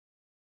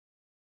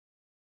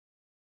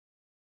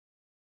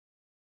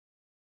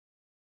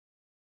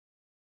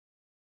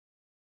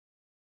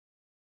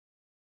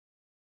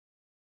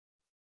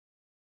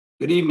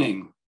Good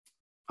evening.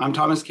 I'm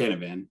Thomas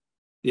Canavan,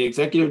 the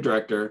Executive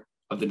Director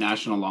of the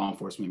National Law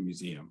Enforcement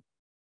Museum.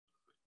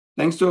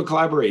 Thanks to a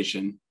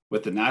collaboration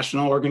with the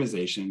National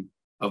Organization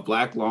of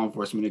Black Law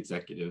Enforcement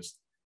Executives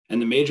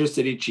and the Major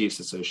City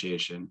Chiefs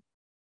Association,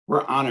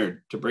 we're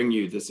honored to bring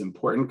you this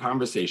important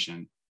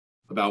conversation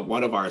about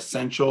one of our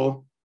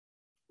essential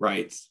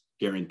rights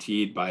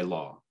guaranteed by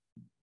law.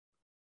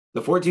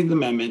 The 14th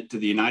Amendment to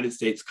the United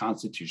States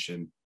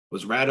Constitution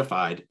was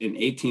ratified in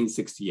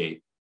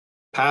 1868,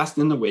 passed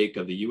in the wake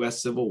of the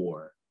US Civil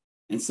War,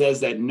 and says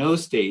that no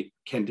state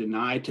can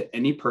deny to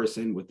any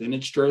person within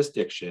its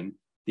jurisdiction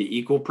the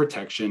equal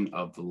protection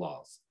of the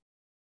laws.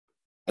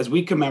 As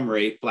we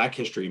commemorate Black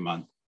History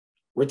Month,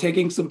 we're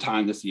taking some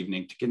time this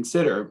evening to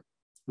consider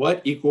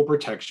what equal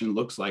protection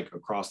looks like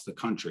across the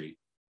country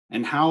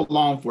and how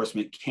law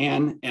enforcement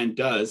can and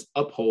does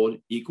uphold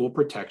equal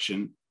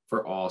protection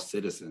for all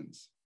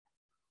citizens.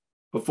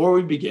 Before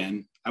we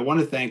begin, I want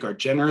to thank our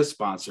generous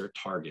sponsor,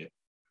 Target,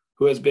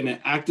 who has been an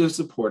active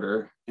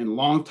supporter and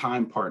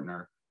longtime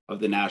partner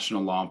of the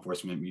National Law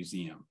Enforcement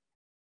Museum.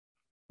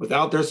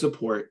 Without their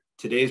support,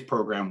 today's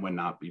program would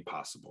not be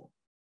possible.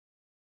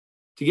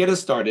 To get us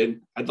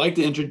started, I'd like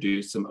to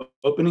introduce some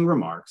opening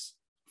remarks,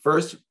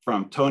 first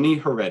from Tony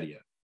Heredia.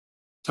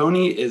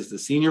 Tony is the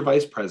Senior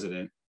Vice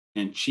President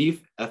and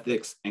Chief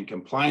Ethics and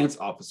Compliance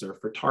Officer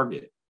for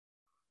Target.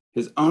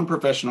 His own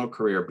professional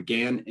career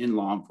began in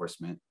law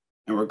enforcement,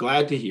 and we're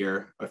glad to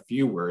hear a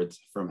few words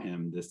from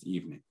him this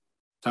evening.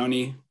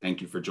 Tony,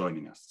 thank you for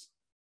joining us.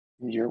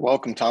 You're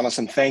welcome, Thomas,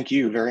 and thank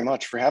you very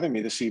much for having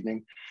me this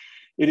evening.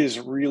 It is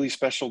really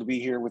special to be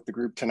here with the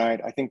group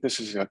tonight. I think this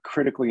is a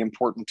critically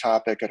important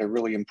topic at a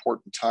really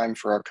important time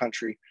for our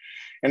country.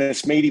 And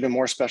it's made even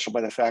more special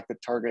by the fact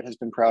that Target has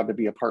been proud to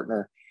be a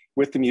partner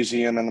with the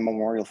museum and the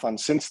Memorial Fund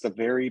since the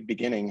very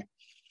beginning,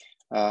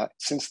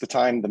 since the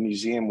time the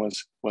museum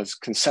was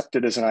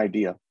concepted as an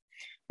idea.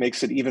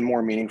 Makes it even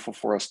more meaningful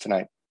for us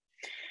tonight.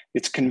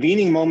 It's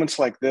convening moments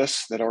like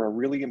this that are a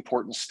really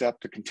important step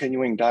to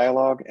continuing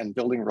dialogue and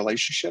building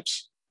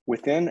relationships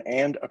within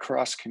and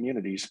across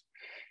communities.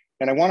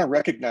 And I want to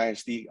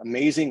recognize the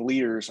amazing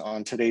leaders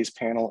on today's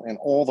panel and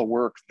all the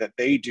work that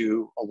they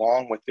do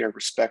along with their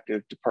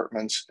respective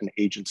departments and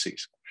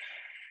agencies.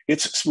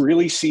 It's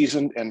really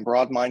seasoned and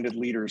broad-minded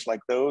leaders like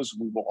those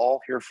we will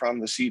all hear from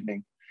this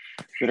evening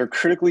that are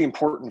critically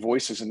important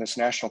voices in this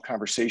national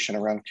conversation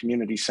around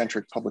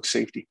community-centric public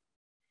safety.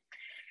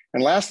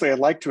 And lastly, I'd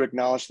like to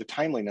acknowledge the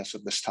timeliness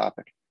of this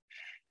topic.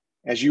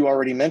 As you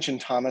already mentioned,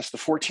 Thomas, the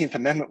 14th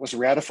Amendment was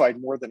ratified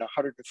more than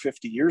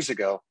 150 years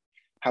ago.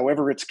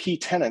 However, its key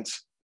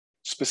tenets,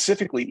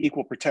 specifically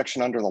equal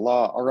protection under the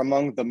law, are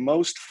among the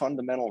most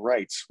fundamental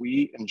rights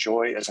we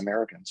enjoy as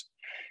Americans.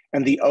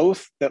 And the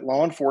oath that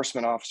law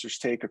enforcement officers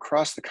take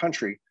across the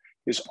country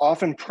is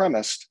often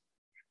premised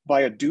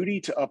by a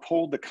duty to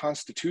uphold the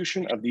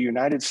Constitution of the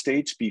United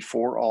States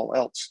before all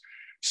else,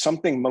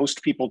 something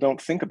most people don't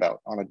think about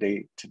on a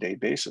day-to-day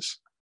basis.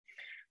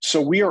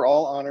 So we are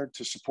all honored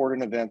to support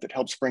an event that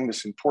helps bring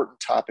this important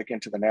topic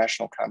into the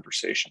national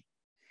conversation.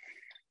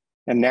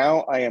 And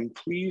now I am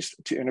pleased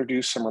to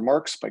introduce some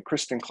remarks by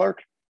Kristen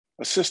Clarke,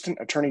 Assistant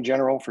Attorney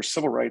General for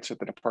Civil Rights at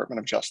the Department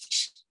of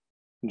Justice.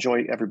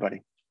 Enjoy,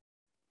 everybody.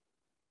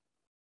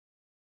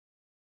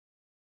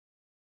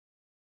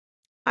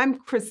 I'm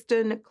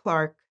Kristen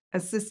Clarke,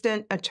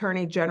 Assistant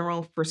Attorney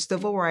General for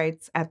Civil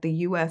Rights at the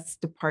U.S.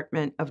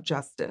 Department of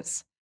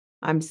Justice.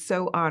 I'm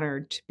so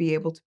honored to be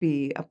able to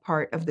be a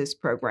part of this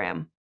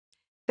program.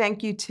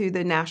 Thank you to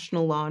the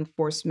National Law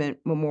Enforcement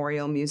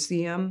Memorial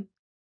Museum,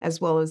 as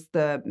well as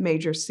the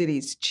Major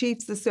Cities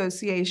Chiefs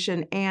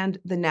Association and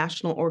the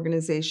National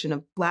Organization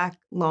of Black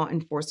Law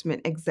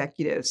Enforcement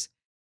Executives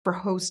for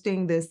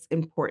hosting this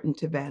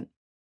important event.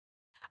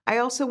 I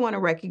also want to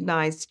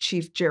recognize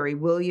Chief Jerry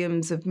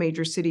Williams of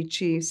Major City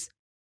Chiefs,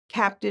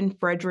 Captain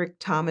Frederick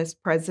Thomas,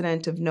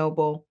 President of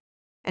Noble,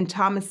 and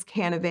Thomas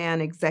Canavan,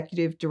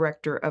 Executive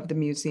Director of the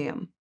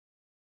museum.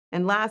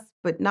 And last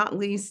but not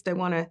least, I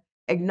want to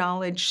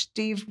acknowledge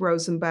Steve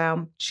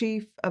Rosenbaum,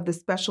 Chief of the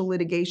Special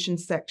Litigation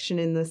Section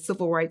in the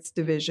Civil Rights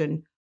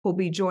Division, who will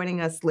be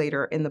joining us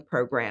later in the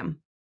program.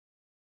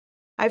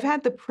 I've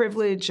had the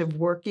privilege of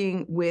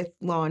working with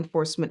law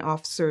enforcement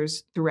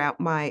officers throughout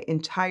my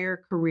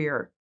entire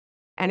career,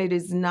 and it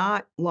is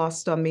not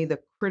lost on me the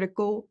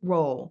critical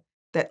role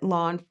that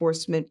law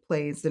enforcement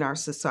plays in our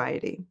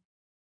society.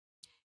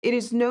 It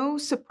is no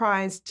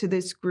surprise to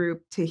this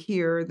group to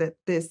hear that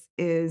this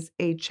is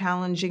a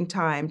challenging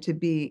time to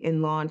be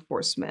in law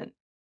enforcement.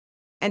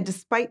 And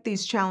despite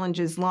these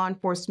challenges, law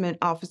enforcement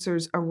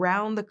officers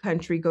around the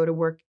country go to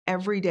work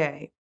every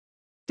day,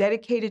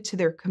 dedicated to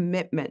their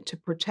commitment to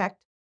protect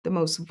the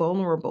most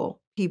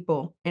vulnerable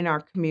people in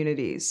our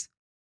communities.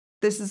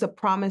 This is a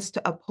promise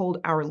to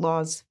uphold our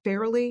laws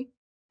fairly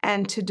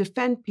and to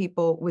defend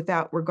people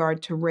without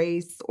regard to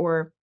race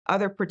or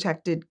other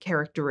protected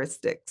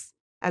characteristics,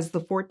 as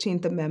the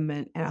 14th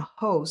Amendment and a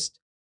host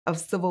of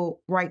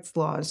civil rights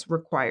laws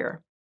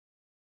require.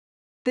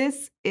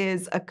 This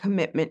is a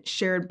commitment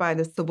shared by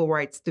the Civil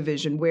Rights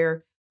Division,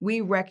 where we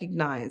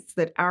recognize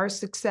that our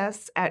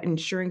success at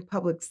ensuring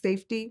public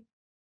safety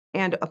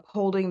and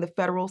upholding the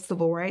federal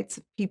civil rights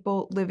of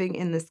people living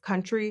in this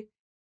country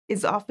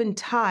is often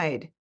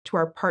tied to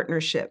our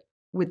partnership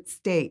with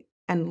state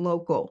and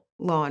local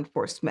law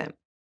enforcement.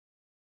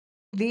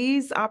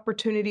 These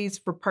opportunities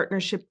for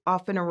partnership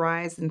often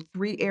arise in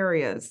three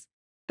areas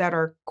that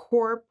are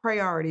core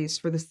priorities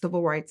for the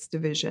Civil Rights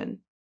Division,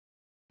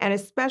 and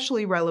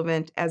especially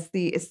relevant as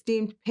the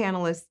esteemed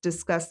panelists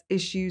discuss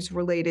issues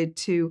related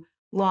to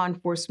law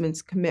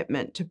enforcement's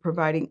commitment to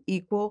providing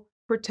equal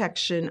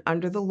protection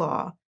under the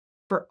law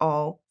for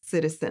all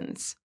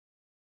citizens.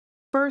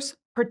 First,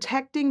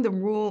 protecting the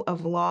rule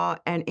of law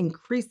and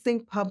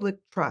increasing public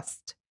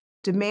trust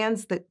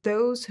demands that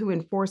those who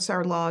enforce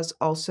our laws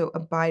also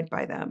abide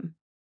by them.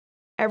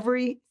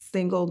 Every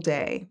single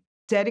day,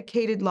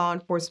 dedicated law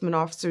enforcement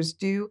officers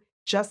do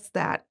just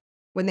that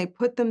when they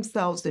put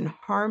themselves in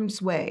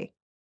harm's way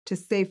to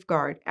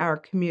safeguard our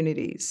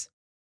communities.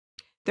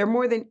 There are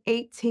more than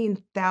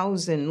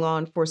 18,000 law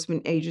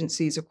enforcement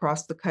agencies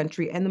across the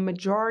country, and the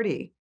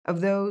majority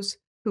of those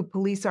who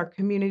police our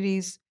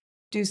communities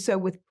do so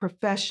with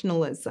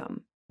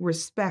professionalism,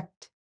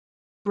 respect,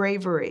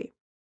 bravery,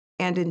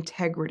 and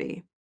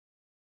integrity.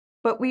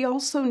 But we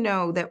also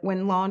know that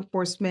when law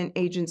enforcement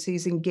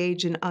agencies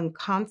engage in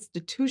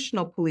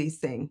unconstitutional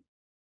policing,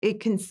 it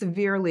can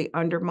severely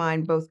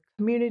undermine both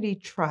community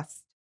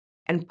trust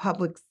and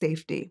public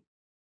safety.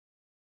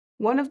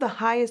 One of the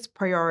highest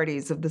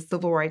priorities of the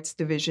Civil Rights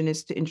Division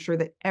is to ensure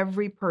that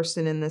every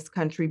person in this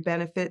country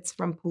benefits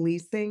from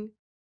policing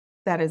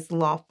that is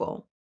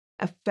lawful,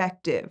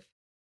 effective,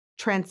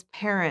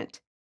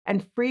 transparent,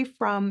 and free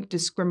from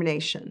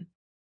discrimination.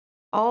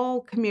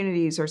 All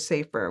communities are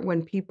safer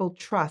when people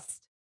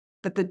trust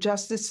that the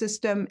justice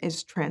system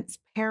is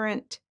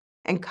transparent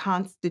and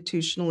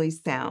constitutionally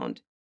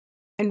sound.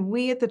 And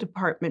we at the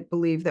department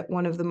believe that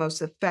one of the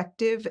most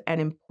effective and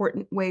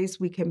important ways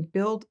we can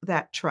build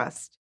that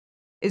trust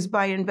is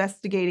by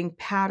investigating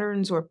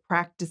patterns or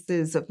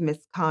practices of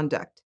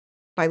misconduct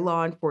by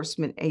law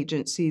enforcement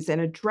agencies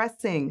and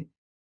addressing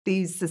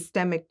these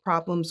systemic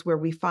problems where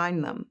we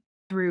find them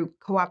through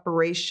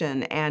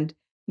cooperation and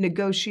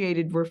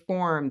negotiated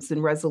reforms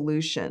and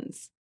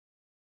resolutions.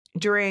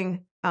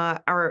 During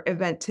our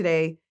event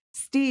today,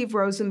 Steve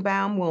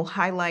Rosenbaum will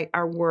highlight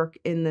our work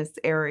in this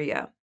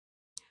area.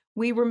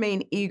 We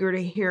remain eager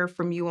to hear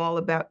from you all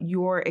about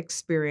your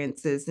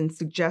experiences and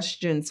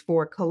suggestions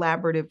for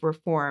collaborative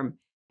reform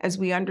as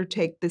we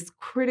undertake this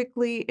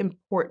critically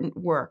important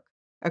work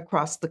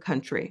across the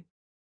country.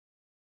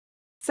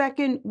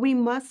 Second, we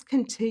must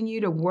continue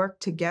to work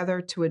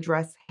together to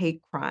address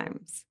hate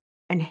crimes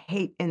and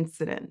hate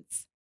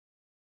incidents.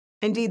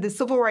 Indeed, the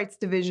Civil Rights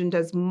Division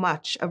does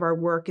much of our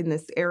work in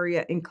this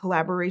area in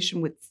collaboration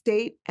with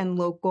state and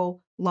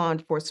local law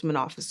enforcement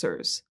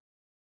officers.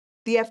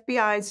 The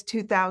FBI's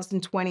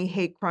 2020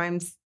 hate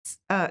crimes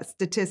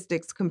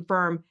statistics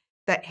confirm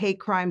that hate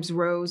crimes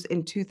rose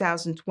in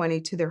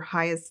 2020 to their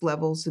highest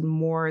levels in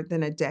more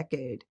than a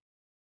decade.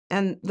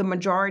 And the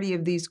majority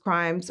of these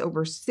crimes,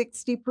 over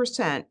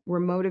 60%, were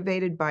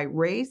motivated by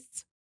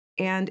race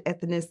and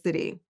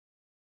ethnicity.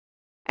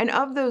 And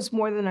of those,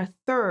 more than a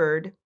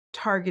third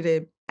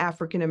targeted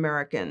African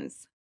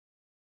Americans.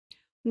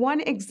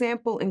 One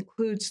example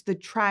includes the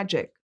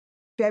tragic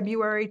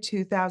February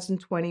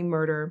 2020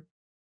 murder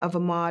of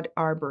Ahmaud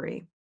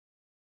Arbery.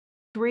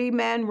 3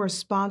 men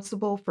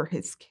responsible for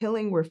his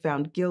killing were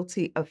found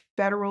guilty of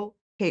federal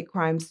hate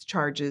crimes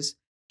charges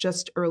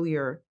just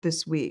earlier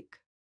this week.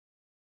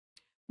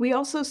 We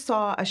also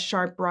saw a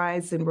sharp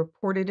rise in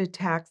reported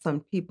attacks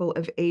on people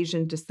of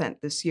Asian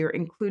descent this year,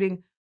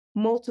 including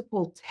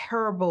multiple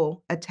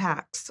terrible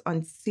attacks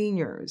on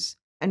seniors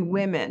and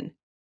women.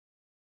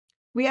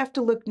 We have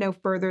to look no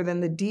further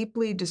than the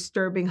deeply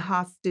disturbing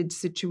hostage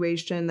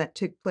situation that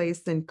took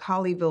place in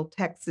Colleyville,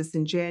 Texas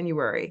in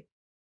January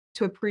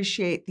to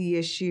appreciate the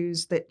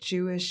issues that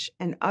Jewish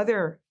and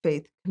other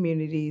faith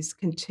communities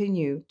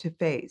continue to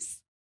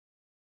face.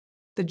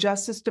 The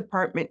Justice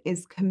Department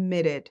is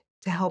committed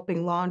to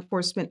helping law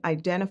enforcement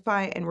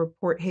identify and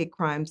report hate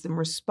crimes and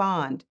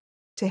respond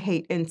to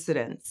hate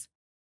incidents.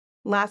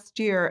 Last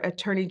year,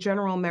 Attorney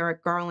General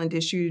Merrick Garland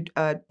issued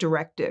a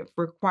directive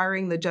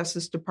requiring the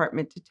Justice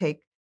Department to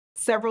take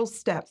several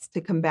steps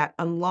to combat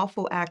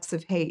unlawful acts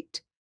of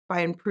hate by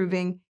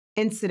improving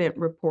incident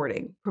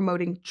reporting,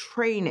 promoting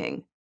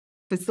training,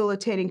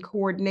 facilitating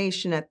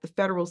coordination at the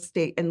federal,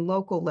 state, and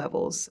local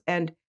levels,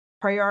 and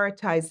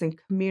prioritizing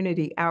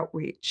community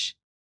outreach.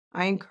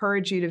 I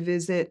encourage you to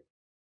visit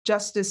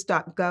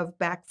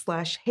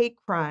justice.gov/hate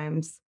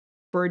crimes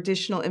for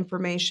additional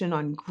information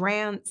on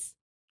grants,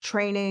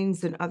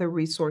 trainings, and other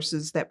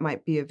resources that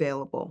might be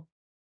available.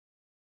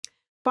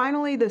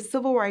 Finally, the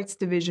Civil Rights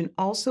Division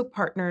also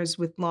partners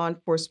with law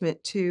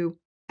enforcement to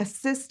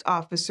assist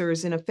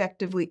officers in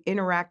effectively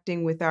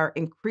interacting with our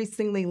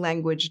increasingly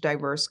language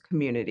diverse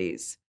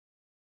communities.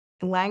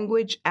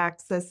 Language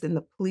access in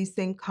the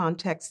policing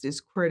context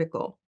is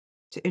critical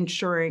to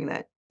ensuring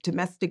that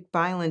domestic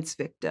violence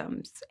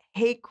victims,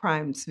 hate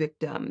crimes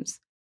victims,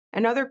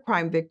 and other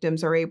crime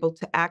victims are able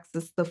to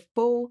access the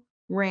full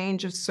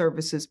range of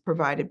services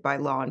provided by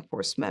law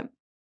enforcement.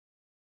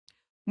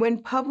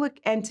 When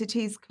public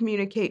entities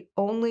communicate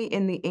only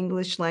in the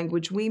English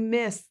language, we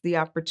miss the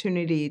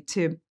opportunity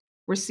to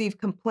receive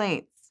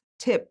complaints,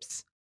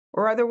 tips,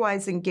 or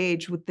otherwise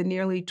engage with the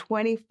nearly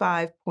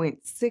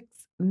 25.6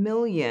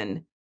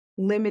 million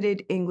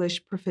limited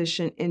English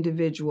proficient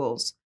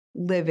individuals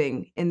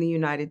living in the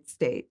United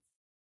States.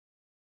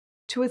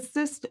 To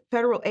assist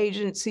federal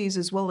agencies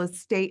as well as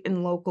state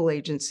and local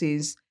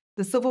agencies,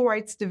 the Civil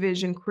Rights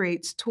Division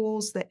creates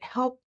tools that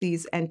help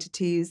these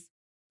entities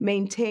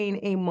maintain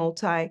a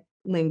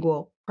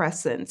multilingual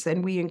presence,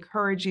 and we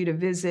encourage you to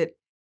visit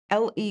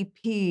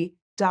lep.gov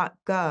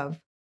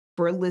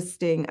for a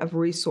listing of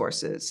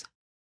resources.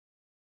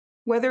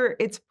 Whether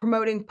it's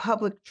promoting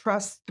public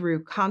trust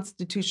through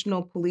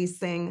constitutional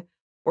policing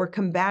or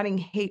combating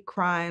hate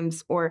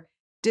crimes or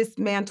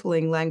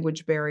dismantling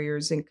language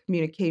barriers in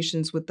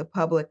communications with the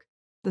public,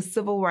 the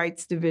Civil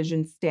Rights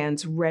Division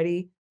stands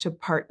ready to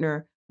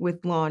partner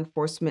with law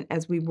enforcement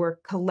as we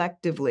work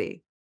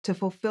collectively to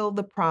fulfill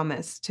the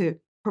promise to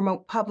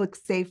promote public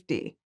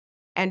safety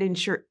and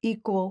ensure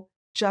equal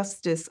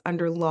justice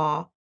under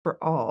law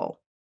for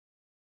all.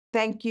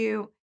 Thank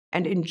you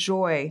and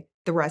enjoy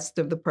the rest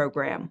of the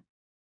program.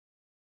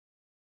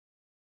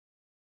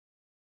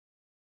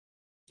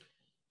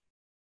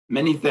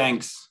 Many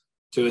thanks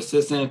to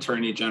Assistant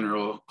Attorney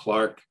General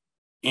Clarke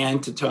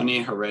and to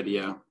Anthony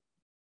Heredia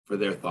for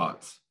their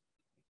thoughts.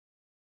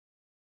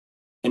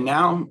 And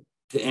now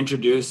to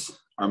introduce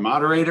our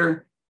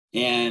moderator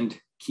and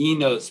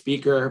keynote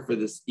speaker for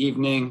this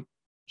evening,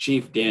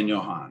 Chief Daniel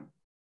Hahn.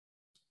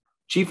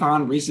 Chief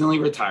Hahn recently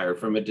retired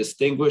from a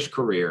distinguished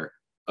career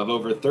of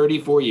over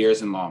 34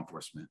 years in law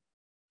enforcement,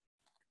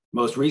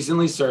 most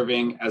recently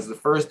serving as the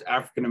first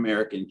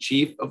African-American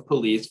chief of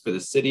police for the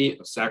city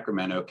of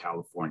Sacramento,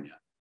 California.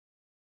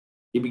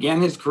 He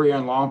began his career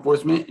in law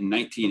enforcement in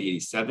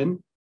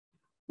 1987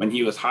 when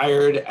he was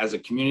hired as a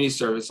community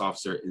service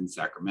officer in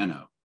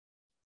Sacramento.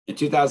 In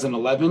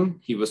 2011,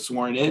 he was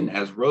sworn in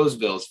as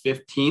Roseville's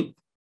 15th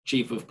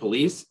chief of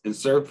police and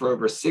served for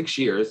over 6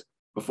 years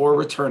before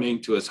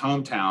returning to his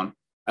hometown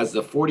as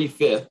the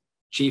 45th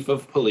chief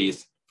of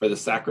police for the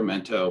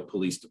Sacramento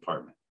Police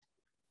Department.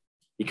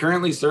 He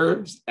currently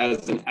serves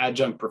as an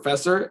adjunct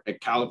professor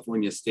at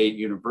California State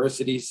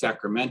University,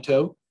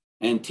 Sacramento,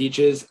 and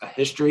teaches a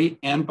history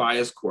and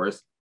bias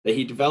course that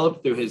he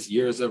developed through his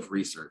years of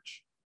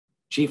research.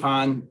 Chief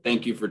Hahn,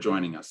 thank you for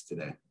joining us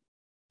today.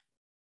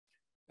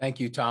 Thank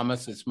you,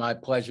 Thomas. It's my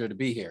pleasure to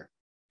be here.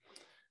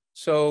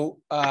 So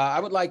I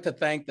would like to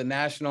thank the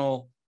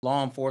National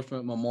Law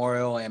Enforcement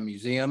Memorial and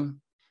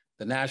Museum,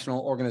 the National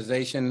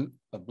Organization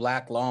of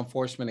Black Law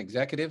Enforcement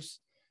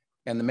Executives,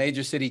 and the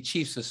Major City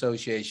Chiefs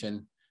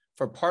Association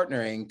for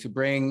partnering to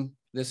bring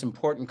this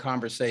important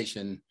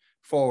conversation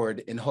forward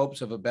in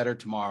hopes of a better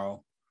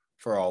tomorrow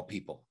for all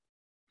people.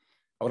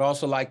 I would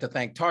also like to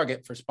thank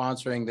Target for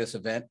sponsoring this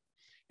event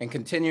and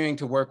continuing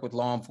to work with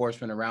law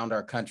enforcement around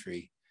our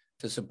country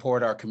to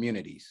support our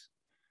communities.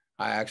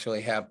 I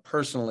actually have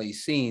personally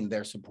seen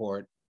their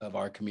support of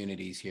our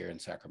communities here in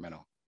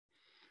Sacramento.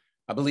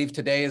 I believe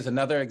today is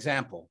another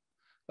example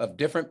of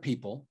different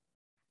people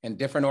and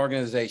different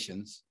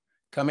organizations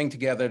coming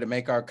together to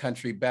make our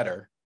country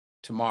better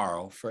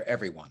tomorrow for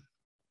everyone,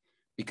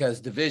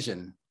 because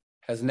division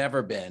has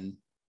never been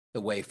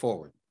the way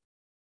forward.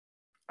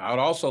 I would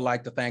also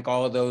like to thank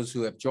all of those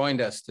who have joined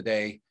us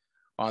today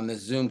on this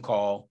Zoom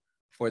call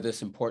for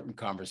this important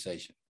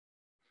conversation,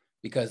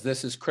 because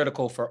this is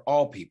critical for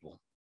all people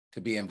to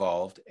be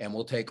involved and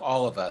will take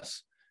all of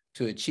us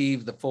to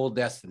achieve the full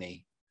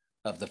destiny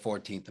of the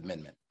 14th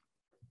Amendment.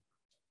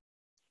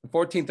 The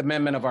 14th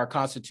Amendment of our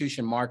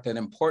Constitution marked an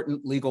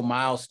important legal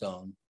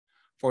milestone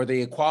for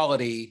the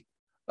equality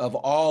of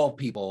all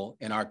people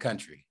in our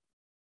country.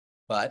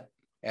 But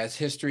as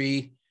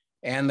history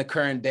and the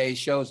current day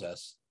shows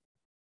us,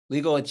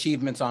 legal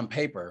achievements on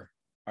paper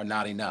are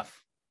not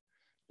enough.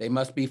 They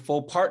must be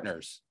full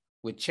partners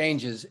with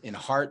changes in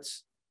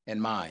hearts and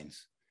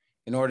minds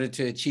in order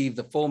to achieve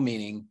the full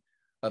meaning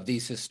of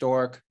these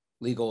historic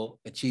legal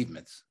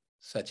achievements,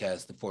 such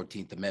as the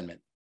 14th Amendment.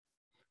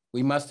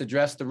 We must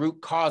address the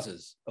root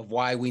causes of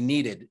why we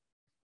needed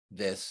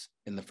this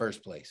in the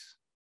first place.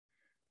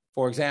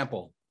 For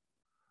example,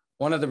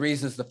 one of the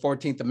reasons the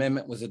 14th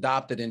Amendment was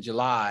adopted in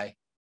July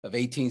of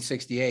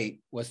 1868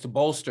 was to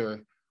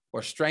bolster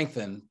or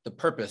strengthen the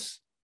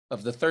purpose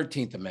of the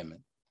 13th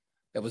Amendment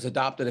that was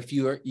adopted a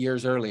few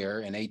years earlier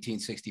in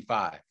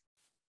 1865.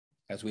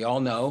 As we all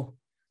know,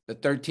 the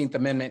 13th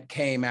Amendment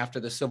came after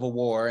the Civil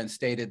War and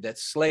stated that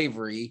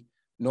slavery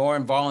nor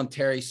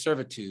involuntary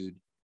servitude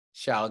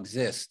shall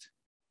exist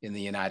in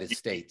the United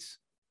States,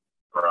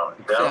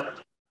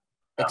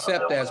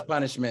 except as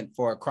punishment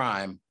for a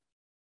crime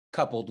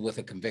coupled with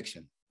a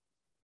conviction.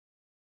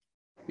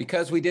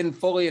 Because we didn't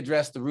fully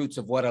address the roots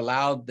of what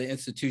allowed the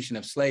institution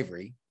of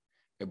slavery,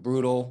 a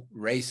brutal,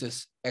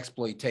 racist,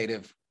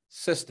 exploitative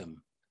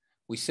system,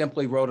 we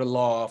simply wrote a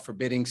law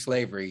forbidding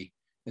slavery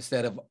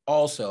instead of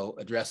also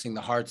addressing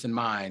the hearts and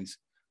minds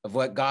of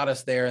what got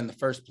us there in the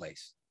first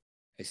place,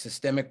 a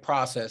systemic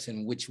process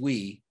in which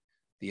we,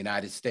 the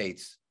United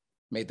States,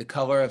 made the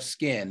color of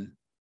skin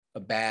a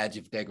badge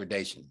of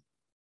degradation.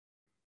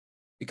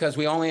 Because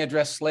we only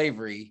addressed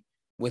slavery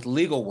with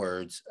legal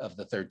words of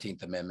the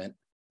 13th Amendment,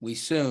 we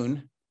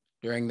soon,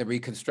 during the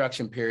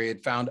Reconstruction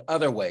period, found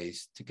other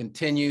ways to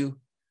continue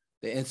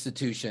the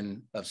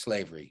institution of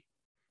slavery.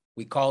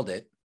 We called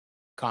it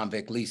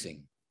convict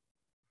leasing,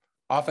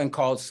 often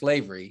called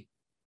slavery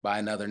by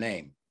another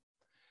name.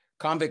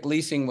 Convict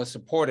leasing was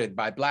supported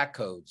by Black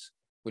codes,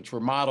 which were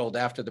modeled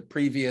after the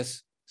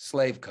previous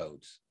slave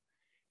codes,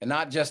 and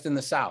not just in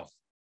the South,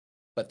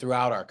 but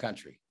throughout our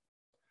country.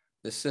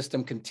 This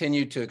system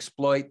continued to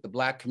exploit the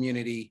Black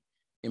community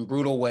in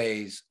brutal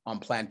ways on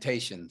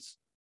plantations,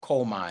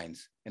 coal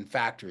mines, and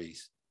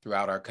factories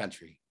throughout our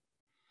country.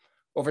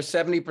 Over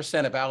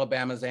 70% of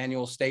Alabama's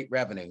annual state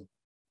revenue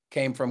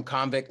came from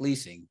convict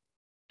leasing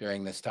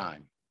during this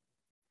time.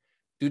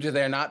 Due to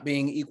there not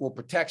being equal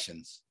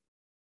protections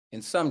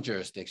in some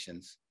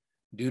jurisdictions,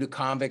 due to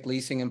convict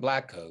leasing and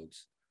Black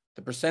codes,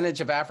 the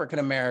percentage of African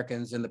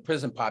Americans in the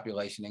prison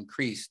population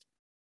increased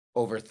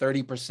over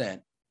 30%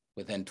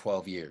 within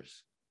 12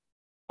 years,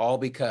 all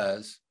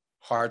because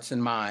hearts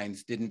and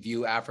minds didn't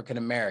view African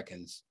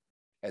Americans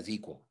as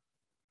equal.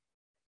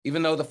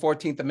 Even though the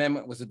 14th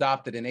Amendment was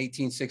adopted in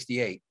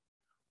 1868,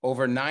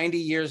 over 90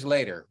 years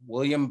later,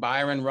 William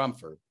Byron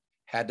Rumford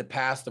had to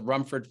pass the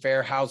Rumford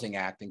Fair Housing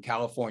Act in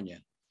California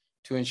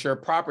to ensure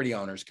property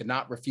owners could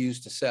not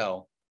refuse to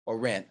sell or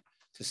rent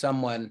to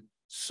someone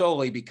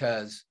solely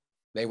because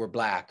they were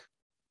Black,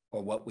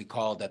 or what we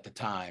called at the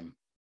time,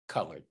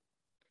 colored.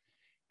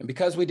 And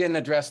because we didn't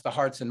address the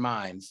hearts and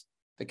minds,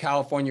 the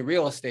California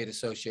Real Estate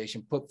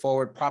Association put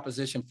forward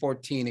Proposition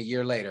 14 a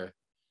year later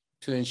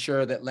to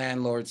ensure that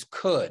landlords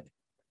could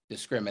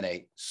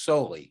discriminate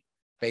solely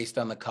based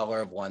on the color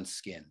of one's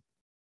skin.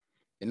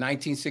 In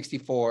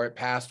 1964, it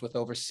passed with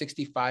over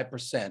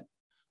 65%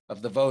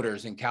 of the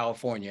voters in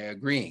California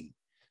agreeing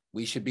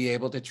we should be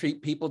able to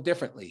treat people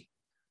differently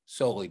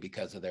solely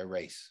because of their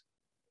race.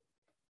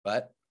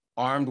 But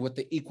armed with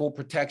the equal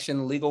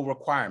protection legal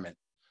requirement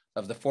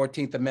of the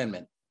 14th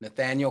Amendment,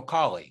 Nathaniel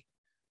Cawley,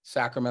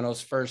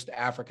 Sacramento's first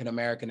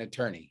African-American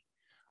attorney,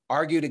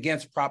 argued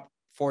against Prop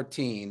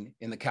 14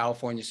 in the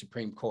California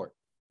Supreme Court,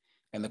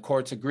 and the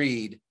courts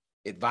agreed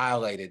it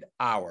violated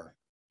our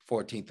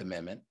 14th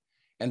Amendment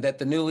and that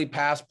the newly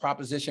passed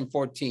Proposition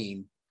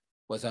 14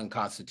 was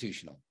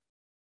unconstitutional.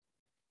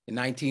 In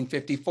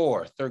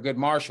 1954, Thurgood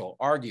Marshall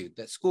argued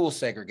that school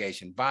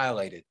segregation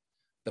violated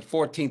the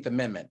 14th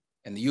Amendment,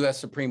 and the US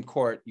Supreme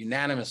Court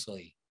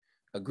unanimously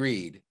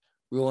agreed,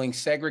 ruling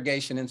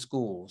segregation in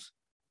schools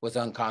was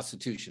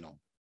unconstitutional.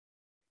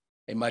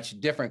 A much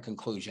different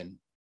conclusion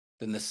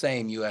than the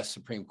same US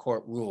Supreme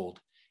Court ruled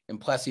in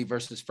Plessy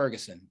versus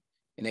Ferguson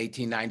in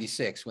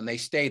 1896, when they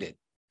stated,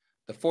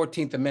 the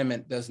 14th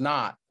Amendment does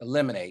not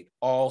eliminate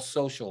all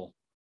social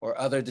or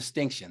other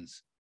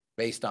distinctions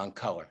based on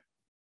color.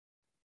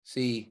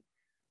 See,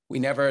 we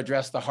never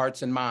addressed the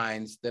hearts and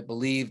minds that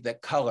believed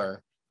that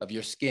color of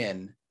your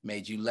skin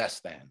made you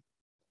less than.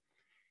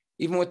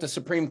 Even with the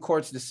Supreme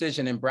Court's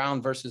decision in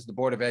Brown versus the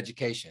Board of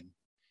Education,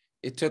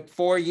 it took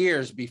 4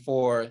 years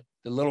before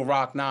the Little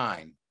Rock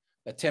Nine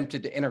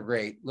attempted to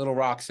integrate Little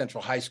Rock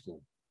Central High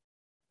School,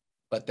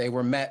 but they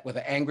were met with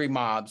angry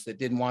mobs that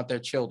didn't want their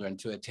children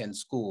to attend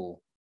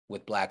school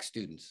with Black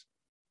students.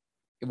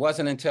 It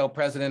wasn't until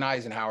President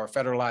Eisenhower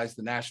federalized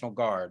the National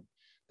Guard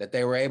that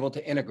they were able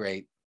to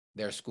integrate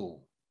their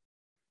school.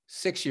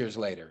 6 years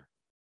later,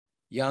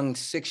 young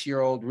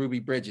 6-year-old Ruby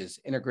Bridges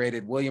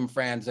integrated William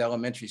Franz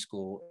Elementary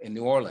School in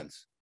New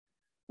Orleans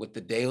with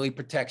the daily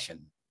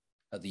protection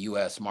of the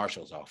US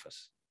Marshal's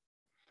Office.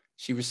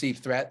 She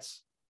received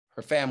threats,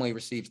 her family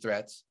received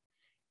threats,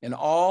 and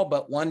all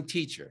but one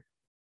teacher,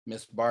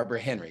 Miss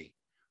Barbara Henry,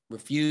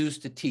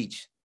 refused to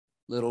teach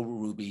little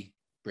Ruby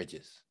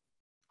Bridges,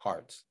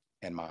 hearts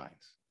and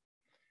minds.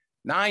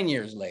 9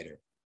 years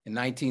later, in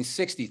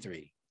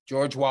 1963,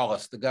 George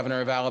Wallace, the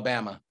governor of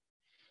Alabama,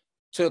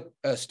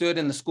 stood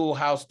in the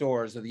schoolhouse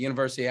doors of the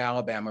University of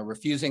Alabama,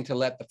 refusing to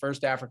let the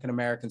first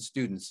African-American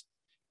students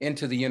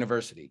into the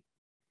university.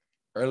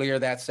 Earlier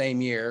that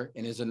same year,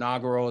 in his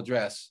inaugural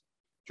address,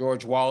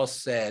 George Wallace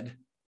said,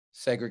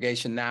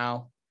 segregation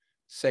now,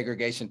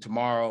 segregation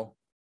tomorrow,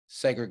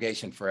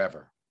 segregation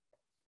forever.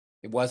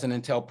 It wasn't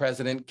until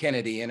President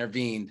Kennedy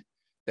intervened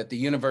that the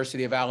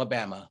University of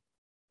Alabama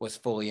was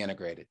fully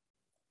integrated,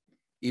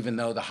 even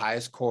though the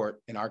highest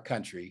court in our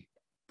country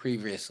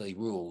previously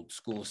ruled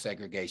school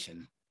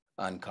segregation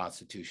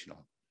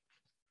unconstitutional.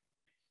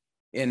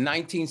 In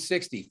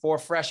 1960, 4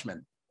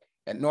 freshmen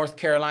at North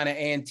Carolina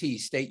A&T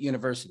State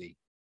University,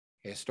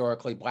 a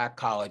historically Black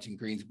college in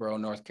Greensboro,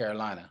 North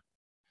Carolina,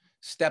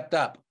 stepped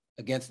up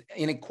against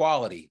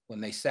inequality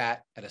when they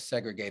sat at a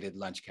segregated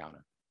lunch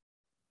counter.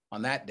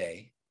 On that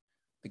day,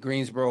 the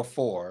Greensboro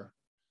 4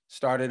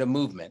 started a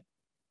movement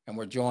and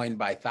were joined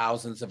by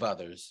thousands of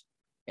others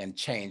and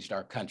changed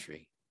our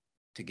country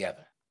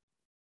together.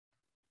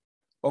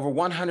 Over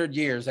 100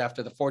 years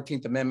after the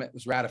 14th Amendment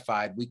was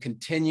ratified, we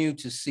continue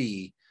to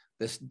see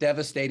the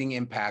devastating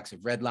impacts of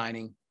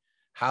redlining,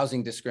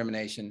 housing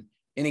discrimination,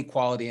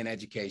 inequality in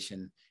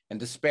education, and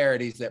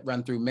disparities that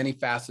run through many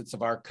facets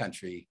of our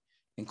country,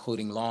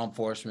 including law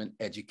enforcement,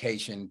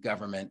 education,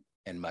 government,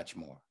 and much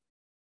more.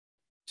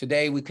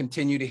 Today, we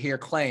continue to hear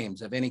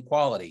claims of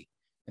inequality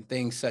in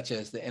things such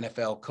as the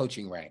NFL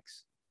coaching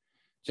ranks.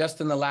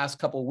 Just in the last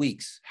couple of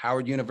weeks,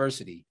 Howard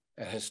University,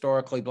 a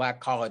historically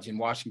Black college in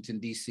Washington,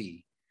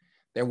 D.C.,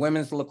 their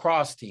women's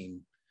lacrosse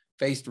team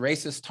faced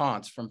racist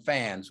taunts from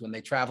fans when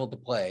they traveled to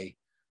play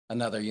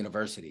another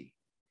university.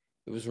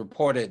 It was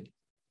reported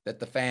that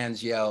the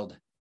fans yelled,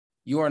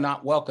 "You are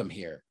not welcome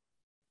here,"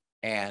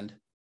 and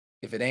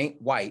 "If it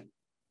ain't white,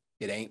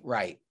 it ain't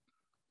right."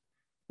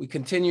 We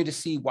continue to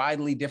see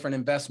widely different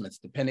investments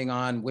depending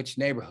on which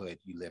neighborhood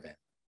you live in.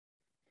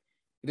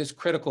 It is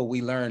critical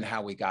we learn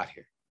how we got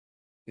here.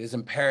 It is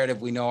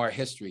imperative we know our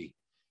history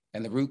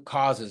and the root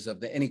causes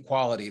of the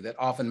inequality that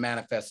often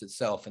manifests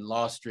itself in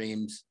lost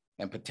dreams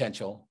and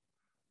potential,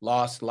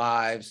 lost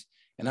lives,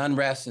 and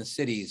unrest in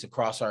cities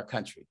across our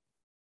country.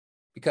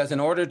 Because in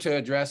order to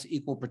address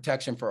equal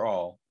protection for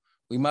all,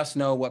 we must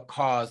know what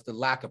caused the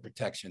lack of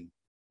protection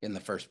in the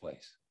first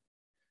place.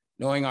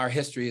 Knowing our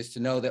history is to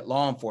know that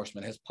law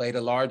enforcement has played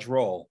a large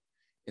role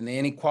in the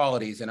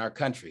inequalities in our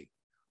country,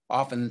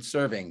 often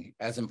serving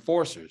as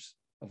enforcers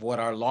of what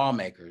our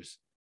lawmakers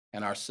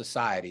and our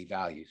society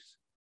values.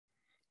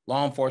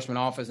 Law enforcement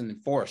often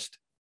enforced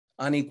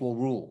unequal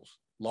rules,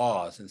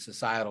 laws, and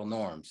societal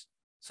norms,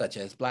 such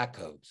as Black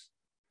codes.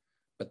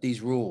 But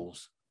these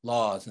rules,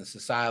 laws, and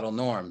societal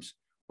norms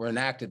were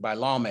enacted by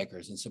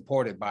lawmakers and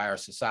supported by our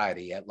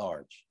society at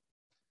large.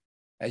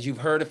 As you've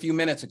heard a few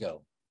minutes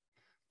ago,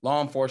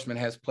 law enforcement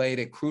has played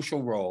a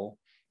crucial role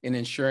in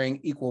ensuring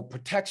equal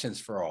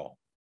protections for all,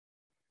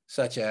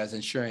 such as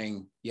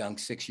ensuring young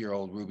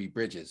 6-year-old Ruby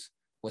Bridges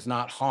was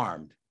not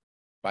harmed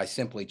by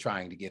simply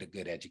trying to get a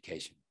good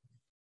education.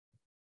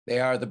 They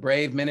are the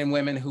brave men and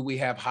women who we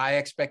have high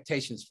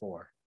expectations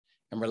for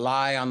and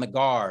rely on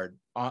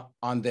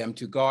them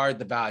to guard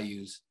the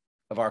values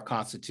of our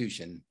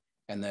Constitution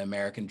and the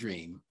American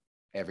dream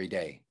every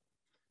day.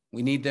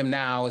 We need them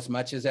now as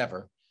much as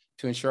ever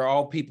to ensure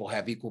all people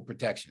have equal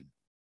protection.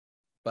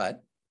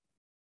 But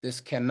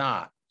this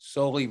cannot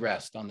solely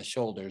rest on the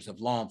shoulders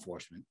of law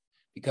enforcement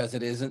because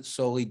it isn't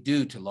solely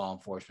due to law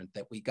enforcement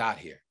that we got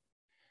here.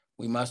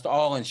 We must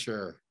all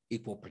ensure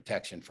equal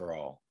protection for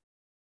all.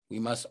 We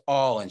must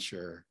all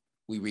ensure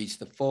we reach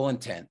the full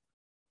intent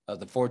of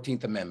the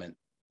 14th Amendment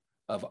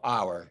of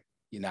our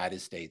United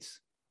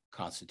States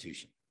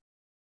Constitution.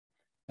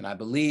 And I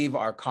believe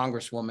our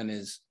Congresswoman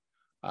is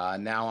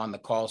now on the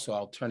call, so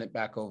I'll turn it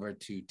back over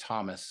to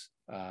Thomas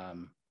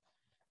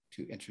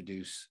to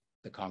introduce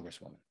the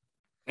Congresswoman.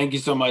 Thank you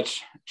so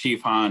much,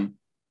 Chief Hahn.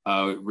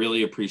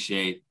 Really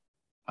appreciate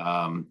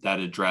that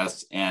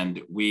address.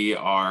 And we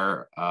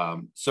are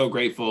so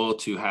grateful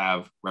to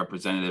have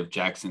Representative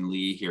Jackson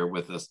Lee here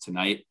with us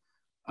tonight.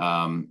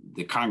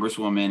 The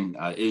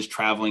Congresswoman is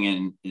traveling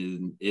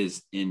and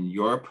is in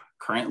Europe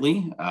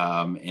currently.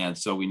 And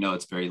so we know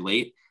it's very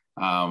late.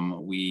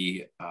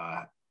 We,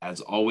 as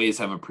always,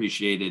 have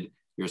appreciated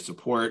your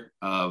support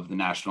of the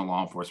National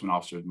Law Enforcement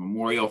Officers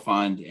Memorial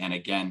Fund. And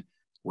again,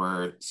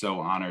 we're so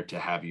honored to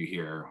have you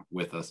here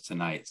with us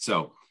tonight.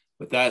 So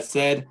with that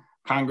said,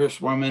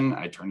 Congresswoman,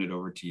 I turn it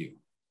over to you.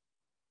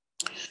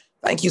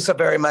 Thank you so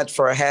very much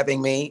for having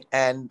me.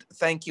 And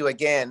thank you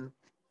again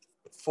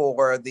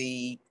for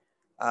the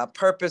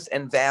purpose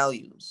and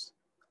values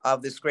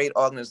of this great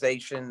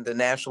organization, the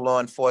National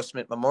Law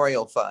Enforcement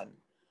Memorial Fund.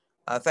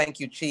 Thank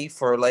you, Chief,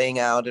 for laying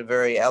out a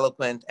very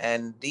eloquent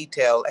and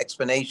detailed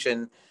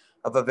explanation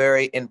of a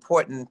very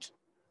important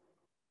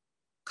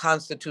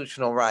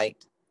constitutional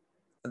right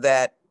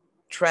that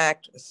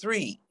tracked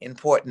 3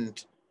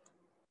 important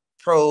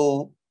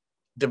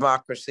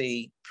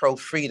pro-democracy,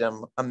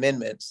 pro-freedom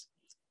amendments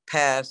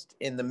passed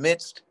in the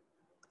midst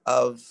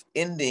of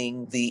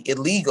ending the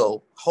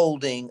illegal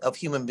holding of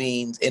human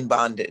beings in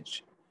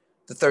bondage.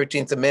 The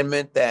 13th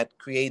Amendment that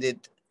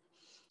created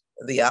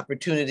the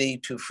opportunity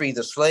to free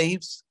the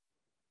slaves,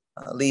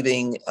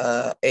 leaving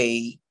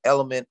a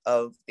element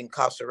of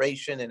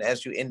incarceration, and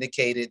as you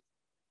indicated,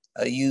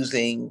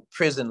 using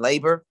prison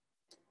labor,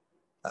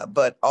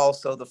 but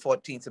also the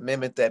 14th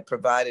Amendment that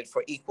provided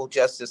for equal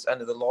justice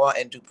under the law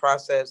and due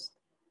process,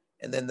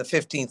 and then the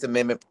 15th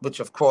Amendment, which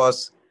of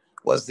course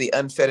was the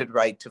unfettered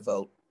right to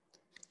vote.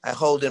 I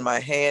hold in my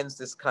hands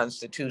this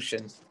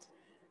Constitution.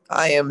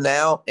 I am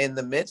now in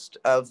the midst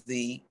of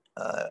the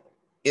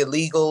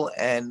illegal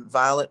and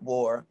violent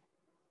war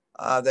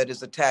that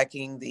is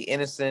attacking the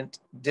innocent,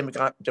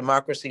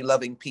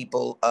 democracy-loving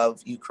people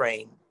of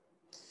Ukraine.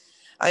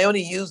 I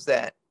only use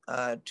that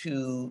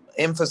to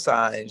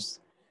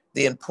emphasize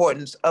the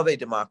importance of a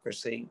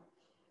democracy.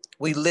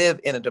 We live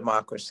in a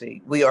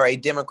democracy. We are a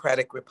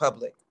democratic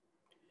republic.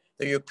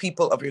 The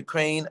people of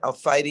Ukraine are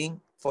fighting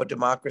for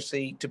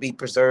democracy to be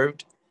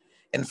preserved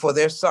and for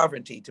their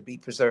sovereignty to be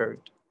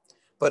preserved.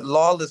 But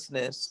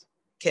lawlessness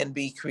can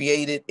be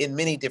created in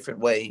many different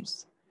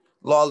ways.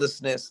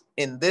 Lawlessness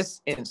in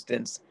this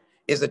instance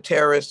is a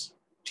terrorist,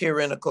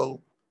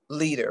 tyrannical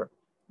leader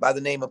by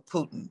the name of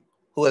Putin,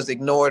 who has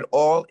ignored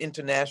all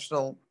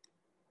international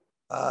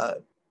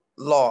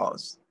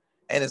laws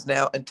and is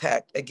now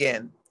attacked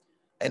again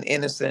an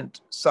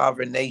innocent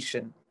sovereign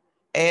nation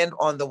and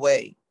on the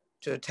way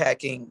to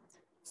attacking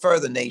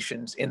further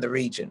nations in the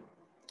region.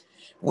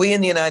 We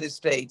in the United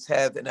States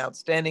have an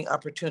outstanding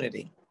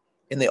opportunity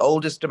in the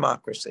oldest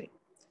democracy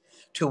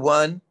to,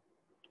 one,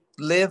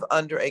 live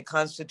under a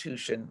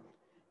constitution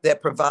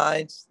that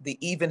provides the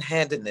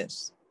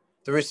even-handedness,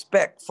 the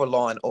respect for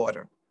law and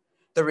order,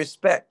 the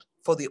respect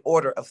for the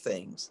order of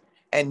things,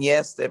 and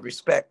yes, the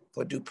respect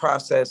for due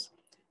process,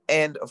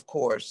 and of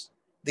course,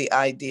 the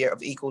idea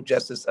of equal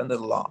justice under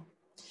the law.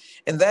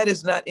 And that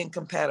is not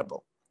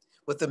incompatible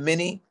with the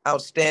many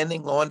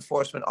outstanding law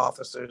enforcement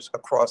officers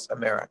across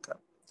America.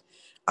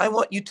 I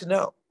want you to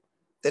know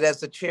that as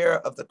the chair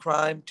of the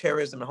Crime,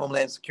 Terrorism, and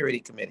Homeland Security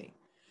Committee,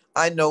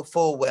 I know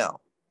full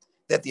well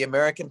that the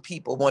American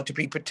people want to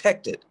be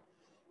protected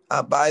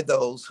by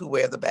those who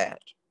wear the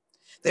badge.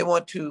 They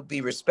want to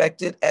be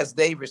respected as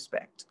they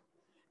respect.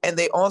 And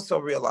they also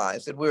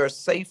realize that we're a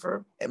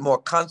safer and more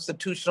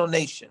constitutional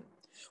nation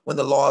when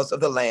the laws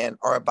of the land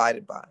are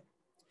abided by.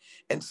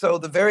 And so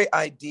the very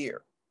idea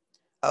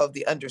of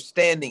the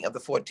understanding of the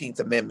 14th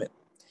Amendment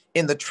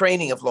in the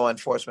training of law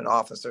enforcement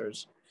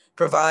officers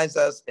provides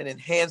us an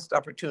enhanced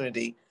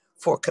opportunity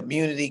for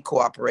community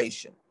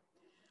cooperation.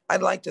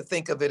 I'd like to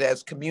think of it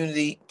as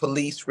community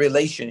police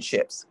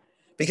relationships,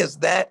 because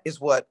that is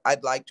what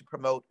I'd like to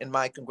promote in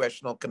my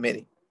congressional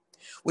committee.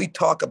 We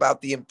talk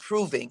about the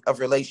improving of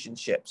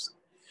relationships.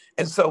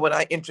 And so when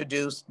I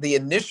introduced the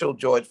initial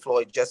George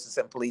Floyd Justice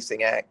and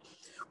Policing Act,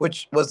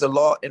 which was the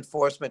Law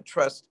Enforcement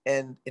Trust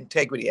and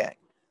Integrity Act,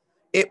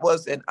 it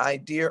was an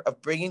idea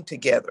of bringing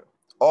together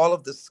all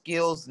of the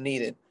skills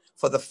needed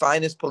for the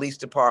finest police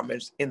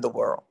departments in the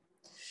world.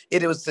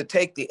 It was to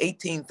take the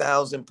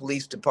 18,000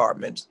 police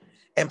departments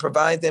and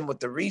provide them with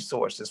the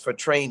resources for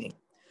training,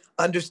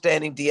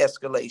 understanding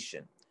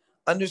de-escalation,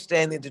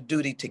 understanding the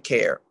duty to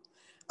care,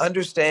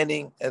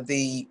 understanding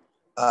the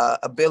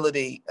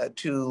ability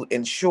to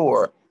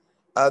ensure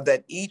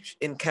that each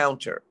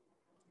encounter,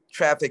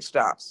 traffic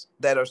stops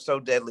that are so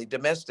deadly,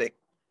 domestic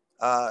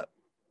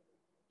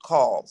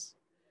calls,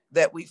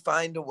 that we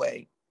find a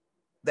way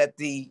that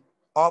the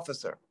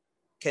officer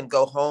can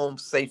go home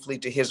safely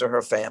to his or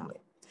her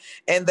family,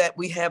 and that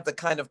we have the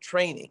kind of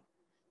training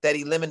that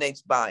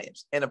eliminates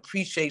bias and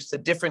appreciates the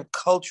different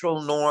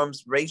cultural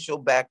norms, racial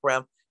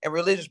background, and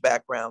religious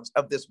backgrounds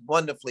of this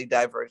wonderfully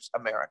diverse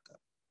America.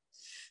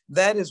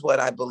 That is what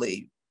I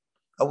believe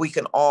we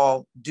can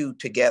all do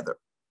together.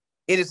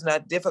 It is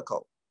not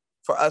difficult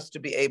for us to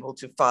be able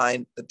to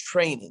find the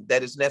training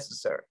that is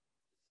necessary.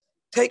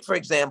 Take, for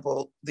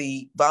example,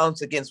 the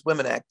Violence Against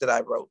Women Act that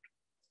I wrote.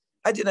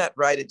 I did not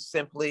write it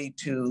simply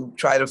to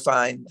try to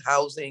find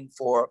housing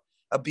for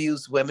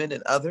abused women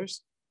and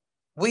others.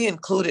 We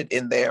included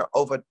in there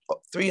over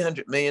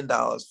 $300 million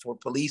for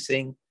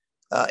policing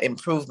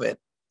improvement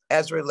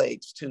as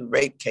relates to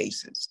rape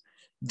cases,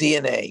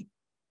 DNA,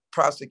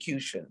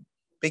 prosecution,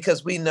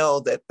 because we know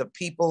that the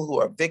people who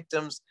are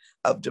victims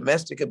of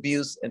domestic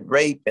abuse and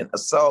rape and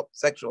assault,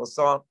 sexual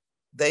assault,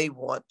 they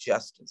want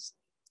justice.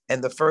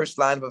 And the first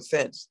line of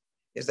offense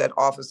is that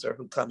officer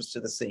who comes to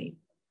the scene.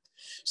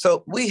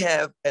 So we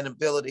have an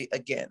ability,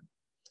 again,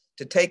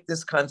 to take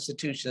this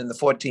Constitution and the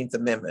 14th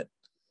Amendment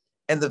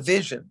and the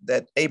vision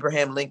that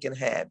Abraham Lincoln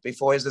had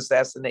before his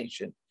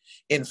assassination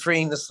in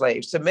freeing the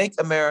slaves to make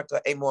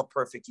America a more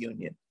perfect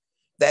union.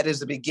 That is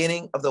the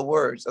beginning of the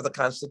words of the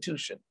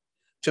Constitution,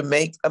 to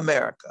make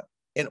America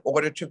in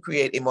order to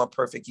create a more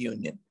perfect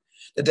union.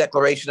 The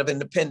Declaration of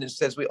Independence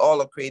says we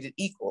all are created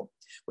equal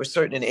with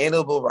certain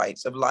inalienable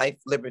rights of life,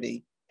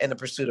 liberty, and the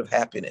pursuit of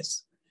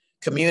happiness.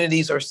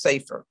 Communities are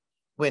safer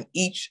when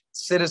each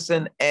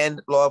citizen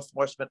and law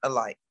enforcement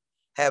alike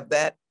have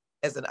that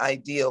as an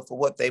ideal for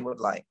what they would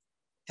like.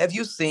 Have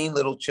you seen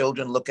little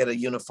children look at a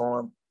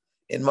uniform?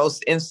 In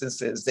most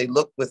instances, they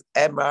look with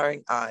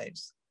admiring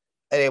eyes,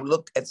 and they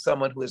look at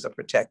someone who is a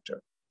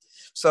protector.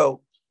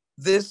 So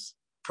this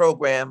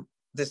program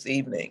this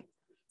evening,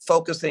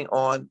 focusing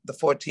on the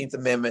 14th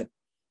Amendment,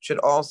 should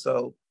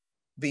also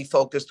be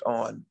focused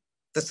on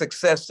the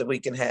success that we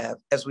can have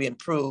as we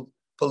improve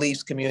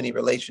police-community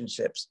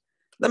relationships.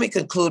 Let me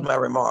conclude my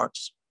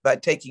remarks by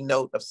taking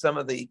note of some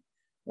of the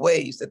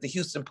ways that the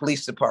Houston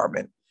Police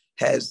Department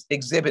has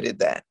exhibited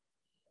that.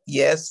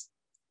 Yes,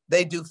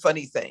 they do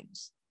funny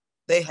things.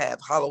 They have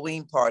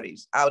Halloween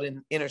parties out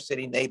in inner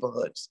city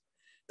neighborhoods.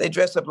 They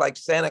dress up like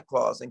Santa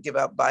Claus and give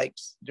out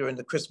bikes during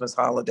the Christmas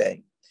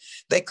holiday.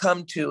 They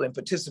come to and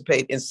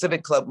participate in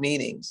civic club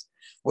meetings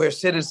where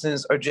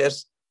citizens are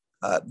just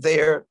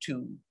there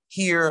to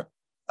hear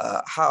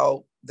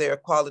how their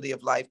quality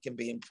of life can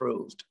be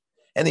improved.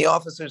 And the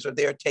officers are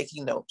there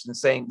taking notes and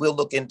saying, we'll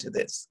look into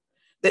this.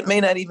 That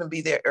may not even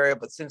be their area,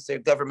 but since they're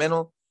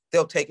governmental,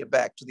 they'll take it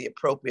back to the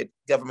appropriate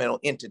governmental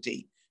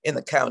entity in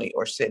the county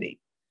or city.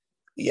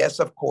 Yes,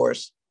 of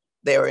course,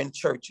 they are in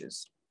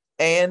churches.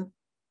 And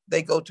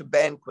They go to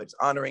banquets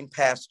honoring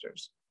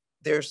pastors.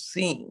 They're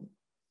seen,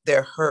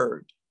 they're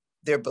heard,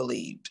 they're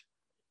believed.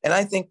 And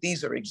I think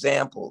these are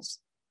examples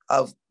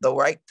of the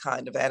right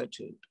kind of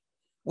attitude.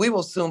 We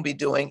will soon be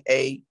doing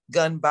a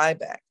gun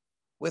buyback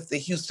with the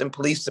Houston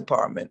Police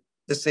Department,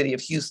 the city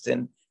of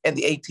Houston, and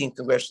the 18th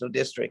Congressional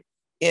District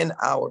in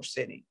our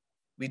city.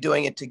 We're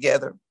doing it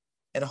together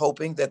and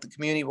hoping that the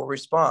community will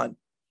respond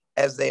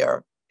as they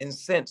are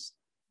incensed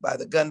by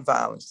the gun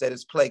violence that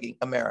is plaguing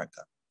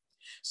America.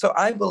 So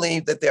I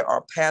believe that there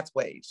are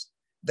pathways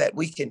that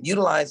we can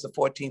utilize the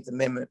 14th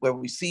Amendment where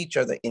we see each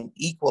other in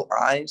equal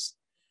eyes,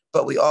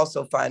 but we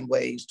also find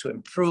ways to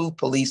improve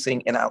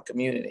policing in our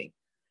community.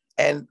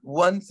 And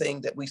one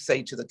thing that we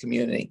say to the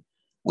community,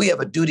 we have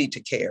a duty to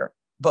care,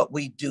 but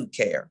we do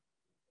care.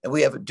 And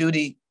we have a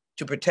duty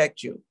to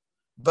protect you,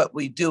 but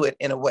we do it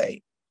in a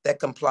way that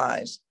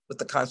complies with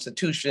the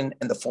Constitution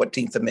and the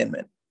 14th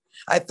Amendment.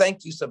 I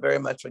thank you so very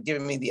much for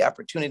giving me the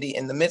opportunity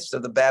in the midst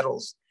of the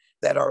battles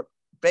that are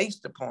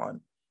based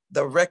upon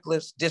the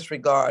reckless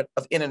disregard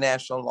of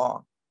international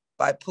law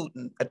by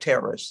Putin, a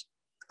terrorist.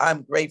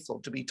 I'm grateful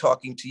to be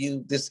talking to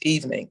you this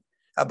evening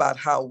about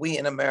how we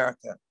in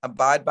America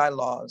abide by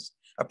laws,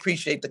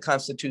 appreciate the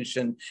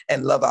Constitution,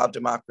 and love our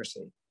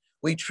democracy.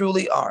 We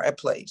truly are a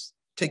place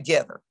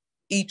together,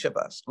 each of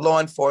us, law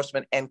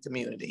enforcement and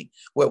community,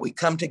 where we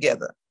come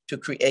together to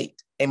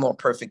create a more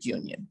perfect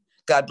union.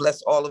 God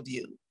bless all of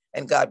you,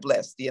 and God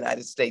bless the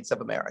United States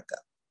of America.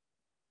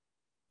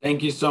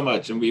 Thank you so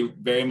much, and we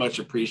very much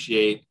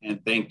appreciate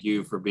and thank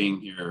you for being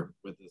here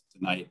with us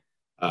tonight.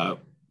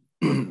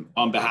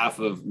 On behalf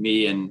of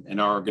me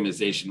and our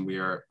organization, we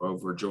are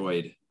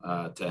overjoyed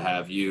to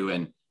have you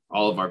and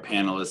all of our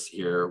panelists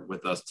here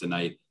with us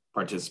tonight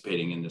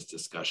participating in this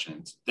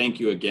discussion. So thank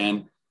you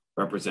again,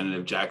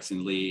 Representative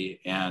Jackson Lee,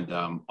 and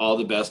all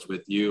the best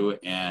with you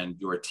and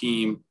your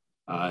team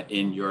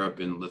in Europe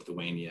and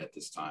Lithuania at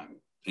this time.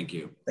 Thank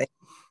you.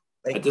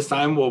 At this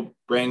time, we'll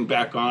bring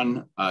back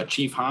on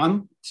Chief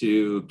Hahn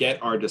to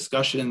get our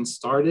discussion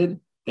started.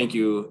 Thank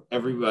you,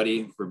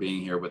 everybody, for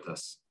being here with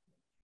us.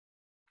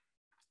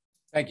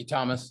 Thank you,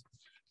 Thomas.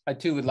 I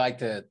too would like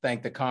to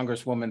thank the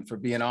Congresswoman for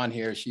being on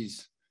here.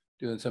 She's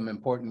doing some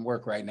important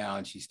work right now,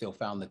 and she still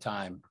found the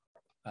time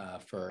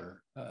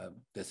for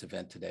this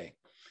event today.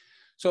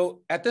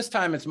 So at this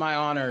time, it's my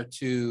honor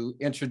to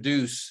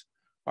introduce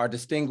our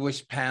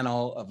distinguished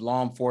panel of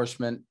law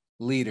enforcement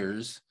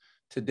leaders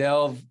to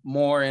delve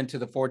more into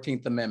the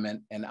 14th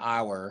Amendment and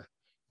our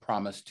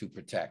promise to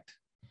protect.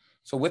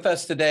 So with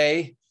us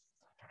today,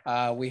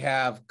 we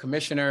have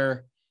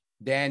Commissioner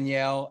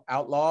Danielle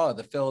Outlaw of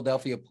the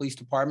Philadelphia Police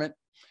Department.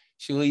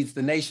 She leads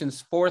the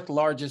nation's 4th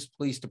largest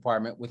police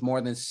department with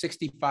more than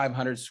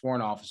 6,500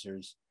 sworn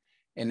officers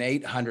and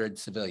 800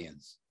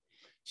 civilians.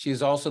 She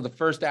is also the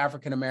first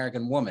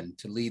African-American woman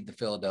to lead the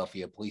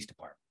Philadelphia Police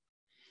Department.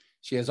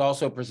 She has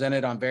also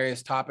presented on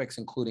various topics,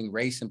 including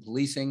race and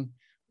policing,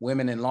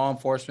 women in law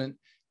enforcement,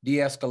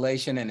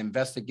 de-escalation and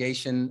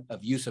investigation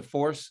of use of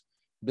force,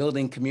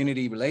 building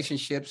community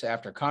relationships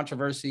after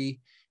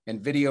controversy,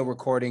 and video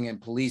recording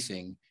and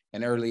policing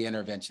and early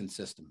intervention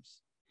systems.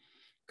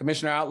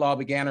 Commissioner Outlaw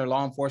began her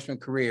law enforcement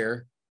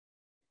career,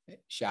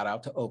 shout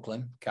out to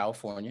Oakland,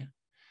 California,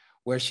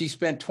 where she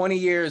spent 20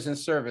 years in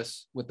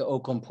service with the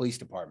Oakland Police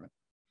Department.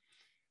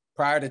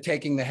 Prior to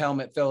taking the helm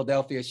at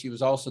Philadelphia, she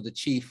was also the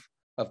chief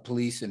of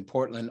police in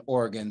Portland,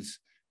 Oregon's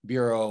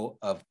Bureau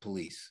of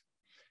Police.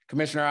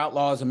 Commissioner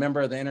Outlaw is a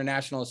member of the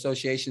International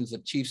Associations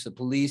of Chiefs of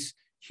Police,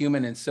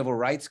 Human and Civil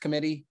Rights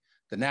Committee,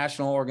 the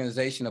National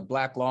Organization of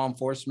Black Law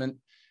Enforcement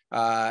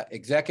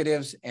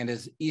Executives, and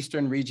is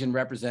Eastern Region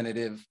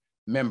Representative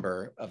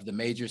member of the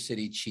Major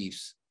City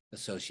Chiefs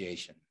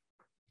Association.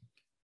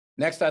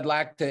 Next, I'd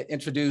like to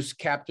introduce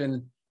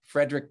Captain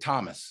Frederick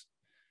Thomas.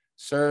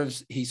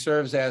 He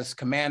serves as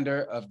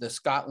commander of the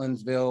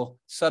Scotlandsville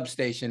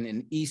substation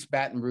in East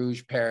Baton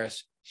Rouge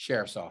Parish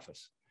Sheriff's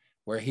Office,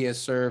 where he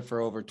has served for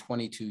over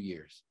 22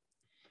 years.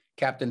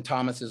 Captain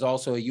Thomas is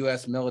also a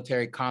U.S.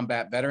 military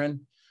combat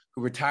veteran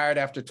who retired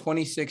after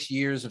 26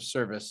 years of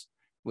service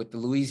with the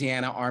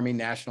Louisiana Army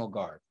National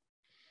Guard.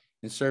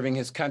 In serving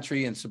his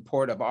country in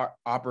support of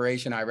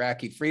Operation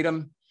Iraqi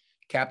Freedom,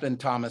 Captain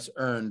Thomas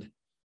earned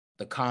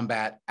the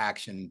Combat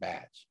Action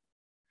Badge.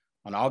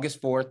 On August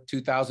 4th,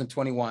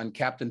 2021,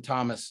 Captain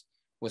Thomas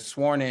was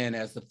sworn in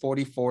as the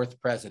 44th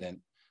president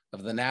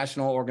of the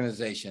National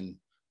Organization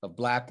of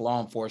Black Law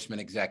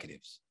Enforcement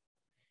Executives.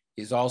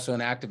 He is also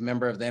an active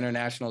member of the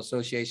International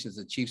Associations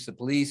of Chiefs of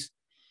Police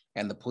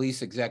and the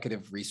Police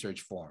Executive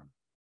Research Forum.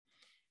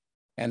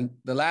 And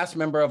the last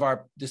member of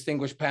our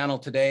distinguished panel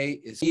today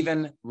is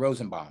Stephen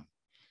Rosenbaum.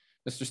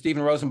 Mr.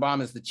 Stephen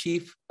Rosenbaum is the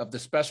chief of the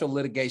Special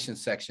Litigation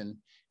Section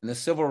in the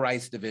Civil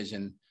Rights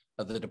Division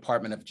of the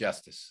Department of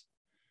Justice.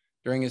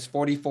 During his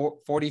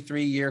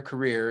 43-year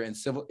career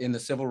in the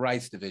Civil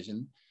Rights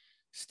Division,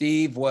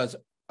 Steve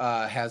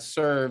has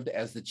served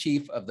as the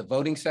chief of the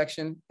Voting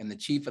Section and the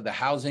chief of the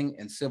Housing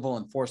and Civil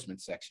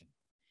Enforcement Section.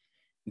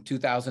 In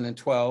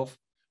 2012,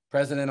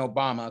 President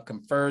Obama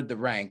conferred the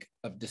rank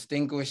of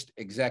Distinguished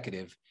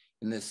Executive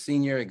in this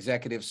senior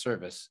executive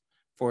service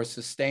for a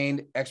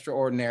sustained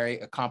extraordinary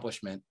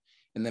accomplishment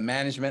in the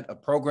management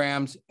of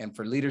programs and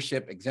for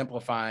leadership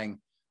exemplifying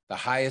the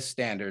highest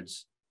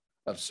standards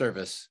of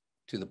service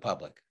to the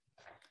public.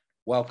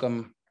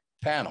 Welcome,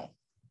 panel.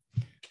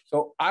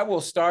 So I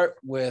will start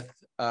with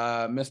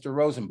Mr.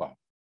 Rosenbaum.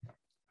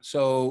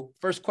 So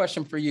first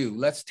question for you,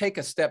 let's take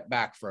a step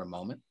back for a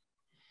moment.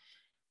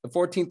 The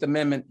 14th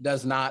Amendment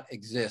does not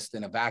exist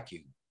in a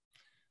vacuum.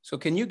 So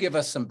can you give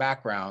us some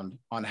background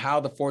on how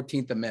the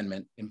 14th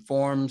Amendment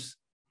informs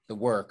the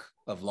work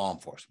of law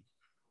enforcement?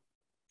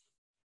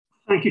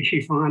 Thank you,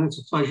 Chief Hahn. It's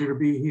a pleasure to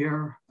be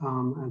here.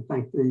 And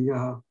thank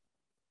the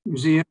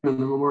Museum and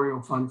the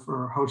Memorial Fund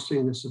for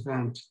hosting this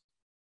event.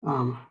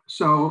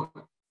 So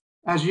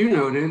as you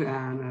noted,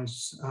 and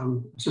as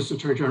Assistant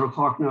Attorney General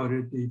Clarke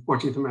noted, the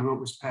 14th Amendment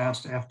was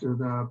passed after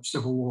the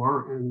Civil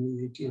War in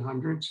the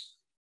 1800s.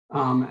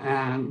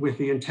 And with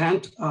the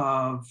intent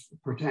of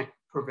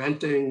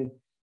preventing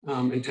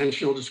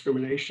intentional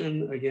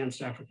discrimination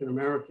against African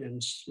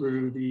Americans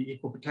through the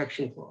Equal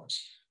Protection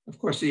Clause. Of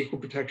course, the Equal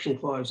Protection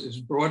Clause is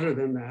broader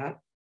than that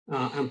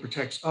and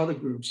protects other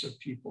groups of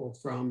people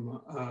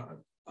from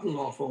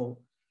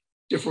unlawful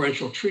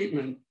differential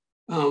treatment.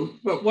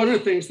 But one of the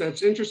things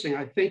that's interesting,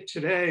 I think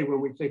today, when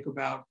we think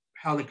about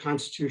how the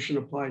Constitution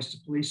applies to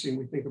policing,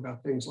 we think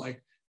about things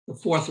like the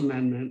Fourth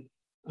Amendment,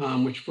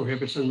 which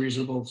prohibits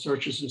unreasonable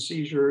searches and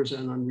seizures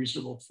and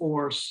unreasonable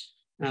force,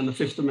 and the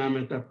Fifth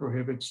Amendment that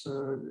protects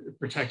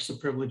the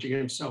privilege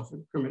against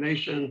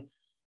self-incrimination,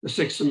 the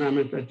Sixth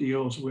Amendment that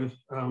deals with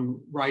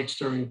rights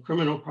during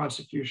criminal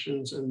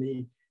prosecutions, and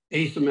the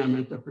Eighth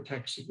Amendment that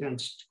protects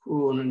against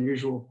cruel and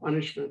unusual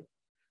punishment.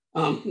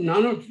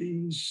 None of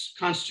these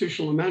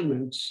constitutional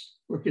amendments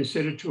were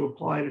considered to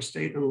apply to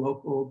state and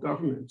local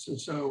governments, and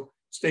so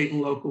state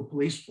and local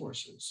police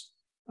forces.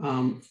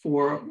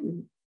 For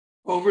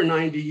over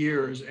 90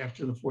 years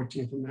after the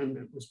 14th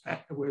Amendment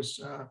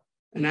was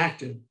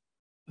enacted.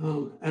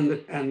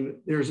 And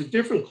there's a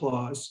different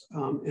clause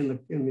in the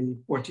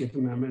 14th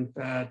Amendment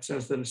that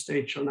says that a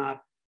state shall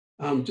not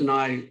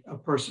deny a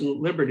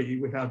person liberty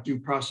without due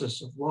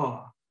process of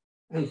law.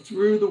 And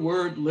through the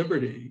word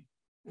liberty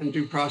and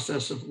due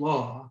process of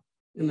law,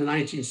 in the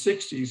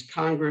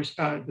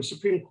 1960s, the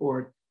Supreme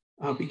Court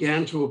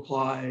began to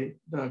apply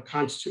the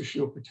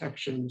constitutional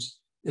protections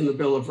in the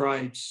Bill of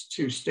Rights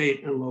to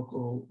state and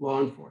local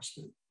law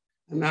enforcement.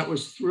 And that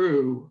was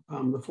through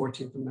the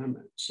 14th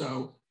Amendment.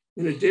 So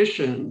in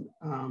addition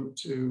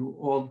to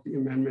all the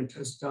amendment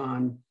has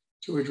done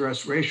to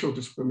address racial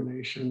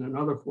discrimination and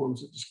other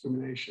forms of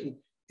discrimination,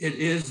 it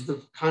is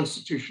the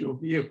constitutional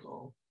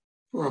vehicle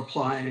for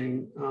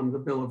applying the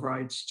Bill of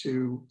Rights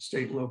to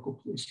state and local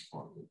police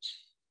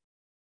departments.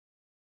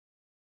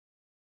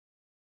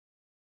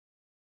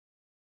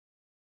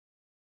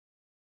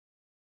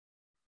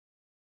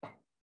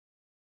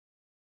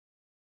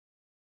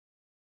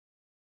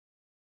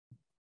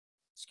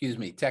 Excuse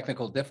me,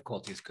 technical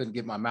difficulties, couldn't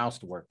get my mouse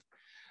to work.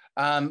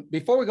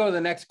 Before we go to the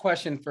next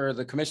question for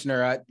the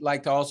commissioner, I'd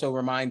like to also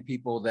remind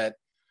people that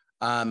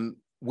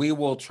we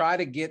will try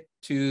to get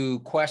to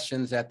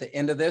questions at the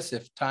end of this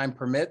if time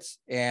permits,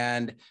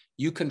 and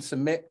you can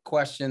submit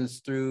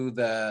questions through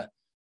the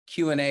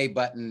Q&A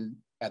button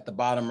at the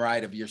bottom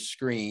right of your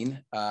screen.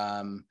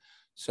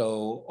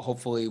 So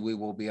hopefully we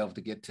will be able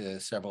to get to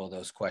several of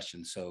those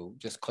questions. So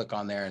just click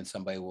on there and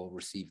somebody will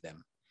receive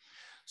them.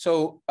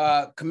 So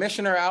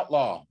Commissioner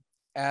Outlaw,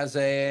 as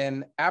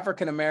an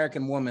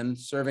African-American woman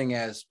serving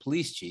as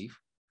police chief,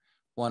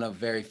 one of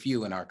very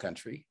few in our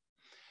country,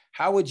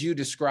 how would you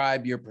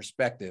describe your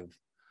perspective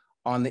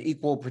on the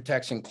Equal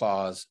Protection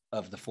Clause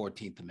of the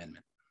 14th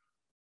Amendment?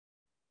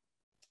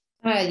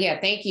 Yeah,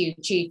 thank you,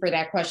 Chief, for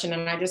that question.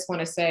 And I just want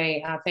to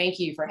say thank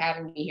you for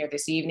having me here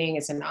this evening.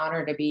 It's an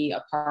honor to be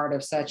a part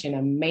of such an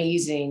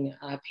amazing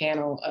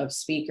panel of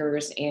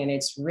speakers. And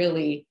it's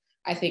really,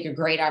 I think, a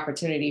great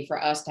opportunity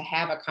for us to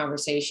have a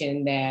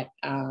conversation that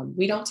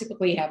we don't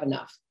typically have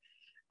enough.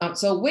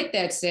 So with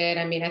that said,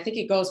 I mean, I think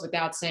it goes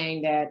without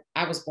saying that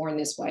I was born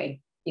this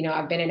way. You know,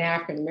 I've been an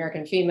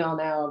African-American female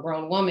now, a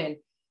grown woman,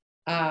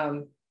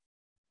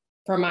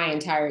 for my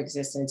entire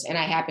existence. And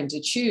I happen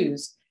to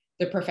choose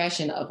the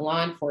profession of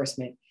law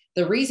enforcement.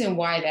 The reason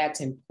why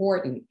that's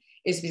important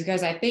is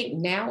because I think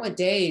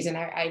nowadays, and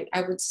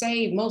I would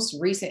say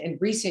in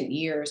recent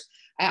years,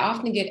 I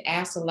often get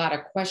asked a lot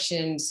of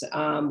questions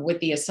with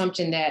the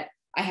assumption that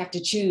I have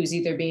to choose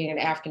either being an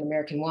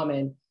African-American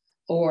woman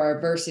or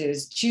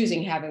versus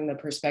choosing having the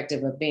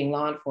perspective of being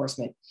law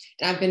enforcement.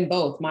 And I've been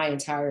both my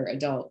entire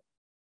adult,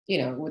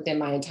 within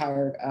my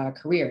entire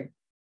career.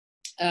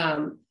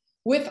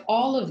 With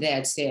all of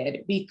that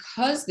said,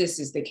 because this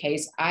is the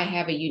case, I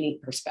have a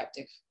unique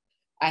perspective.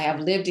 I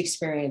have lived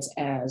experience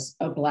as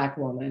a Black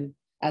woman,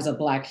 as a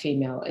Black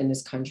female in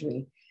this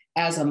country,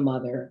 as a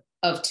mother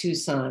of two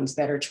sons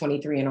that are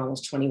 23 and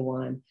almost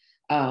 21,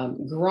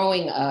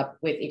 growing up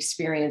with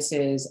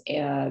experiences,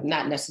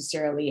 not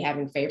necessarily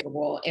having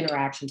favorable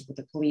interactions with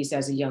the police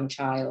as a young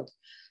child,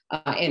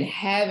 and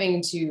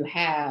having to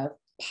have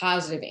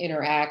positive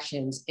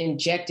interactions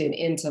injected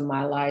into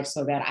my life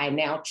so that I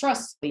now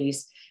trust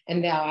police,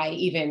 and now I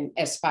even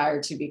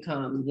aspire to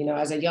become. You know,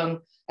 as a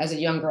young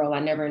girl, I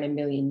never in a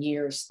million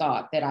years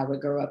thought that I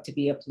would grow up to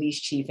be a police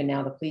chief and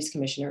now the police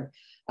commissioner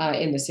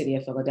in the city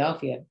of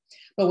Philadelphia.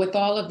 But with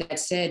all of that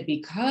said,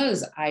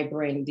 because I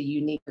bring the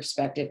unique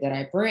perspective that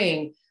I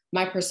bring,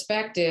 my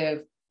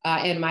perspective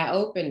and my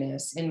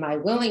openness and my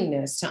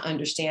willingness to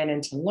understand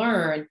and to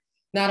learn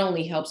not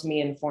only helps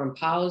me inform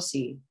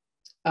policy,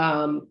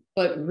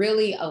 but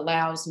really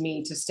allows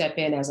me to step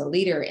in as a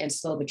leader and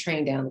slow the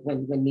train down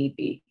when need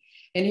be.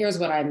 And here's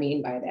what I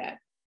mean by that.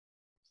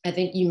 I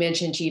think you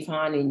mentioned, Chief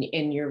Hahn,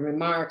 in your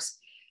remarks,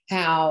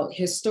 how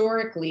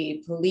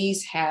historically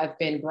police have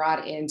been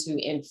brought in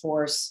to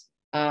enforce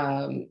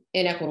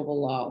inequitable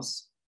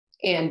laws.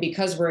 And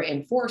because we're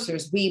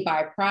enforcers, we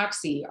by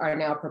proxy are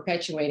now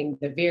perpetuating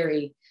the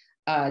very,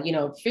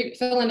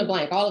 fill in the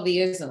blank, all of the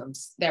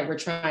isms that we're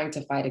trying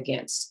to fight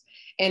against.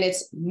 And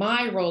it's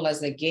my role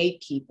as a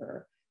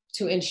gatekeeper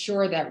to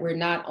ensure that we're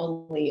not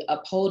only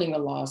upholding the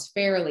laws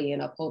fairly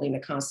and upholding the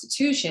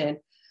Constitution,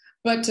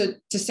 but to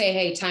say,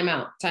 hey, time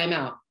out.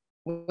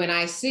 When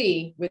I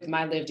see with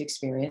my lived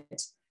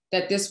experience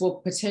that this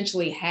will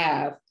potentially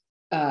have,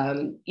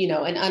 an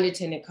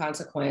unintended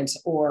consequence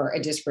or a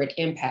disparate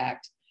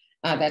impact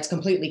that's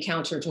completely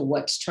counter to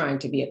what's trying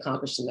to be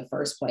accomplished in the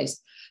first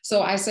place.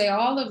 So I say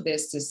all of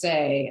this to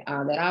say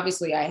that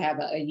obviously I have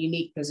a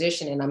unique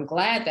position, and I'm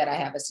glad that I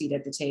have a seat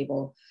at the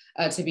table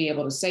to be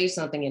able to say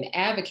something and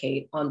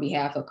advocate on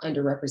behalf of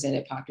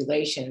underrepresented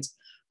populations.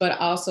 But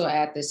also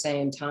at the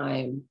same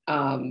time,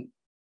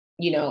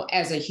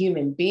 as a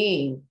human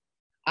being,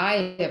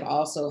 I have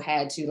also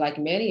had to, like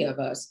many of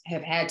us,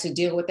 have had to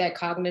deal with that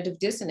cognitive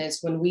dissonance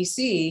when we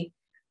see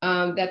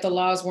that the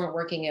laws weren't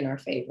working in our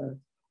favor,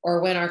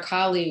 or when our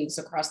colleagues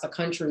across the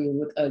country,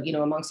 with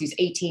amongst these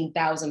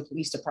 18,000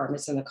 police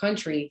departments in the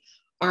country,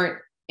 aren't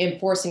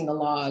enforcing the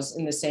laws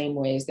in the same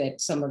ways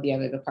that some of the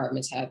other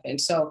departments have been.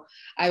 So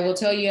I will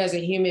tell you, as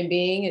a human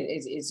being,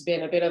 it's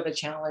been a bit of a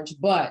challenge,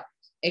 but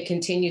it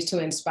continues to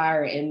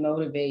inspire and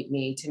motivate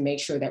me to make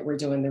sure that we're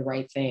doing the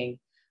right thing,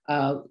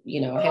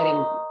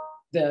 heading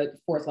the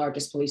fourth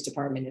largest police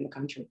department in the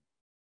country.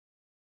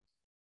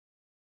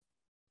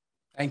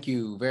 Thank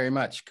you very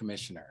much,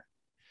 Commissioner.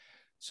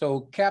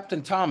 So,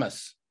 Captain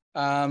Thomas,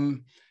 how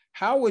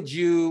do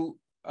you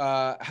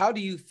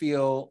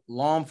feel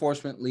law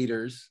enforcement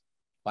leaders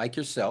like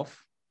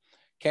yourself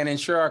can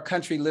ensure our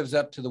country lives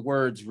up to the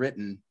words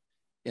written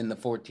in the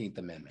 14th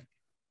Amendment?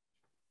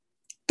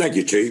 Thank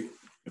you, Chief.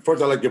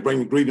 First, I'd like to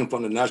bring a greeting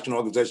from the National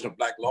Organization of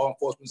Black Law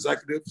Enforcement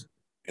Executives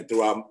and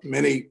throughout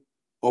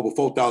over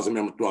 4,000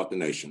 members throughout the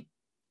nation.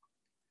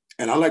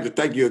 And I'd like to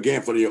thank you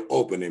again for your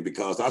opening,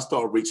 because I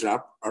started reaching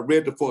out. I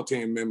read the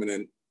 14th Amendment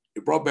and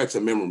it brought back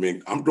some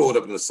memory. I'm growing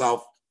up in the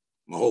South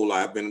my whole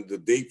life. I've been in the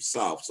deep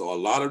South. So a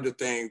lot of the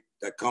things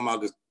that come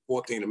out of the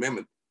 14th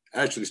Amendment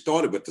actually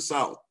started with the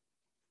South.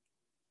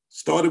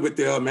 Started with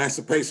the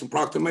Emancipation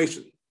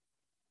Proclamation,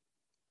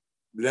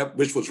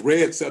 which was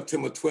read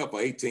September 12th of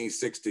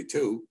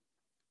 1862.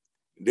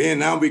 Then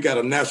now we got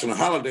a national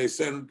holiday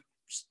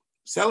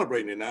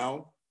celebrating it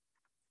now,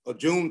 of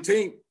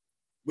Juneteenth,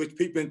 which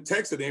people in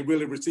Texas didn't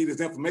really receive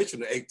this information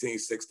in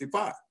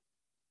 1865.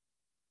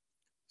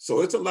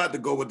 So it's a lot to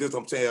go with this.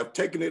 I'm saying I've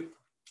taken it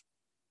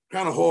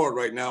kind of hard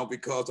right now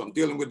because I'm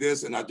dealing with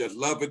this, and I just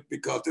love it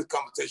because this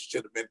conversation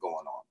should have been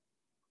going on.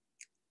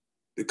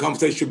 The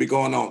conversation should be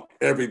going on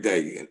every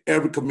day in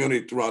every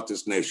community throughout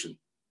this nation.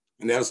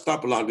 And that'll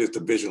stop a lot of this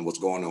division, what's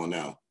going on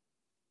now.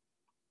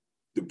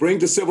 To bring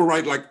the civil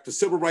rights, like the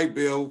Civil Rights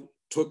Bill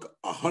took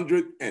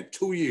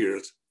 102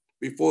 years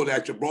before it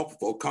actually brought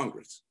before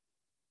Congress.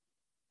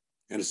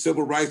 And the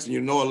civil rights,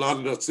 and a lot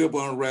of the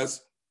civil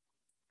unrest,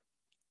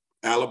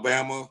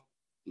 Alabama,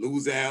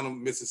 Louisiana,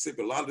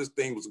 Mississippi, a lot of this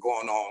thing was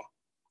going on.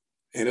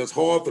 And it was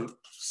hard,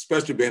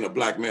 especially being a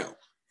Black male.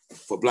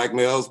 For Black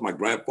males, my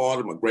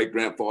grandfather, my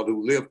great-grandfather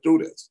who lived through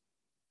this.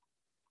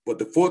 But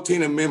the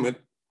 14th Amendment,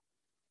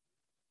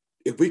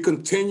 if we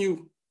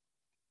continue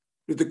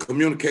with the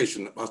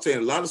communication, I'm saying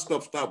a lot of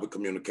stuff stopped with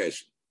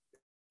communication.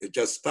 It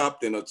just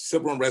stopped, and a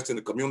civil unrest in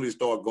the community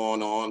started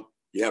going on.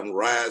 You have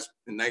riots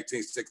in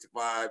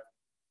 1965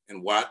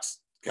 in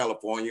Watts,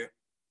 California.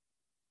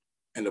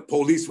 And the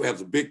police has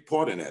a big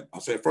part in that. I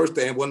said, first,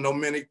 there wasn't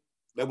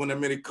that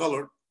many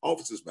colored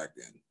officers back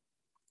then.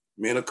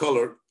 Men of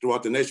color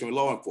throughout the nation with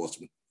law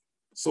enforcement.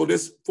 So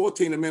this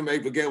 14th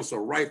Amendment gave us a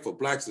right for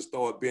Blacks to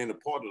start being a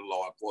part of the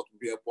law enforcement,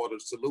 be a part of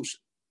the solution.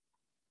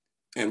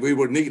 And we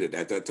were needed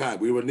at that time.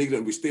 We were needed,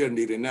 and we still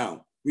need it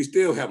now. We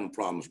still having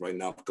problems right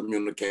now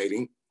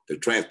communicating the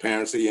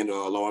transparency in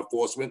law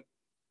enforcement.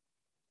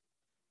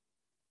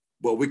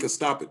 But we can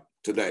stop it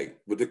today.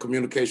 With the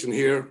communication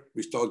here,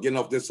 we start getting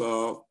off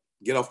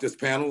this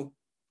panel.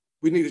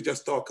 We need to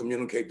just start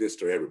communicating this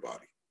to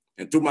everybody.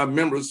 And through my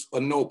members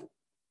of Noble,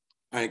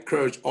 I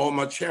encourage all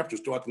my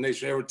chapters throughout the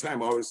nation every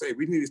time. I always say,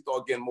 we need to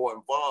start getting more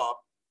involved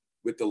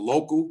with the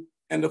local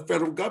and the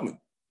federal government.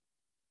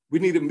 We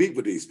need to meet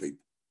with these people.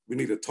 We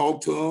need to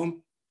talk to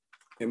them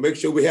and make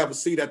sure we have a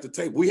seat at the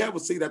table. We have a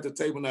seat at the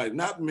table now,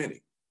 not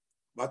many.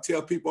 I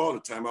tell people all the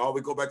time, I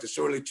always go back to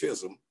Shirley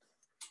Chisholm,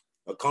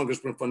 a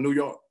congressman from New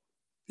York.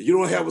 If you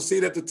don't have a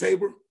seat at the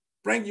table,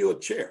 bring you a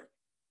chair.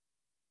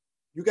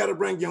 You got to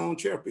bring your own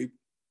chair, people,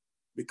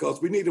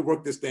 because we need to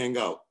work this thing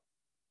out.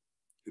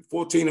 The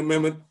 14th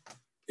Amendment,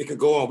 it can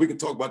go on. We can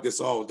talk about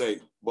this all day,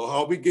 but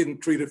are we getting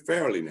treated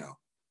fairly now?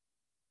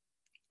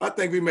 I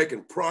think we're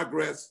making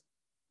progress.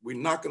 We're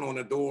knocking on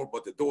the door,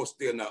 but the door's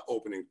still not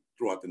opening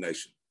throughout the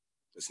nation.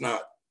 It's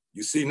not.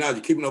 You see now,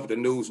 you're keeping up with the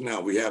news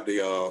now. We have we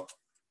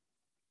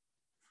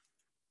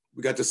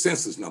got the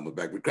census number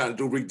back. We're trying to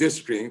do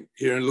redistricting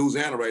here in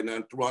Louisiana right now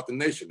and throughout the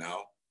nation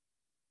now.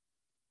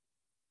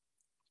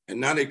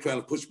 And now they're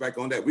trying to push back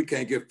on that. We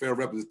can't get fair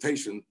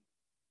representation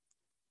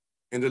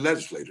in the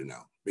legislature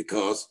now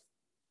because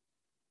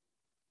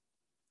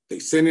they're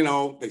sending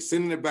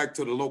it back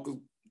to the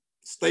local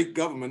state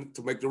government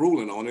to make the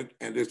ruling on it,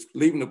 and it's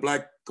leaving the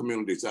Black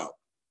communities out.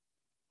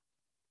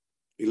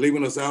 They're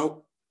leaving us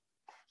out.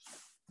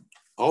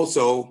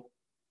 Also,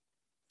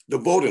 the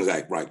Voting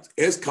Act rights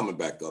is coming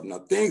back up. Now,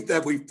 things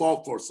that we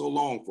fought for so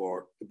long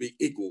for to be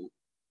equal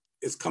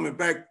is coming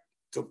back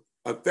to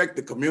affect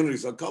the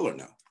communities of color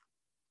now.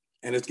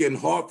 And it's getting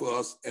hard for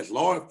us as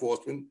law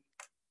enforcement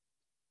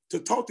to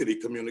talk to the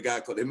community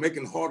guys because they're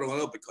making it harder on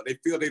us because they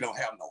feel they don't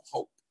have no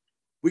hope.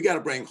 We got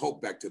to bring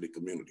hope back to the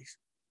communities,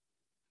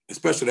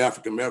 especially the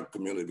African-American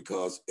community,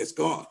 because it's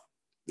gone.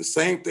 The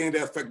same thing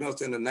that affected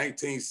us in the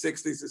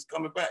 1960s is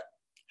coming back.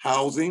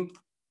 Housing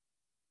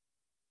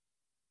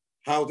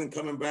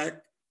coming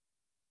back.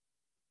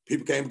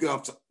 People came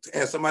to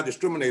have somebody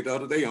discriminate the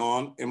other day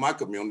on in my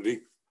community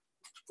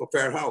for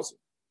fair housing.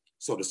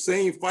 So the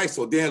same fight,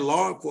 so then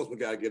law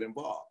enforcement got to get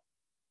involved.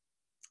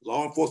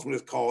 Law enforcement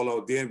is called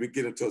out, then we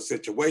get into a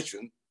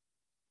situation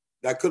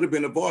that could have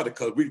been avoided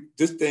because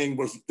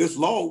this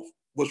law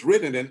was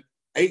written in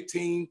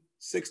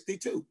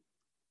 1862.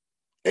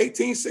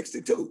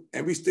 1862,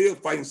 and we still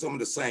fighting some of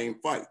the same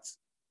fights.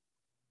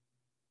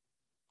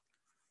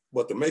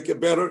 But to make it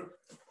better,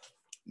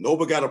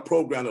 nobody got a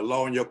program of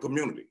law in your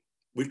community.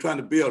 We're trying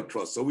to build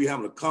trust. So we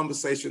having a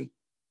conversation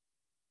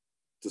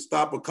to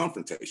stop a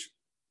confrontation.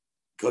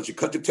 Because you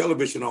cut the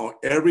television on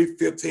every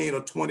 15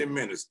 or 20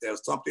 minutes,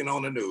 there's something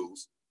on the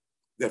news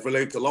that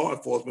relates to law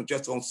enforcement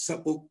just on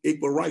simple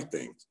equal right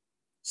things.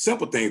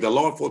 Simple things that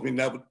law enforcement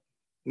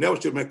never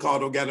should have been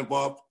called or got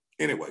involved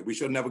anyway. We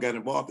should have never got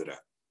involved in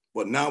that.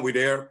 But now we're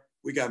there.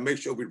 We got to make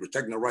sure we're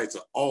protecting the rights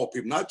of all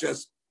people, not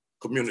just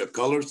community of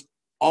colors.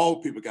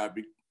 All people got to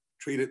be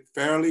treated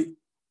fairly,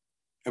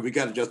 and we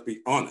got to just be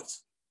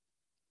honest.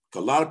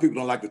 Because a lot of people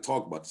don't like to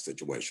talk about the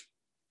situation.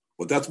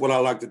 But that's what I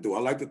like to do. I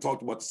like to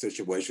talk about the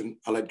situation.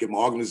 I like to get my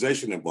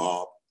organization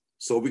involved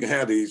so we can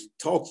have these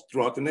talks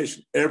throughout the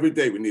nation. Every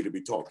day we need to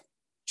be talking.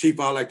 Chief,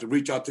 I'd like to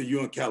reach out to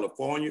you in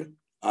California.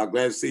 I'm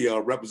glad to see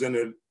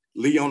Representative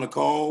Lee on the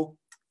call.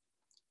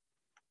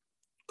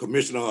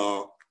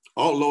 Commissioner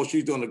Outlaw,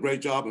 she's doing a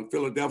great job in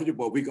Philadelphia,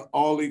 but we can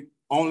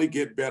only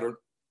get better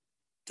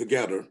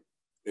together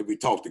if we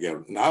talk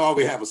together. And I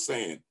always have a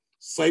saying,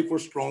 safer,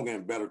 stronger,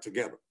 and better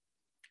together.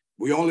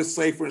 We only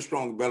safer and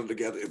stronger, better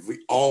together if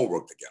we all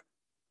work together.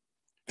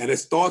 And it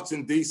starts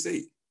in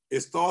DC. It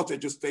starts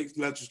at your state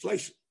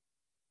legislation.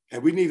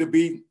 And we need to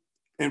be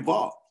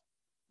involved.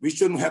 We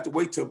shouldn't have to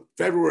wait till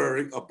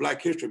February of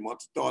Black History Month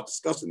to start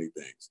discussing these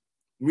things.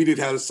 We need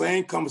to have the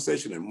same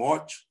conversation in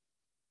March,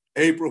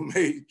 April,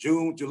 May,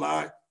 June,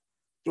 July,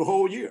 the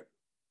whole year.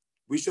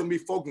 We shouldn't be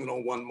focusing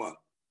on 1 month.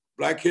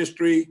 Black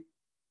history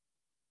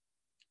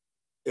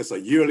is a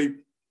yearly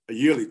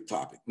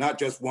topic, not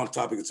just one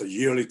topic, it's a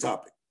yearly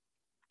topic.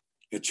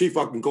 And Chief,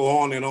 I can go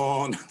on and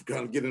on, I'm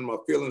kind of getting in my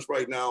feelings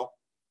right now,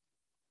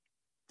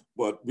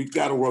 but we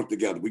gotta work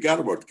together. We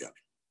gotta work together.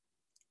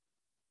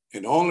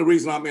 And the only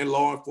reason I'm in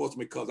law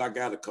enforcement because I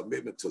got a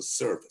commitment to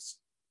service.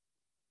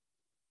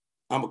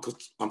 I'm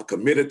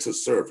committed to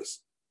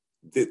service.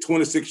 Did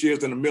 26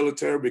 years in the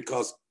military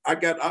because I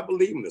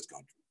believe in this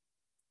country.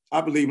 I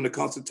believe in the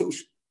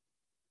Constitution.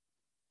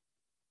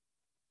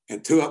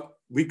 Until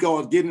we go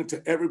and get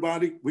into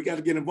everybody, we got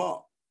to get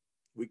involved.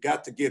 We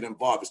got to get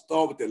involved. It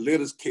starts with the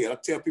littlest kid. I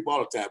tell people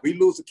all the time, we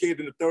lose a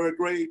kid in the 3rd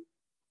grade,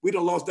 we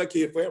done lost that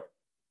kid forever.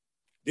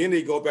 Then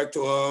they go back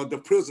to the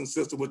prison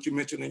system, what you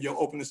mentioned in your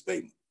opening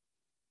statement.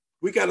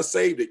 We got to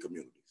save the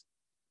communities.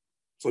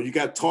 So you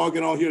got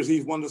Target on here.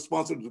 He's one of the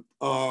sponsors,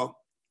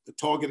 the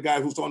Target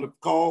guy who's on the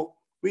call.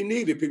 We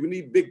need it, people. We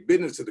need big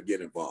businesses to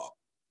get involved.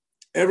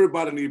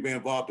 Everybody needs to be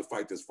involved to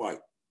fight this fight.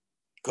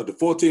 Because the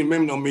 14th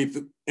Amendment don't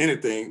mean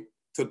anything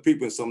to the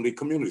people in some of these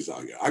communities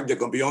out here. I'm just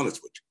going to be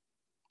honest with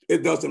you.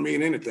 It doesn't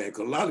mean anything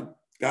because a lot of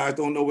guys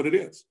don't know what it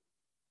is.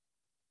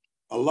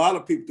 A lot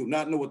of people do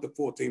not know what the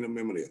 14th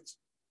Amendment is.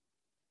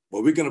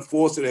 But we're going to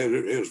force it.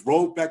 It was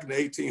wrote back in the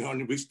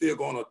 1800s. We're still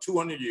going on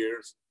 200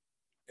 years.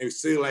 And we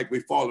feel like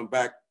we're falling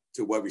back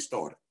to where we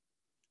started.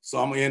 So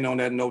I'm going to end on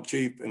that note,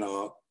 Chief. And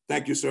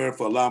thank you, sir,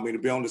 for allowing me to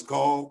be on this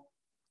call.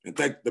 And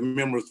thank the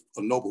members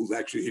of NOBLE who's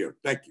actually here.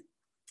 Thank you.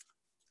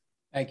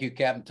 Thank you,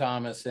 Captain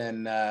Thomas.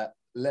 And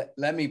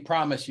let me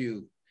promise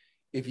you,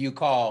 if you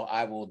call,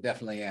 I will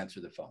definitely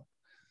answer the phone.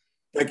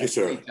 Thank you,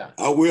 sir.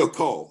 I will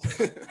call.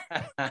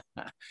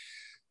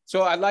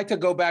 So I'd like to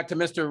go back to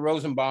Mr.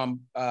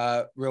 Rosenbaum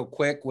real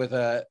quick with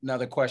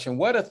another question.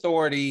 What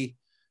authority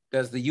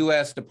does the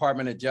U.S.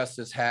 Department of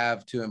Justice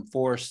have to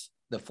enforce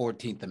the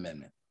 14th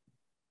Amendment?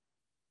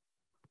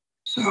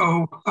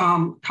 So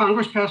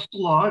Congress passed a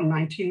law in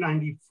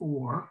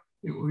 1994.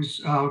 It was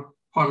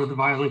part of the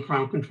Violent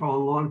Crime Control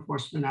and Law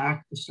Enforcement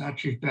Act, the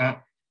statute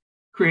that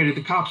created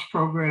the COPS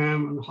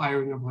program and the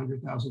hiring of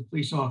 100,000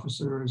 police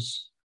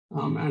officers,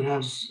 and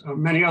has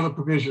many other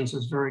provisions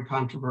that's very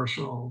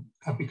controversial,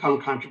 have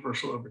become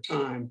controversial over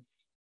time.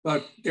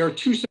 But there are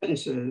two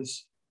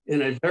sentences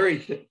in a very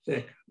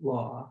thick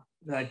law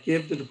that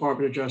give the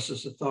Department of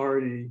Justice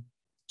authority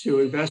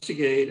to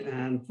investigate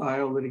and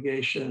file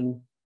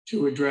litigation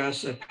to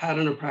address a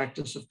pattern or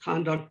practice of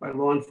conduct by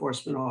law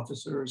enforcement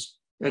officers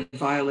that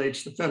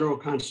violates the federal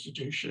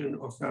constitution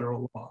or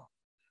federal law.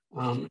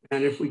 And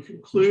if we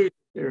conclude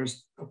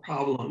there's a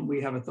problem,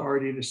 we have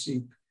authority to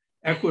seek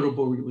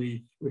equitable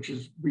relief, which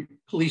is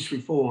police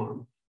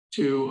reform,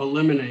 to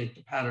eliminate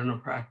the pattern or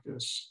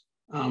practice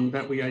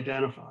that we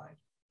identified.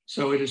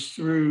 So it is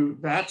through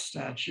that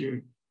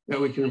statute that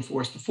we can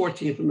enforce the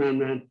 14th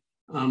Amendment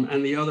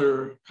and the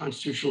other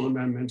constitutional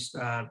amendments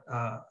that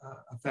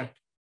affect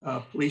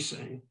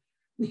policing.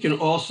 We can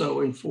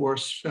also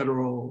enforce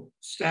federal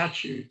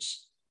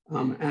statutes,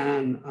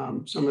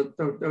 and some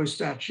of those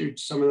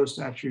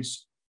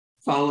statutes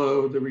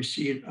follow the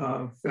receipt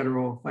of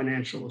federal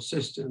financial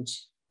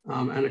assistance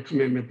and a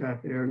commitment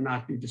that there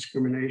not be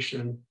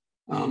discrimination.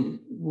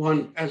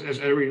 One, as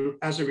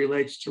it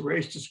relates to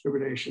race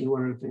discrimination,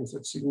 one of the things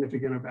that's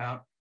significant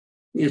about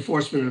the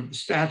enforcement of the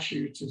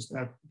statutes is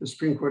that the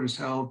Supreme Court has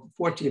held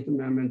the 14th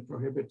Amendment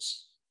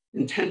prohibits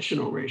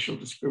intentional racial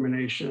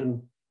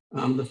discrimination.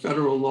 The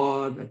federal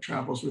law that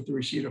travels with the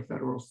receipt of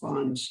federal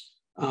funds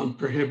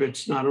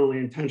prohibits not only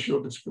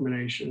intentional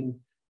discrimination,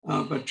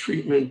 but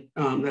treatment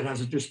that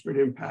has a disparate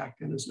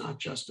impact and is not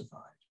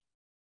justified.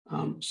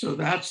 So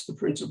that's the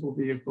principal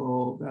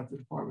vehicle that the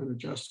Department of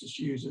Justice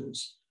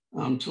uses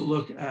to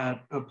look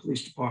at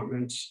police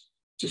departments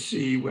to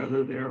see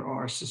whether there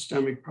are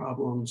systemic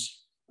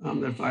problems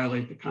that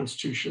violate the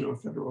Constitution or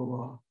federal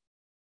law.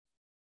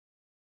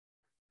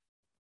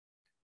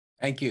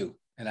 Thank you.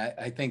 And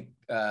I think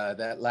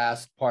that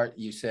last part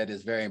you said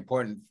is very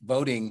important.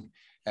 Voting,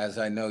 as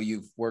I know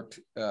you've worked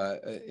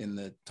in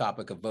the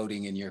topic of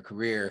voting in your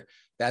career,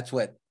 that's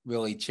what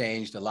really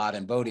changed a lot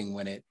in voting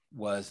when it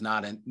was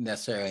not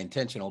necessarily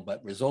intentional,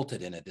 but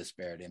resulted in a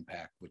disparate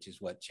impact, which is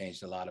what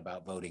changed a lot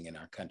about voting in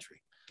our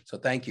country. So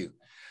thank you.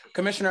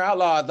 Commissioner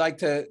Outlaw, I'd like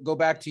to go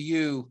back to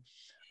you.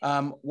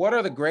 What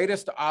are the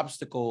greatest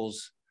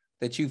obstacles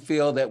that you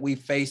feel that we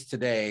face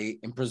today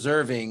in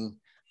preserving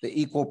the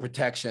equal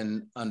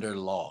protection under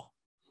law?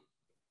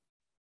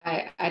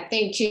 I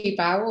think, Chief,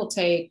 I will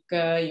take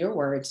your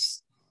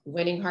words,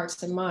 winning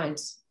hearts and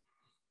minds.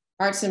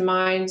 Hearts and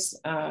minds,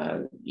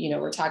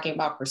 we're talking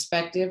about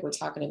perspective, we're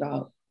talking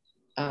about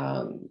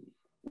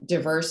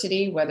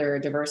diversity, whether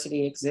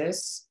diversity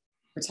exists.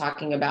 We're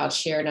talking about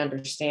shared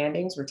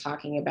understandings. We're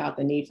talking about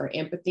the need for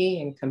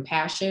empathy and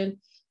compassion.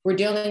 We're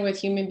dealing with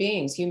human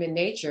beings, human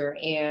nature,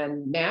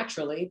 and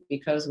naturally,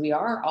 because we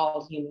are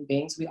all human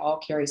beings, we all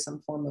carry some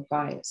form of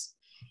bias.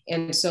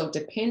 And so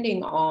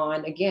depending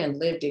on, again,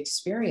 lived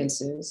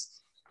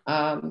experiences,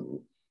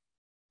 some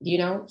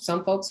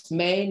folks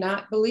may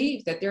not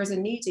believe that there's a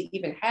need to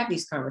even have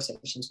these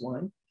conversations,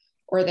 one,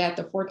 or that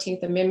the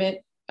 14th Amendment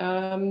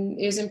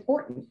is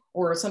important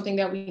or something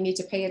that we need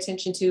to pay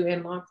attention to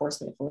in law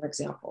enforcement, for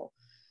example.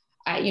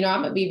 I'm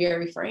gonna be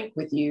very frank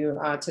with you.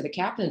 To the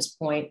captain's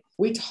point,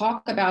 we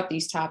talk about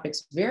these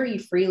topics very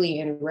freely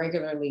and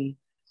regularly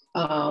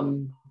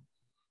in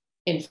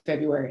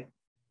February.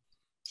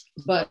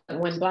 But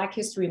when Black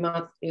History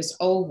Month is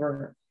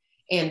over,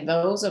 and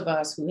those of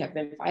us who have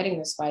been fighting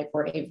this fight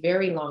for a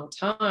very long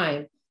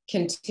time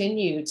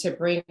continue to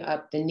bring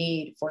up the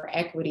need for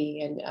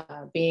equity and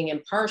being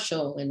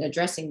impartial and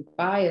addressing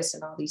bias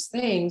and all these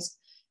things,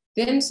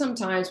 then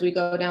sometimes we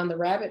go down the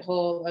rabbit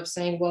hole of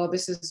saying, well,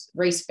 this is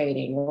race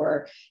baiting,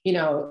 or,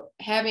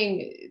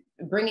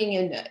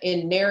 bringing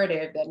in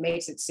narrative that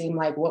makes it seem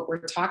like what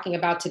we're talking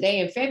about today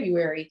in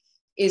February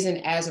isn't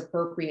as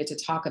appropriate to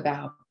talk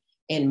about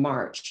in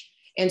March.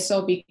 And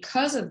so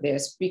because of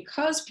this,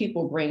 because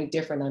people bring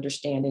different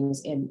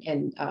understandings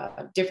and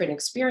different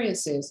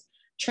experiences,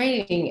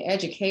 training,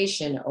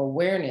 education,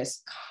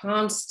 awareness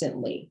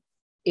constantly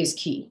is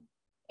key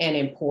and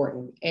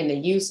important. And the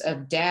use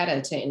of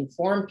data to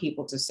inform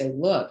people to say,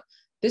 look,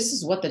 this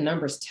is what the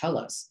numbers tell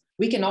us.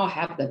 We can all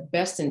have the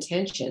best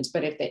intentions,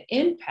 but if the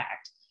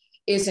impact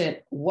isn't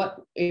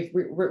if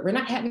we're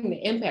not having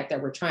the impact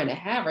that we're trying to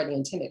have or the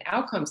intended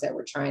outcomes that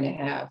we're trying to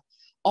have,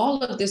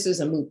 all of this is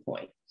a moot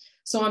point.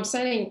 So I'm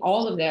saying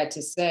all of that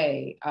to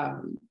say,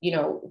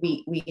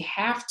 we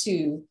have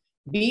to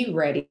be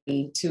ready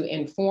to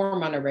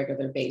inform on a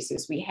regular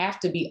basis. We have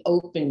to be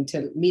open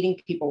to meeting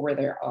people where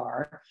they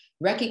are,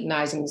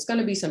 recognizing there's going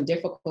to be some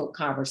difficult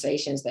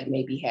conversations that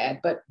may be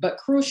had, but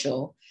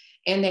crucial.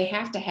 And they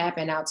have to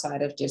happen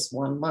outside of just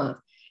 1 month.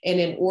 And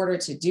in order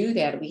to do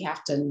that, we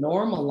have to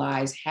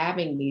normalize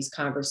having these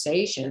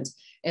conversations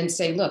and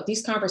say, look,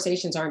 these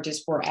conversations aren't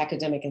just for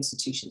academic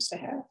institutions to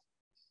have.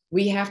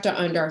 We have to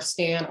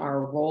understand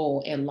our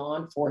role in law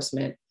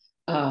enforcement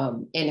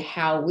and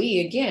how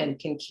we, again,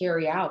 can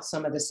carry out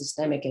some of the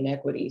systemic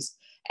inequities.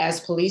 As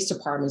police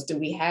departments, do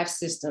we have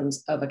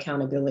systems of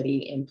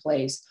accountability in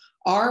place?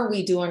 Are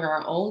we doing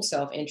our own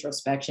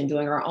self-introspection,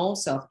 doing our own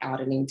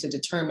self-auditing to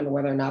determine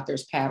whether or not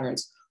there's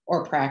patterns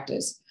or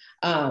practice,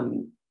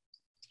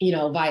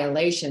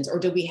 violations, or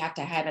do we have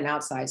to have an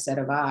outside set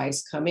of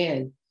eyes come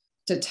in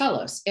to tell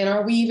us? And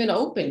are we even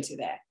open to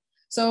that?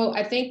 So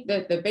I think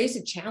that the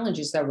basic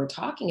challenges that we're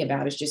talking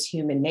about is just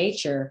human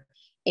nature,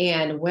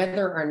 and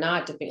whether or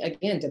not,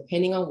 again,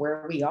 depending on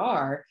where we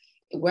are,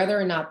 whether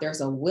or not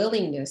there's a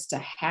willingness to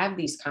have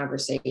these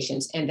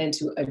conversations and then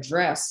to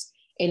address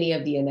any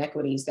of the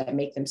inequities that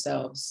make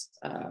themselves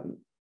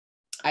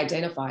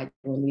identified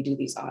when we do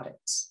these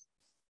audits.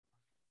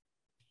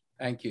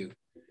 Thank you.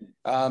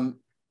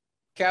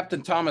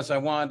 Captain Thomas, I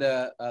wanted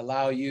to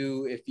allow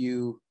you, if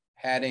you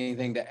had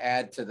anything to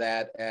add to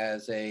that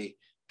as a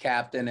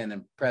captain and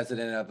a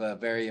president of a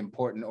very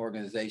important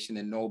organization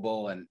in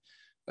Noble, and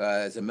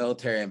as a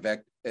military and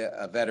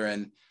a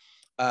veteran,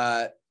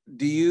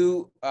 do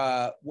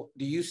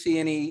you see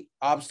any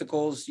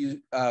obstacles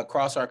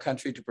across our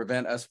country to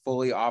prevent us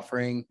fully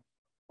offering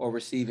or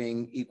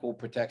receiving equal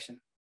protection?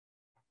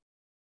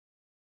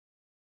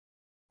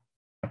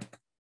 I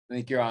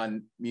think you're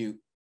on mute.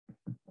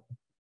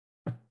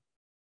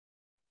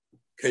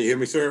 Can you hear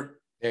me, sir?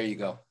 There you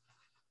go.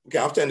 Okay,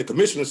 I'm saying the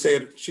commissioner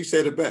she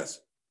said it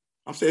best.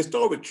 I'm saying it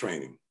starts with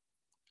training.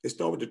 It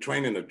starts with the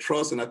training of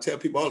trust. And I tell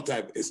people all the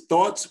time, it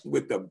starts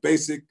with the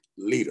basic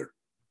leader.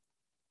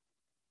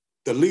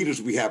 The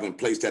leaders we have in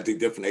place at the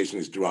different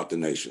nations throughout the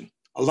nation.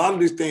 A lot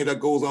of these things that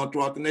goes on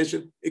throughout the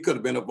nation, it could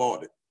have been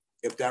avoided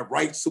if that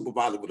right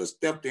supervisor would have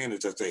stepped in and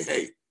just say,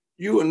 hey,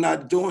 you are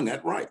not doing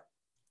that right.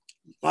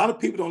 A lot of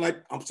people don't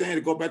like, I'm saying,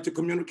 to go back to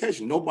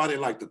communication. Nobody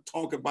like to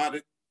talk about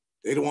it.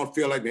 They don't want to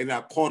feel like they're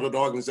not part of the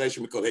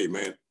organization because, hey,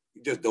 man,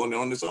 you're just doing it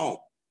on its own.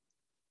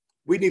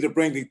 We need to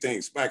bring these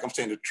things back. I'm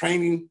saying the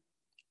training,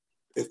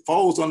 it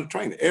falls on the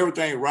training.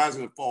 Everything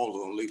rises and falls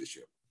on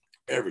leadership,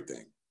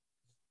 everything.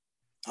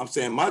 I'm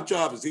saying my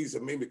job is easy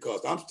for me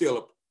because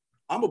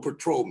I'm a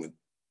patrolman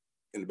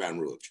in the Baton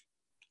Rouge.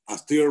 I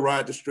still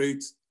ride the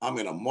streets. I'm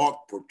in a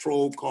marked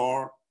patrol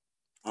car.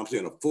 I'm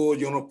in a full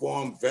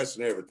uniform, vest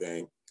and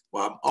everything.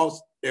 But I'm out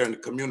there in the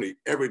community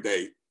every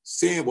day,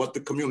 seeing what the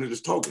community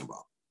is talking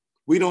about.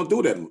 We don't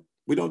do that.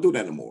 We don't do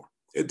that anymore.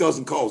 It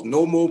doesn't cost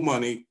no more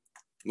money,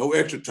 no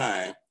extra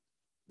time.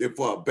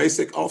 Therefore, a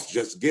basic officer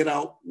just get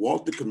out,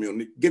 walk the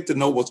community, get to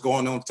know what's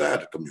going on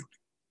inside the community.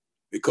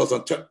 Because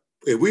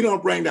if we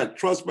don't bring that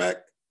trust back,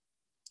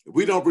 if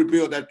we don't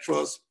rebuild that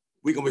trust,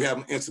 we're gonna be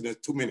having incidents,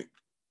 too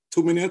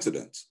many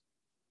incidents.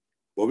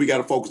 But we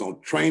gotta focus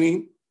on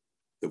training.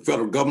 The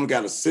federal government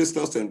gotta assist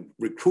us in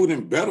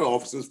recruiting better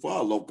officers for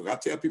our local. I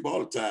tell people all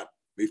the time,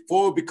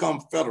 before it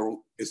becomes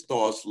federal, it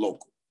starts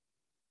local.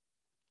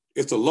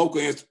 It's a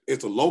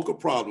local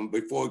problem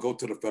before it goes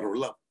to the federal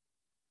level.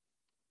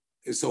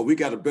 And so we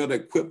got to better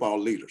equip our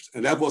leaders.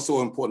 And that's what's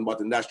so important about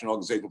the National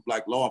Organization of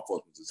Black Law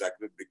Enforcement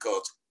Executive,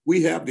 because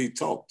we have these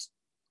talks.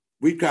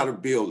 We got to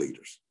build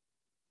leaders.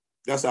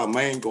 That's our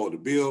main goal, to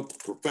build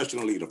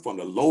professional leaders from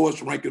the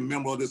lowest ranking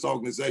member of this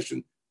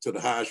organization to the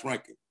highest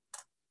ranking.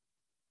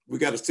 We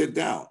got to sit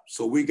down.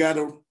 So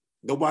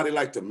nobody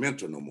likes to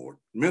mentor no more.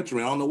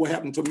 Mentoring, I don't know what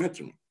happened to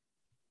mentoring.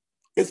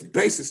 It's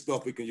basic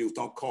stuff we can use,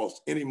 don't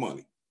cost any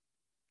money.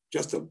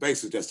 Just a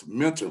basic, just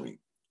mentoring,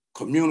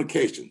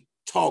 communication,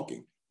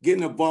 talking,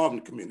 getting involved in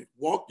the community,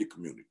 walk your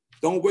community.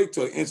 Don't wait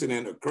till an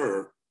incident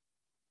occurs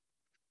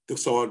to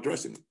start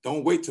addressing it.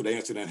 Don't wait till the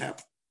incident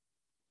happens.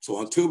 So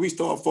until we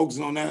start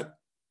focusing on that,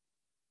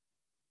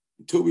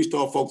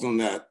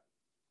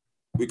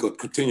 we could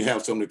continue to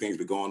have some of the things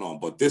that are going on.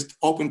 But this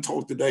open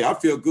talk today, I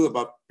feel good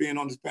about being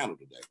on this panel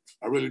today.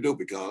 I really do,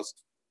 because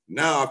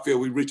now I feel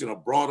we're reaching a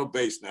broader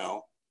base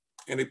now,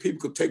 and if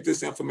people could take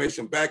this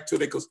information back to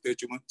their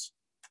constituents,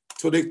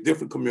 to their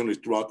different communities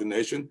throughout the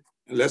nation,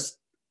 and let's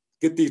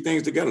get these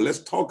things together. Let's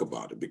talk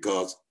about it,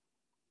 because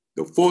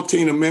the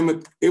 14th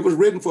Amendment, it was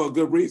written for a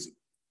good reason.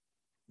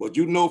 But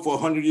for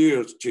 100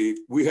 years, Chief,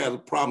 we had a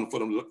problem for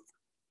them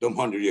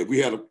 100 years. We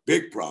had a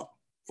big problem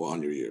for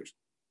 100 years.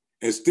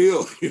 And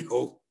still,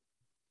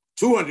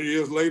 200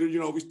 years later,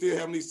 we still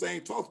having these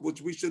same talks,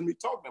 which we shouldn't be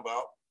talking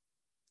about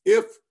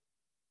if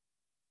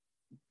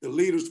the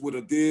leaders would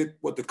have did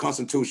what the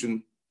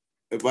Constitution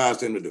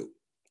advised them to do.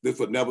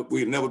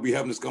 We'd never be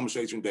having this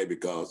conversation today,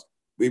 because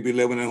we'd be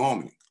living in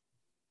harmony.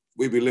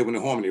 We'd be living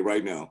in harmony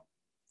right now.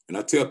 And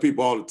I tell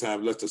people all the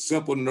time, that's a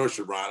simple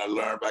nursery rhyme I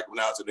learned back when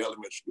I was in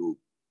elementary school.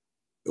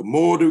 The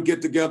more we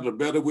get together, the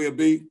better we'll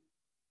be.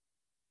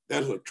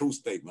 That's a true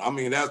statement. I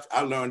mean,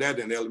 I learned that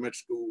in elementary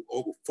school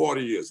over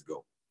 40 years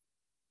ago.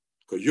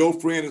 Because your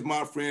friend is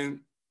my friend,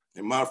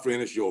 and my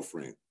friend is your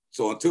friend.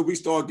 So until we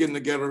start getting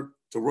together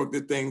to work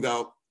this thing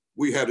out,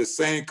 we have the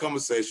same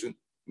conversation,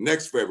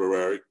 next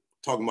February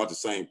talking about the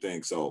same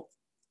thing. So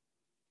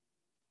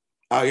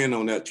I'll end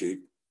on that, Chief.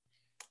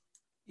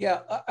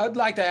 Yeah, I'd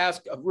like to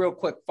ask a real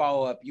quick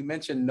follow-up. You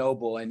mentioned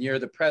Noble, and you're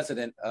the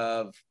president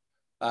of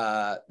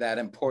that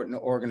important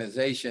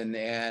organization.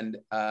 And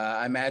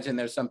I imagine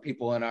there's some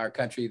people in our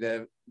country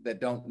that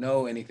don't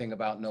know anything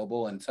about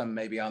Noble, and some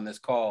maybe on this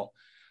call.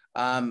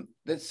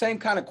 The same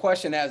kind of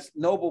question as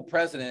Noble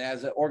president,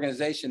 as an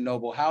organization,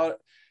 Noble,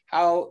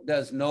 how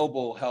does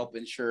Noble help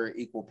ensure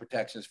equal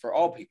protections for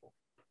all people?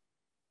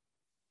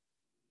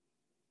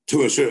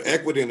 To ensure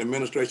equity in the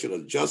administration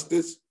of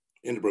justice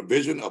in the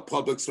provision of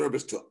public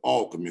service to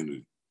all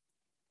communities,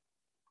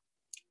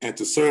 and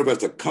to serve as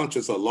the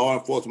conscience of law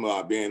enforcement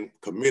by being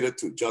committed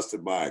to justice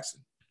by action.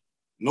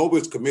 Noble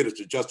is committed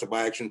to justice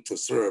by action to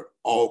serve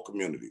all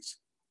communities.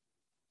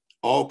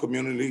 All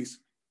communities,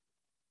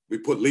 we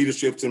put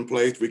leaderships in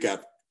place. We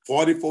got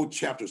 44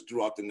 chapters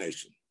throughout the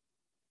nation.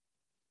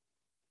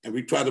 And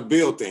we try to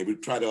build things. We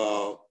try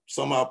to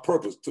somehow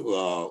purpose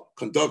to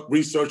conduct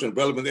research and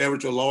development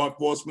areas of law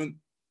enforcement,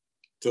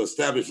 to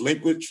establish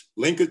linkage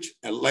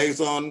and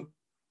liaison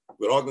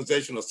with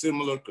organizations of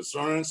similar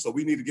concerns. So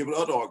we need to give it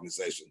other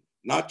organizations,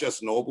 not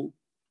just Noble,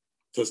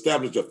 to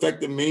establish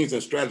effective means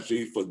and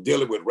strategies for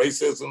dealing with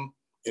racism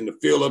in the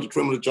field of the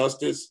criminal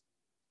justice,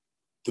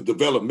 to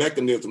develop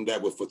mechanisms that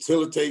will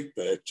facilitate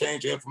the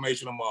exchange of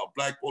information among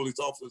Black police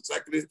officers,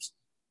 executives,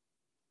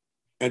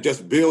 and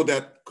just build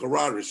that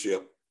camaraderie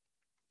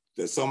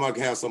that someone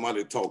can have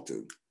somebody to talk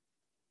to.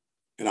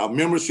 And our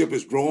membership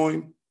is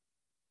growing.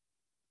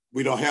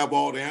 We don't have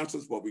all the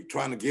answers, but we're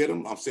trying to get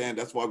them. I'm saying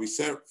that's why we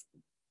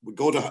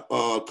go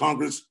to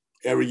Congress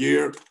every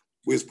year.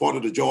 We're part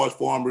of the George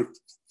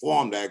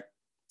Farm Act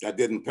that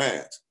didn't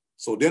pass.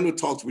 So then the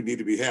talks we need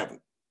to be having.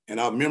 And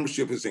our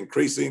membership is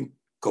increasing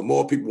because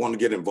more people want to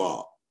get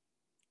involved.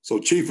 So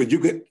Chief, if you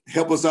could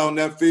help us out in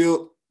that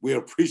field, we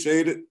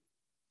appreciate it.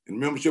 And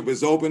membership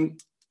is open.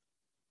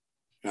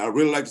 And I'd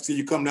really like to see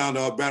you come down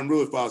to Baton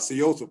Rouge for our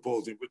CEO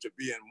symposium, which will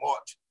be in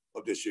March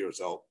of this year or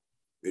so.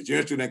 If you're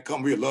interested in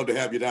coming, we'd love to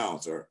have you down,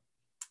 sir.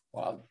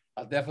 Well,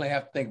 I'll definitely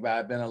have to think about it.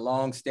 I've been a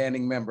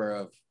long-standing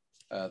member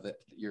of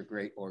your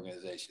great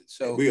organization.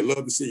 So we'd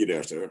love to see you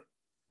there, sir.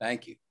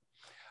 Thank you.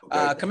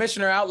 Okay.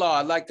 Commissioner Outlaw,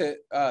 I'd like to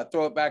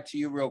throw it back to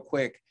you real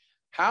quick.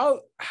 How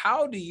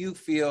do you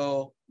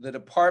feel the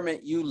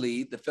department you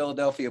lead, the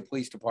Philadelphia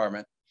Police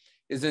Department,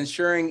 is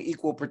ensuring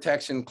equal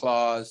protection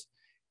clause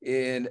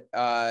is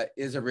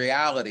a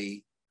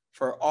reality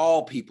for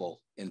all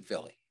people in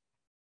Philly?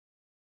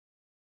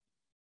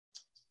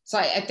 So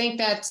I think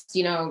that's,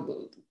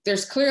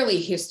 there's clearly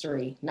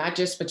history, not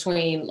just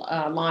between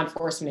law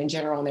enforcement in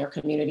general and their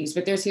communities,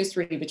 but there's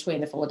history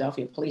between the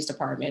Philadelphia Police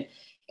Department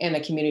and the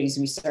communities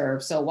we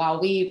serve. So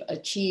while we've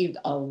achieved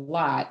a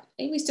lot, I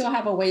think we still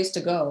have a ways to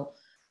go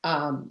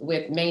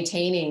with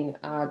maintaining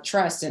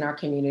trust in our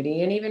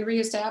community and even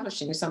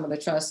reestablishing some of the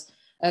trust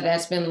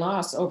that's been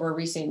lost over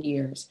recent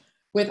years.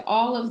 With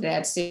all of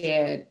that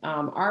said,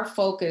 our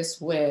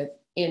focus with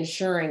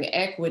ensuring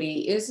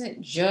equity isn't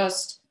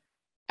just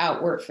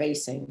outward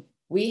facing.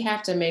 We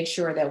have to make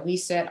sure that we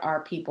set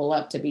our people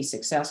up to be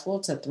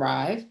successful, to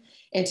thrive,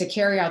 and to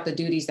carry out the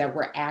duties that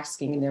we're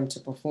asking them to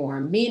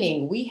perform,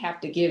 meaning we have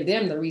to give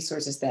them the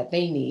resources that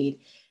they need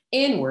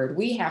inward.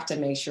 I have to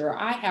make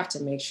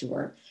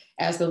sure,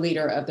 as the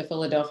leader of the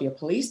Philadelphia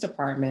Police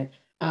Department,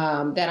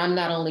 that I'm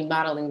not only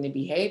modeling the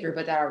behavior,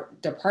 but that our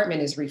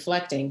department is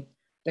reflecting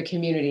the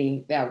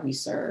community that we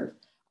serve.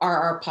 Are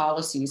our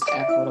policies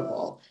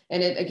equitable?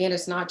 And again,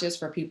 it's not just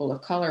for people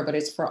of color, but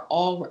it's for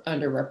all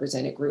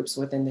underrepresented groups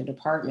within the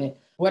department.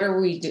 What are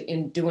we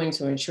doing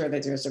to ensure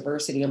that there's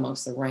diversity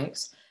amongst the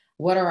ranks?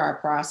 What are our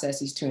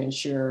processes to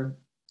ensure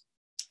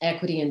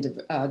equity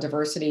and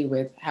diversity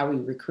with how we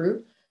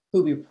recruit,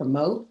 who we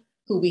promote,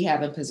 who we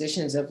have in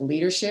positions of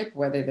leadership,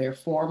 whether they're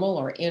formal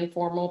or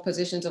informal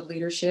positions of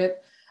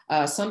leadership?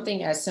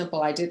 Something as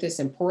simple, I did this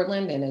in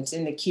Portland and it's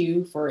in the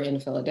queue in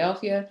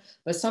Philadelphia,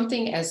 but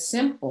something as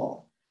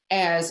simple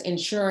as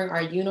ensuring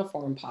our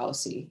uniform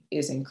policy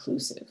is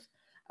inclusive,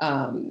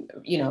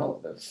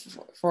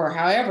 for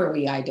however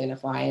we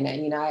identify.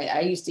 And, I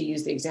used to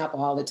use the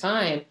example all the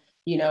time,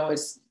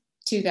 it's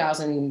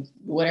 2000,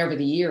 whatever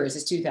the year is,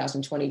 it's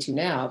 2022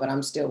 now, but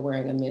I'm still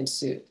wearing a men's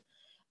suit.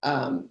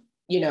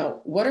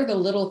 What are the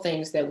little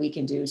things that we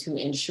can do to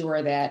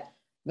ensure that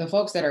the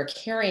folks that are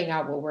carrying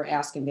out what we're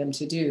asking them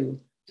to do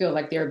feel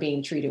like they're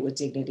being treated with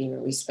dignity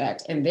and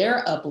respect, and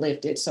they're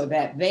uplifted so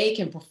that they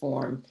can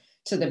perform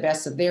to the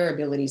best of their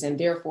abilities. And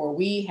therefore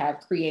we have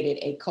created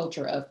a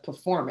culture of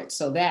performance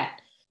so that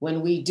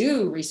when we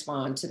do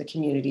respond to the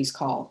community's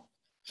call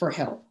for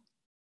help,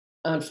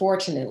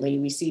 unfortunately,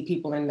 we see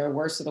people in their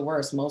worst of the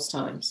worst most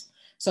times.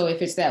 So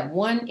if it's that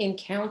one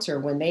encounter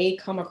when they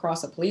come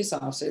across a police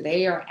officer,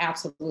 they are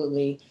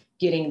absolutely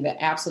getting the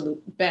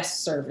absolute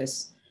best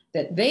service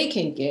that they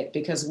can get,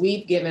 because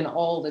we've given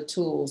all the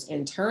tools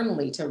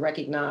internally to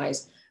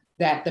recognize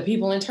that the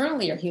people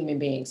internally are human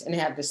beings and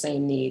have the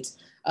same needs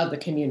of the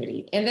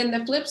community. And then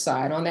the flip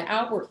side, on the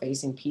outward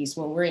facing piece,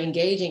 when we're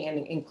engaging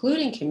and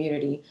including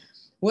community,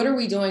 What are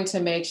we doing to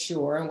make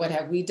sure, and what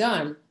have we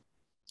done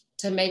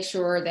to make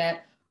sure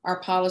that our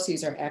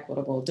policies are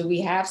equitable? Do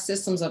we have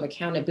systems of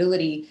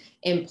accountability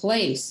in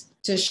place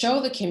to show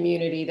the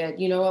community that,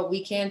 you know what,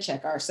 we can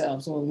check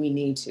ourselves when we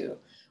need to?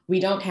 We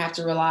don't have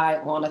to rely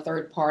on a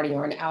third party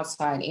or an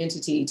outside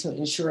entity to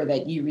ensure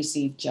that you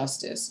receive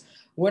justice.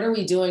 What are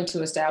we doing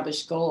to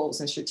establish goals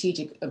and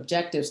strategic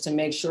objectives to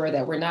make sure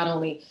that we're not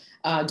only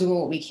doing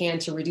what we can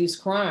to reduce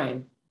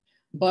crime,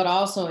 but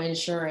also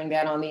ensuring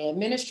that on the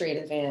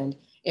administrative end,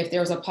 if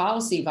there's a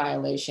policy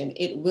violation,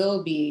 it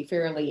will be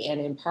fairly and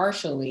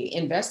impartially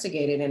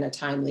investigated in a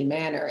timely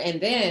manner.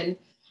 And then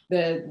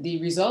the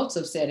results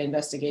of said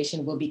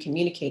investigation will be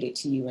communicated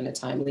to you in a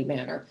timely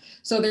manner.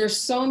 So there's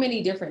so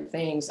many different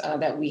things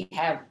that we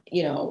have,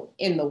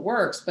 in the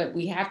works, but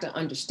we have to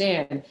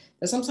understand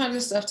that sometimes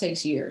this stuff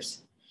takes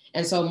years.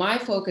 And so my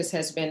focus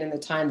has been, in the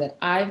time that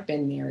I've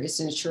been there, is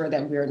to ensure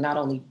that we're not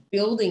only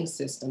building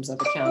systems of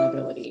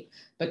accountability,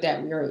 but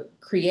that we're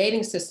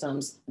creating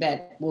systems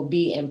that will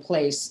be in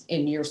place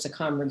in years to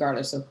come,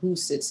 regardless of who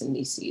sits in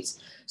these seats.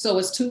 So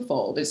it's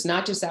twofold. It's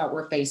not just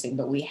outward facing,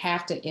 but we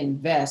have to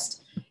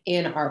invest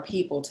in our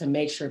people to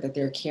make sure that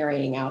they're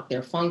carrying out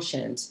their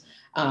functions,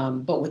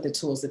 but with the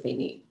tools that they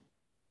need.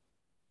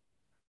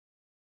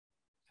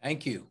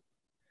 Thank you.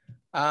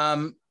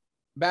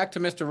 Back to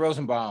Mr.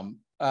 Rosenbaum.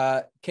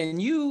 Can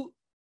you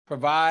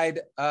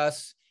provide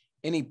us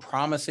any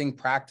promising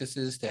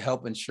practices to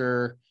help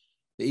ensure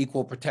the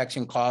equal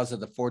protection clause of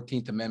the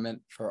 14th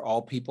Amendment for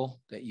all people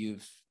that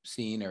you've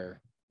seen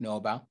or know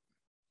about?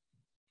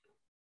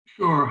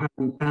 Sure,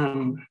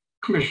 and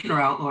Commissioner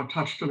Outlaw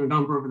touched on a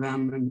number of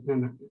them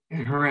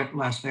in her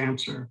last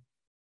answer.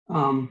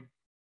 Our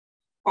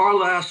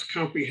last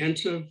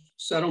comprehensive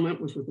settlement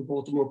was with the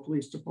Baltimore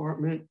Police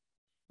Department.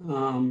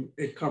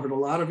 It covered a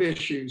lot of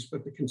issues,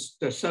 but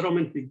the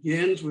settlement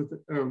begins with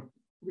a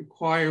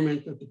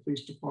requirement that the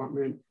police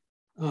department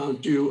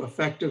do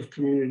effective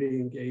community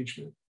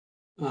engagement.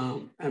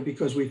 And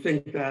because we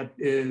think that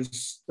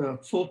is the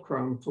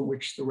fulcrum from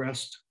which the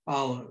rest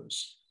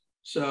follows.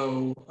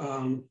 So,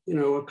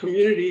 a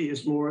community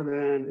is more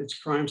than its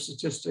crime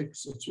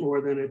statistics, it's more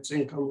than its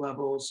income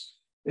levels,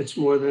 it's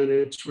more than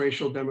its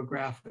racial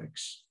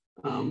demographics.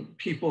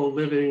 People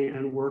living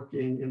and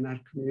working in that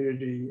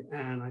community.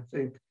 And I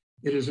think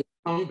it is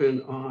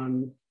incumbent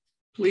on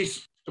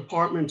police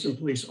departments and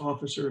police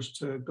officers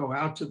to go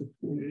out to the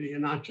community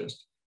and not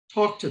just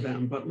talk to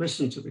them, but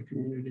listen to the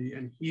community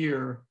and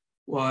hear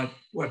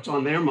what's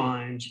on their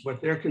minds,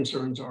 what their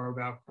concerns are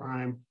about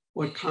crime,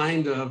 what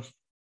kind of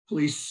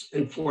police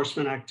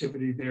enforcement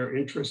activity they're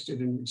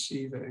interested in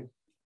receiving.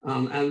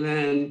 And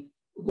then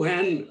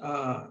when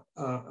a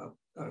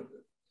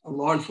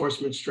law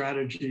enforcement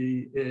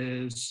strategy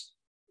is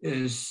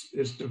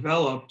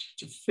developed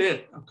to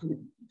fit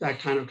that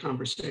kind of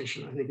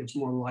conversation, I think it's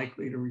more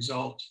likely to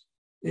result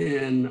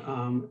in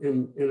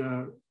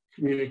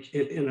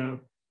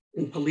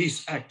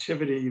police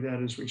activity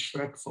that is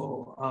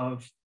respectful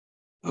of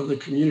the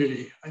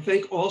community. I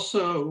think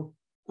also,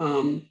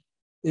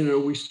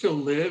 we still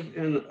live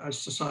in a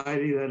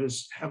society that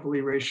is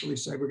heavily racially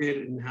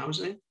segregated in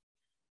housing.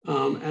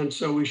 And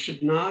so we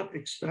should not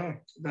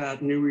expect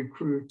that new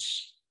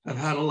recruits have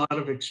had a lot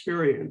of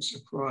experience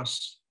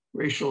across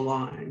racial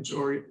lines,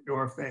 or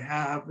if they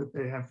have, that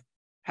they have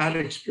had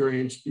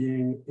experience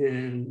being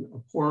in a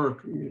poorer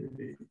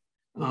community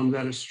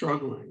that is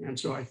struggling. And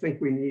so I think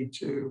we need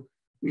to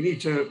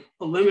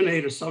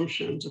eliminate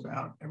assumptions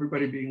about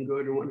everybody being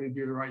good and wanting to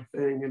do the right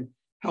thing, and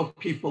help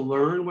people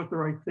learn what the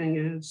right thing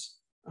is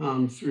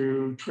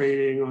through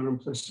training on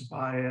implicit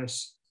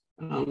bias,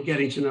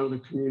 getting to know the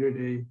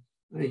community.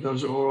 I think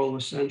those are all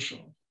essential.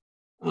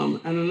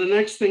 And then the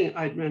next thing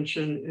I'd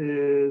mention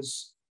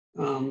is,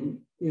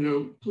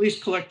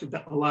 police collected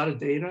a lot of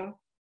data,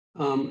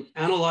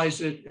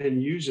 analyze it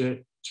and use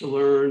it to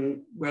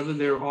learn whether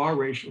there are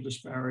racial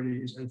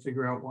disparities and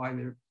figure out why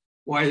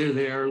they're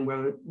there, and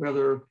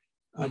whether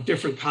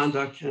different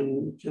conduct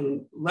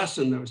can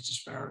lessen those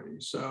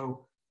disparities.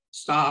 So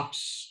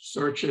stops,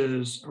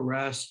 searches,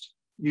 arrest,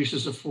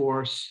 uses of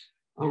force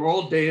are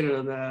all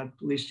data that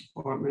police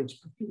departments,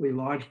 particularly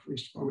large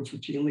police departments,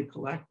 routinely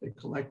collect. They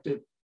collect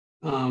it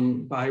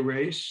by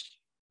race.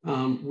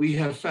 We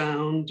have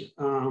found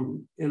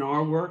in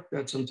our work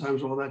that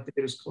sometimes all that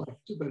data is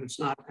collected, but it's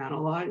not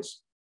analyzed.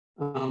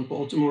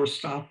 Baltimore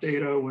stop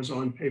data was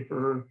on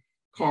paper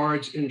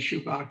cards in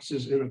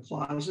shoeboxes in a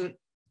closet.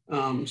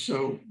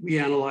 So we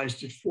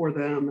analyzed it for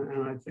them,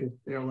 and I think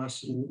their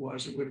lesson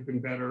was it would have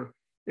been better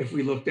if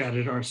we looked at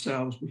it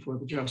ourselves before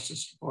the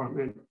Justice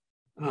Department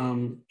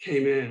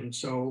came in.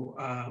 So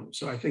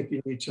I think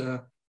you need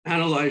to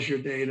analyze your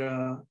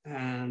data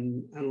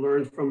and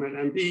learn from it,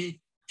 and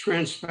be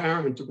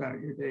transparent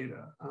about your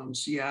data.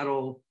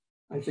 Seattle,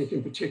 I think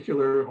in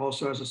particular,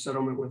 also has a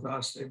settlement with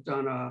us. They've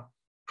done a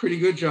pretty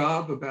good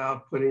job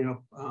about putting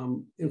up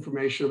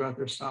information about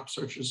their stop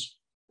searches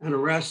and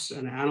arrests,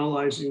 and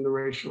analyzing the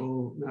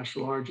racial,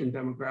 national origin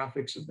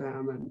demographics of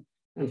them,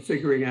 and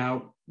figuring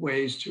out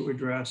ways to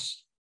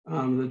address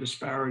the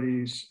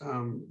disparities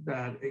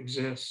that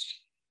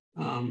exist.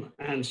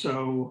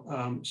 So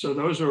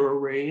those are a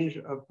range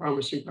of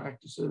promising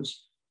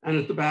practices. And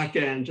at the back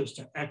end, just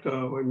to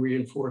echo and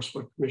reinforce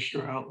what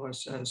Commissioner Outlaw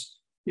says,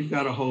 you've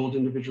got to hold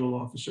individual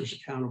officers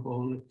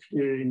accountable, and the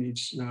community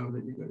needs to know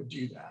that you've got to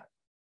do that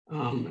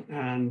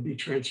and be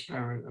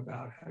transparent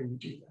about how you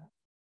do that.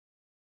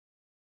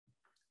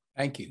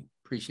 Thank you.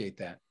 Appreciate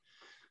that.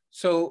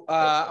 So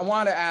I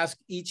want to ask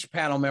each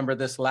panel member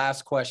this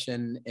last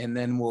question, and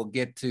then we'll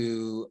get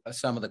to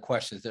some of the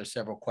questions. There's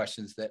several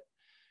questions that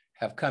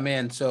have come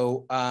in.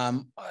 So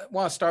I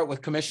want to start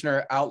with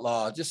Commissioner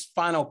Outlaw. Just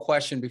final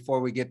question before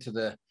we get to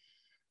the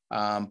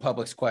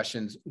public's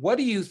questions. What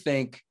do you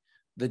think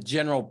the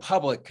general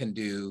public can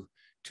do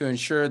to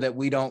ensure that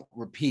we don't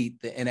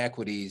repeat the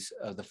inequities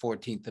of the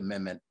 14th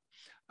Amendment,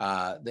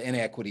 the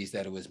inequities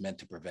that it was meant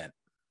to prevent?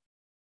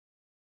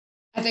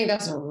 I think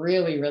that's a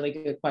really, really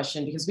good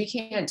question, because we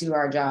can't do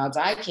our jobs.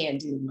 I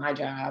can't do my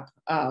job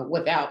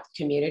without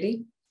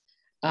community.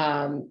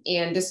 And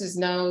this is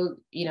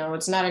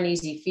it's not an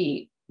easy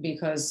feat,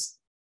 because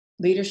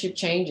leadership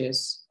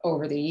changes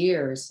over the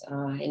years.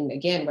 And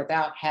again,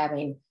 without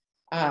having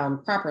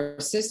proper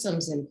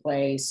systems in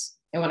place.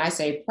 And when I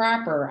say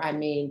proper, I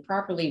mean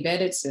properly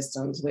vetted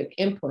systems with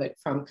input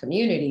from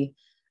community.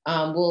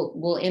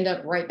 We'll end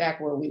up right back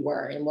where we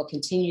were, and we'll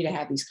continue to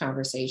have these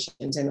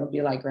conversations, and it'll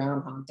be like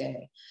Groundhog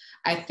Day.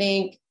 I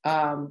think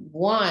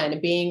one,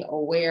 being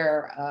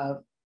aware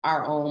of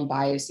our own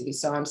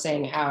biases. So I'm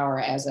saying our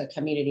as a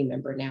community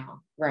member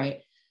now,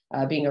 right?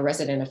 Being a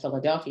resident of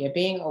Philadelphia,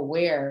 being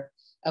aware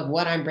of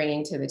what I'm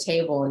bringing to the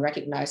table and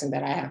recognizing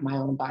that I have my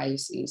own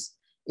biases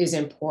is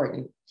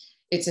important.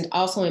 It's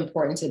also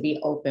important to be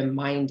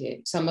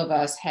open-minded. Some of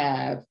us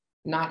have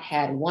not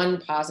had one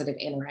positive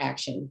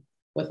interaction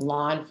with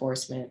law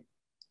enforcement.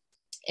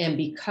 And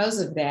because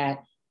of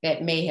that,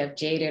 that may have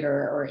jaded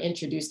or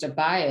introduced a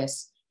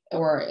bias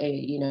or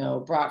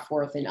brought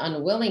forth an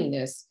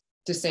unwillingness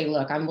to say,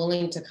 look, I'm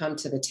willing to come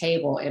to the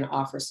table and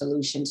offer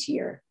solutions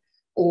here,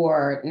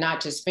 or not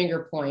just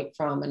finger point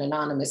from an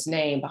anonymous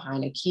name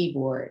behind a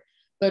keyboard,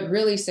 but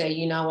really say,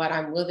 you know what,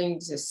 I'm willing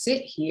to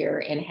sit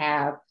here and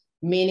have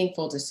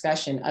meaningful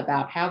discussion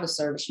about how the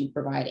service you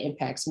provide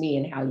impacts me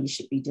and how you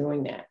should be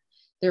doing that.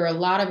 There are a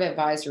lot of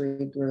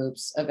advisory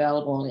groups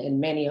available in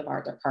many of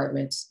our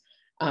departments.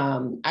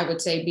 I would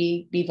say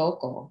be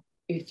vocal.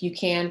 If you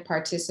can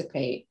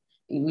participate.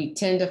 We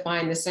tend to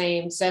find the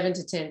same 7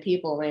 to 10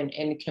 people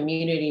in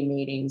community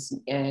meetings.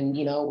 And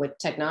with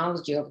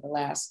technology over the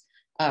last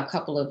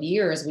couple of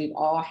years, we've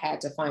all had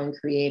to find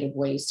creative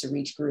ways to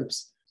reach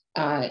groups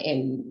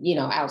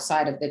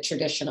outside of the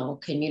traditional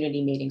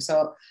community meeting.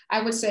 So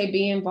I would say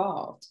be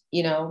involved,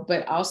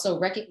 but also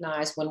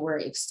recognize when we're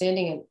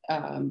extending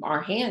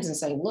our hands and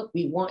saying, look,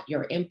 we want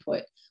your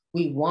input.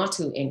 We want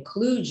to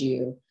include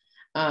you.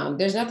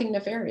 There's nothing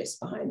nefarious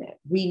behind that.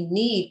 We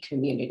need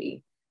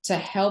community to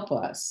help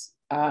us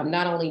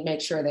not only make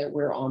sure that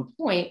we're on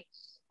point,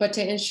 but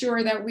to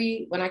ensure that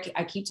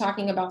I keep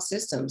talking about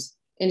systems,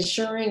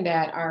 ensuring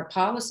that our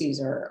policies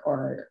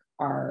are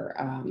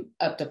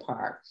up to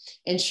par,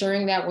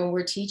 ensuring that when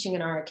we're teaching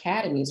in our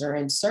academies or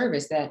in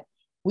service, that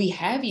we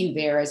have you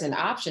there as an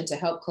option to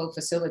help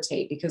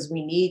co-facilitate, because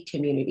we need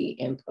community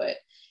input.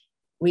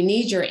 We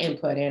need your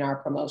input in our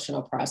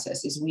promotional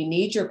processes. We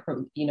need your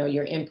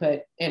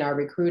input in our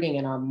recruiting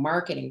and our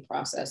marketing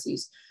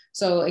processes.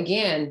 So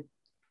again,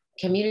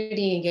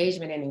 community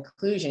engagement and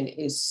inclusion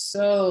is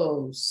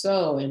so,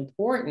 so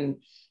important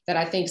that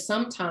I think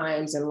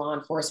sometimes in law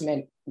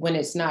enforcement, when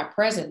it's not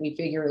present, we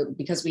figure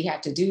because we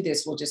have to do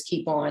this, we'll just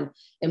keep on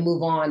and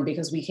move on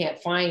because we can't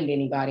find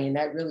anybody. And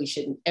that really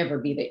shouldn't ever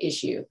be the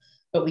issue,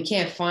 but we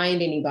can't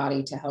find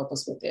anybody to help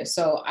us with this.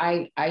 So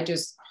I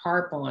just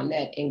harp on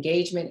that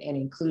engagement and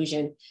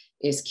inclusion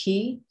is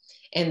key.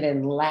 And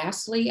then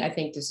lastly, I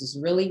think this is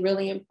really,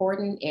 really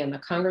important. And the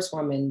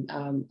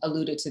Congresswoman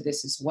alluded to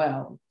this as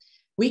well.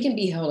 We can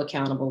be held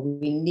accountable.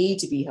 We need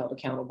to be held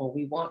accountable.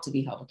 We want to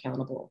be held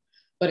accountable,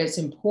 but it's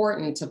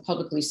important to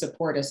publicly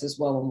support us as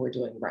well when we're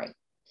doing right.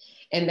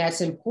 And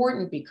that's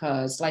important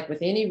because, like with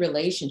any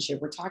relationship,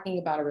 we're talking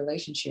about a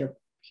relationship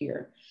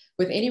here.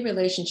 With any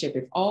relationship,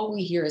 if all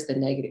we hear is the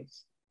negative,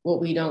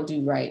 what we don't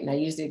do right, and I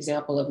use the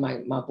example of my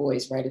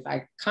boys, right? If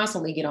I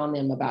constantly get on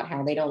them about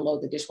how they don't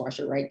load the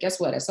dishwasher, right? Guess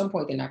what? At some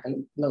point, they're not going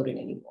to load it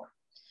anymore.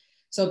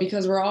 So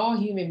because we're all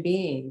human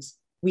beings,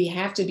 we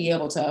have to be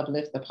able to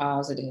uplift the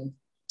positive,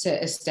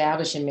 to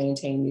establish and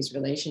maintain these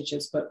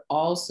relationships, but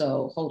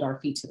also hold our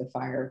feet to the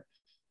fire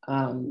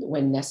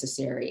when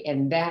necessary.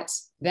 And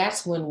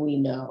that's when we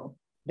know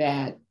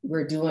that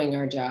we're doing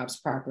our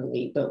jobs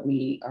properly, but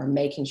we are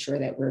making sure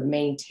that we're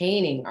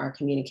maintaining our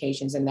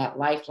communications and that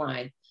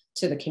lifeline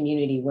to the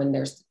community when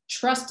there's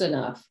trust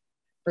enough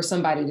for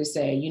somebody to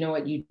say, you know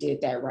what, you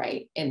did that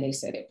right. And they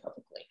said it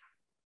publicly.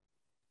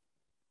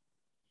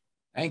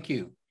 Thank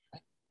you.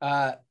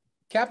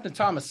 Captain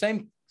Thomas,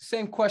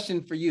 same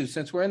question for you.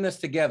 Since we're in this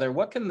together,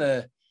 what can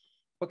the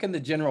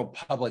general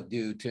public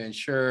do to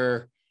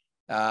ensure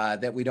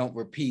that we don't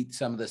repeat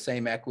some of the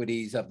same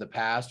equities of the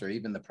past or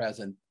even the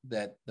present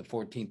that the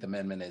 14th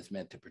Amendment is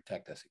meant to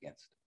protect us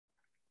against?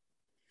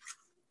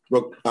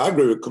 Look, I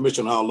agree with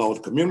Commissioner Outlaw. The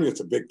community is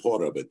a big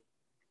part of it.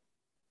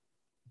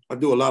 I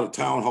do a lot of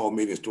town hall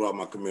meetings throughout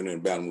my community in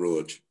Baton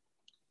Rouge.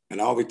 And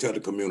I always tell the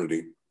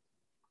community,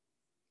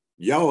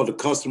 y'all are the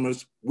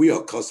customers, we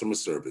are customer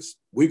service.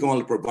 We're going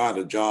to provide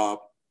a job,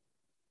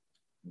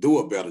 do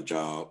a better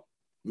job,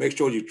 make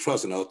sure you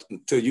trust in us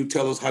until you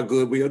tell us how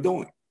good we are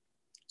doing.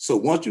 So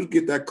once you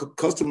get that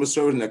customer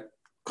service and that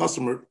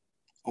customer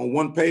on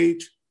one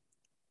page,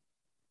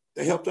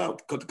 they helped out,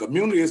 because the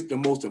community is the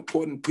most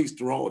important piece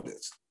through all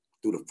this.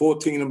 Through the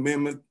 14th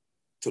Amendment,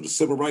 to the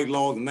Civil Rights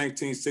Laws in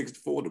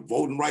 1964, the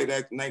Voting Rights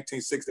Act in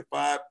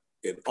 1965,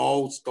 it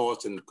all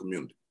starts in the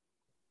community.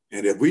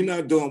 And if we're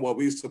not doing what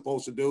we're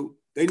supposed to do,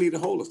 they need to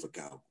hold us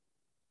accountable.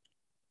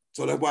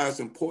 So that's why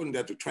it's important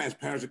that the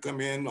transparency come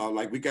in.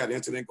 Like we got an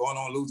incident going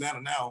on in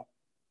Louisiana now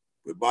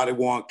with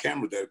body-worn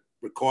cameras that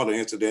recorded an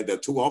incident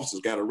that 2 officers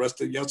got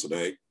arrested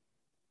yesterday,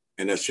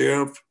 and the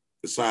sheriff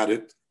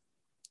decided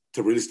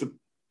to release to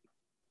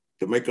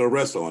make an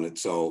arrest on it.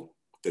 So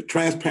the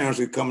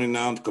transparency coming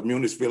now, the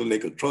community's feeling they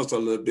can trust a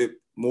little bit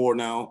more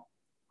now.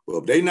 But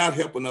if they're not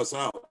helping us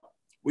out,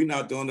 we're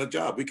not doing the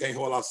job. We can't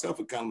hold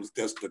ourselves accountable.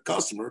 That's the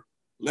customer.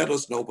 Let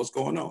us know what's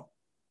going on.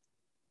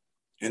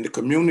 And the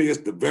community is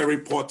the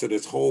very part to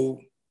this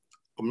whole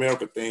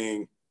America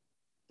thing,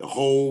 the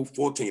whole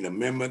 14th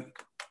Amendment.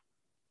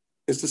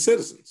 It's the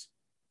citizens.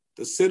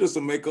 The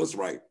citizens make us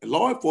right. And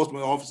law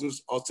enforcement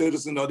officers are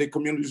citizens of their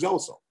communities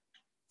also.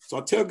 So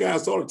I tell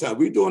guys all the time,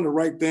 we're doing the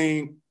right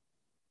thing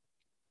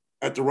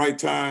at the right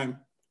time.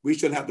 We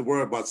shouldn't have to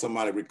worry about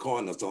somebody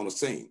recording us on the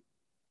scene,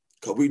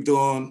 because we're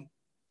doing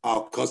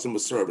our customer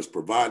service,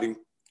 providing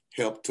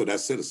help to that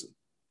citizen.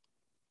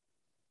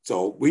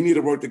 So we need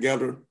to work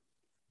together.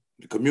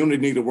 The community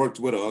need to work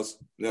with us.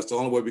 And that's the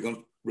only way we're going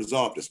to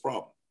resolve this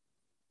problem.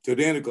 Till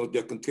then, it's going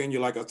to continue,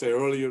 like I said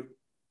earlier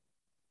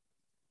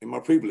in my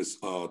previous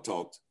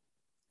talks.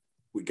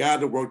 We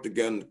got to work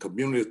together. And the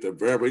community is the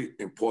very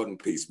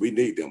important piece. We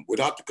need them.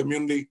 Without the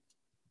community,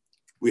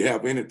 we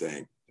have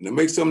anything. And to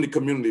make some of the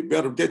community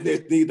better, they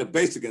need the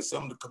basic in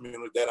some of the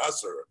community that I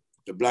serve,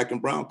 the Black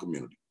and brown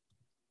community.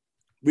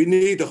 We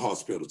need the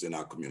hospitals in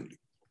our community.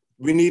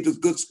 We need the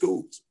good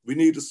schools. We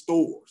need the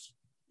stores.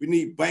 We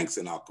need banks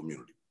in our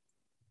community.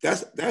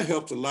 That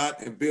helps a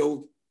lot and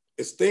build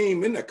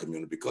esteem in that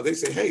community, because they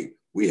say, hey,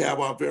 we have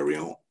our very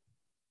own.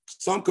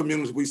 Some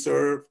communities we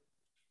serve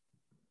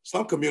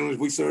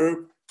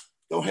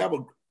don't have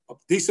a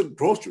decent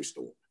grocery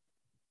store.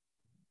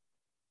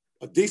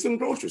 A decent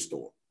grocery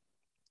store.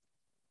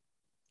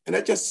 And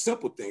that's just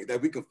simple things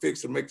that we can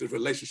fix to make this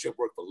relationship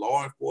work for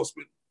law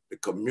enforcement, the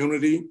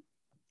community,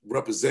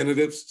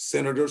 representatives,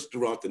 senators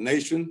throughout the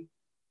nation.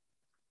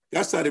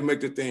 That's how they make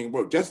the thing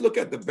work. Just look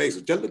at the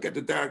basics. Just look at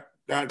the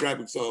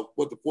demographics of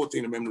what the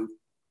 14th Amendment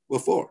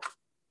was for.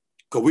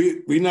 Because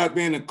we not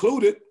being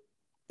included,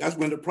 that's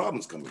when the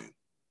problems come in.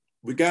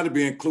 We got to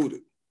be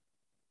included.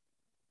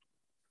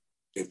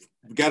 We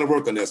got to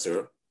work on that,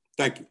 sir.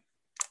 Thank you.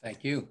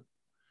 Thank you.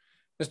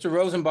 Mr.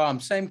 Rosenbaum,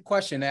 same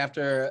question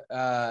after,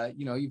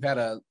 you've had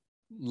a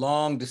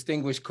long,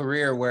 distinguished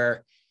career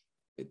where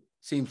it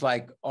seems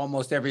like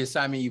almost every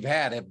assignment you've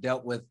had have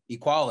dealt with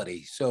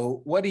equality.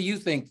 So what do you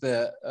think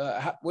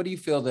what do you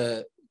feel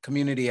the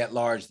community at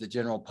large, the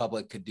general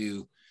public, could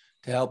do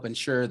to help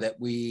ensure that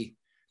we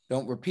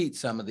don't repeat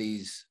some of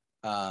these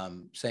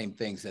same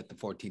things that the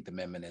 14th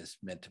Amendment is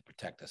meant to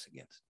protect us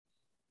against?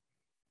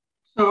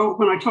 So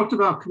when I talked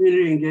about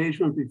community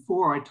engagement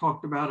before, I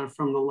talked about it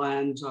from the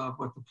lens of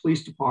what the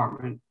police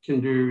department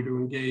can do to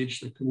engage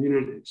the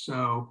community.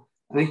 So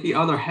I think the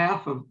other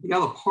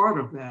part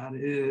of that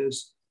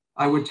is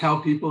I would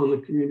tell people in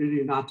the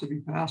community not to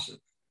be passive,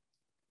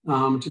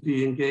 to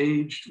be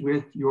engaged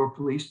with your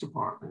police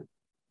department.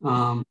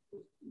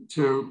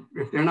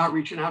 If they're not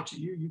reaching out to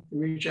you, you can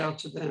reach out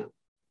to them.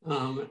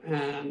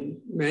 And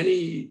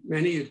many,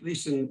 at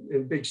least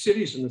in big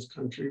cities in this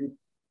country,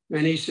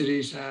 many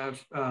cities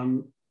have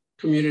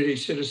community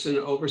citizen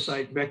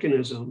oversight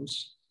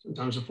mechanisms,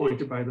 sometimes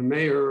appointed by the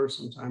mayor,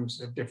 sometimes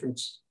they have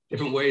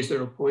different ways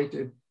they're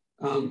appointed.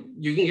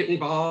 You can get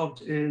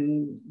involved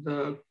in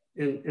the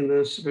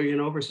civilian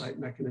oversight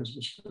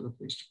mechanisms for the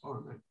police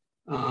department.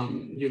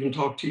 You can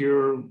talk to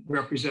your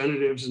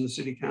representatives in the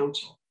city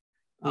council.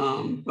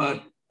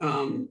 But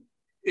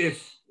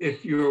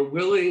if you're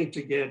willing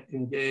to get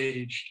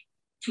engaged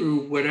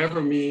through whatever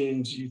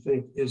means you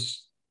think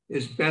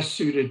is best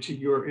suited to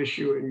your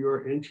issue and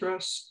your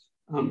interests,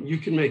 you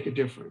can make a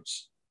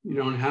difference. You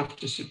don't have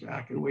to sit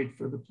back and wait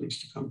for the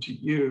police to come to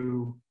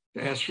you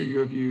to ask for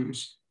your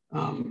views.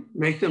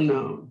 Make them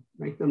known.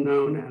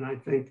 And I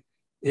think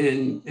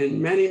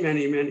in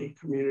many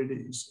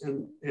communities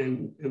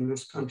in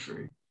this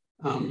country,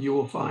 you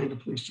will find a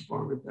police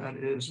department that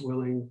is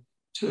willing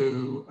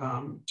to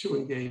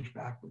engage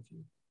back with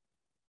you.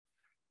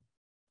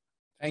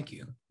 Thank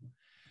you.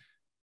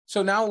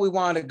 So now we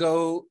want to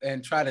go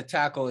and try to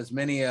tackle as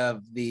many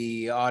of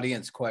the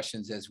audience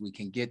questions as we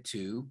can get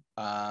to.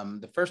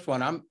 The first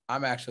one, I'm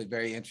actually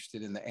very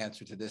interested in the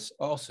answer to this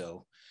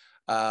also.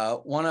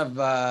 One of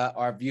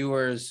our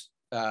viewers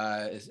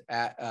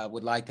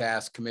would like to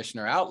ask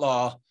Commissioner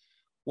Outlaw,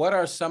 what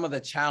are some of the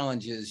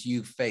challenges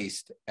you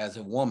faced as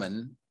a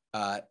woman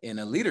in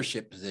a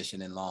leadership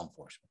position in law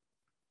enforcement?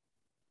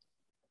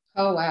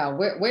 Oh, wow.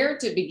 Where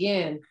to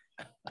begin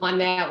on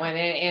that one?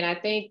 And I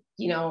think,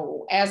 you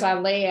know, as I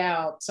lay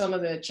out some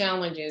of the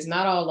challenges,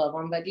 not all of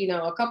them, but, you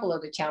know, a couple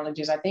of the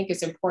challenges, I think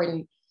it's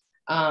important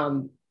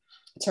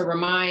to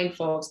remind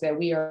folks that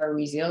we are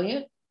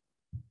resilient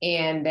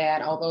and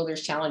that although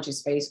there's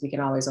challenges faced, we can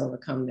always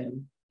overcome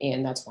them.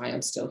 And that's why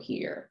I'm still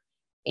here.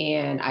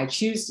 And I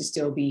choose to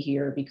still be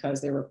here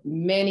because there were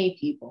many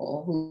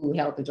people who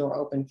held the door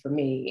open for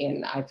me.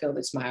 And I feel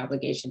it's my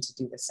obligation to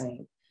do the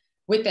same.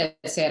 With that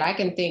said, I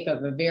can think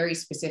of a very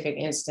specific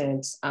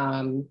instance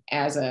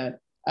as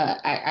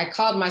I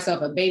called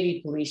myself a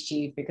baby police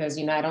chief because,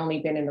 you know, I'd only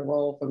been in the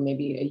role for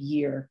maybe a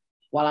year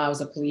while I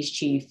was a police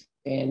chief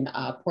in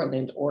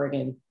Portland,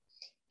 Oregon.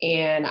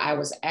 And I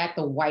was at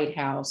the White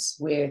House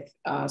with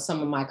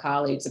some of my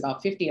colleagues,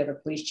 about 50 other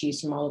police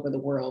chiefs from all over the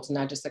world,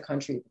 not just the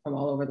country, but from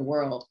all over the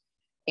world.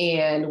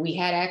 And we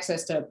had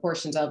access to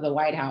portions of the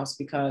White House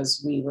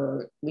because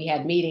we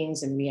had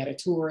meetings and we had a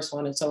tour, so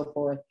on and so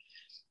forth.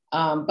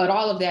 But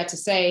all of that to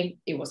say,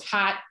 it was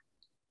hot.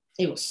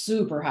 It was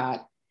super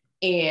hot.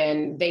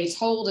 And they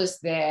told us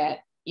that,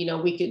 you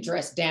know, we could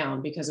dress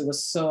down because it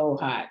was so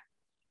hot.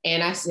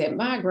 And I said,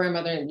 my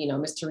grandmother, you know,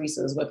 Miss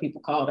Teresa is what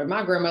people called her.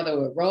 My grandmother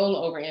would roll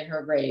over in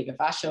her grave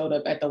if I showed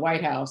up at the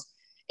White House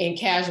in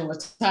casual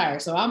attire.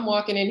 So I'm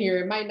walking in here.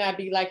 It might not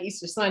be like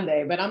Easter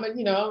Sunday, but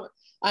you know,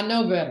 I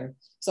know better.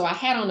 So I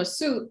had on a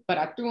suit, but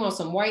I threw on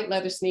some white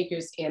leather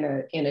sneakers and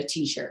a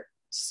t-shirt.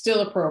 Still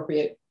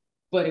appropriate,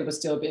 but it was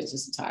still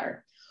business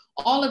attire.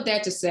 All of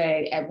that to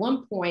say, at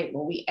one point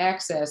when we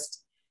accessed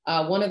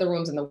one of the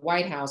rooms in the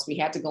White House, we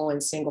had to go in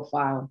single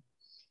file.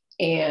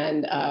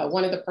 And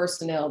one of the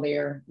personnel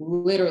there,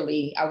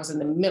 literally, I was in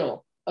the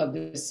middle of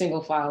the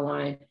single file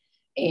line,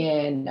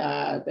 and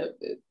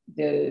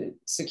the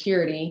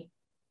security,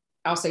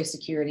 I'll say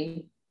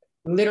security,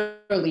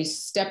 literally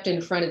stepped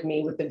in front of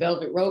me with the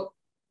velvet rope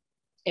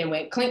and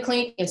went clink,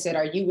 clink, and said,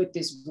 "Are you with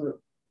this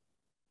group?"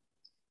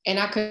 And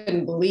I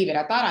couldn't believe it.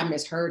 I thought I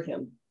misheard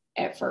him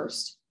at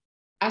first.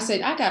 I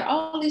said, "I got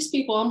all these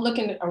people." I'm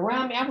looking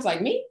around me. I was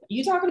like, "Me?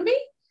 You talking to me?"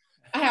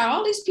 I had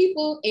all these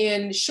people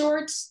in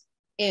shorts,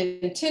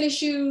 in tennis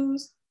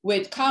shoes,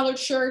 with collared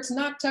shirts,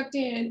 not tucked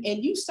in,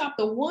 and you stopped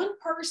the one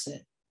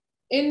person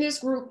in this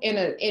group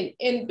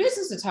in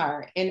business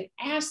attire and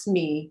asked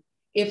me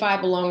if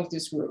I belonged to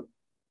this group.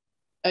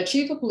 A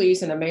chief of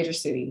police in a major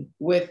city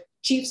with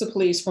chiefs of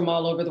police from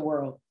all over the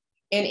world.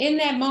 And in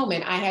that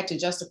moment, I had to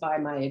justify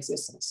my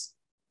existence.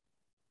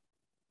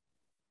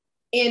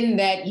 In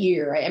that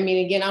year, I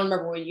mean, again, I don't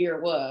remember what year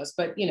it was,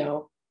 but you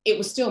know, it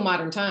was still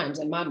modern times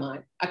in my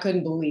mind. I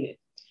couldn't believe it.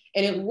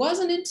 And it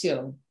wasn't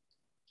until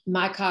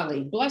my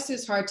colleague, bless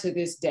his heart to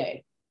this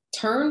day,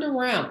 turned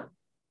around,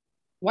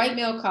 white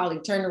male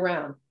colleague turned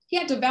around. He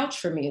had to vouch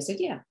for me and said,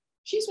 "Yeah,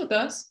 she's with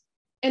us."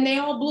 And they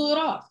all blew it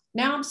off.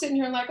 Now I'm sitting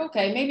here like,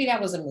 okay, maybe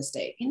that was a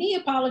mistake. And he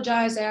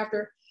apologized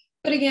after.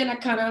 But again, I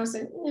kind of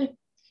said,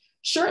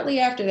 Shortly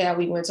after that,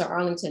 we went to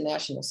Arlington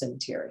National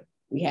Cemetery.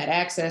 We had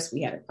access,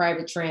 we had a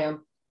private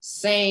tram.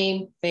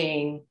 Same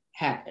thing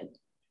happened.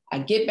 I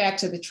get back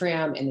to the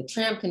tram and the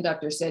tram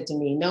conductor said to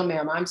me, "No,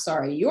 ma'am, I'm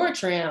sorry, your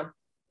tram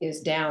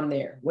is down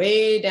there,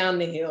 way down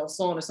the hill,"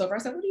 so on and so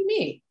forth. I said, "What do you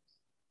mean?"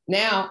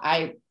 Now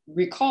I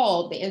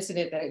recalled the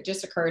incident that had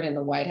just occurred in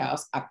the White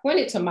House. I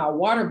pointed to my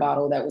water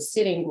bottle that was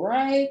sitting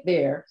right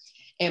there.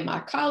 And my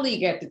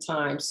colleague at the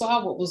time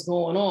saw what was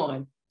going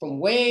on from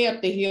way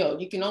up the hill.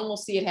 You can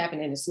almost see it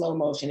happening in slow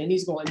motion. And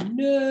he's going,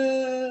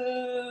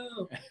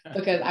 "No,"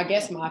 because I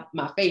guess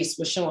my face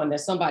was showing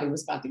that somebody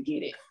was about to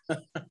get it,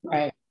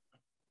 right?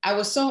 I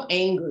was so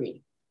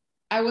angry.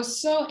 I was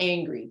so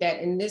angry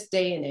that in this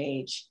day and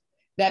age,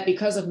 that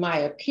because of my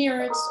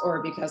appearance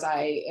or because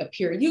I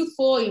appear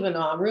youthful, even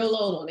though I'm real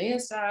old on the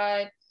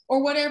inside,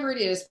 or whatever it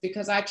is,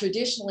 because I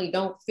traditionally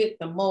don't fit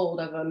the mold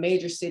of a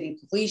major city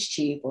police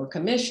chief or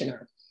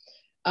commissioner,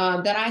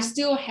 that I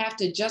still have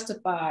to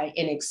justify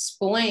and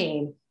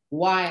explain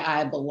why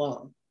I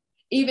belong,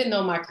 even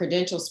though my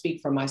credentials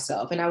speak for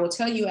myself. And I will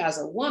tell you, as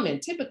a woman,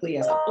 typically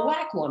as a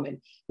Black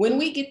woman, when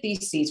we get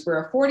these seats,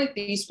 we're afforded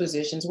these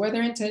positions,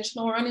 whether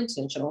intentional or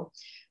unintentional.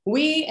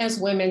 We as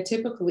women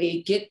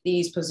typically get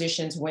these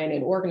positions when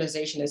an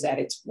organization is at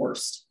its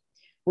worst.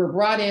 We're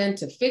brought in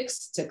to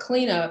fix, to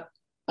clean up.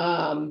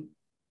 And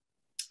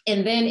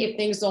then if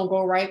things don't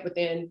go right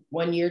within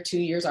 1 year, 2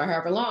 years, or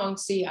however long,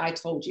 see, I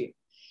told you.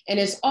 And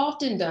it's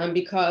often done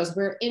because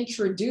we're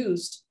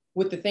introduced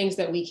with the things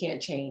that we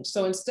can't change.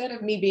 So instead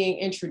of me being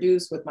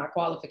introduced with my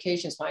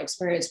qualifications, my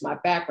experience, my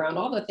background,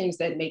 all the things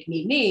that make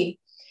me me,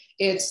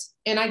 it's,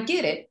 and I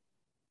get it,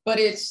 but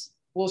it's,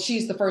 well,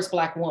 she's the first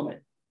Black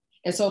woman.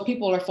 And so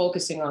people are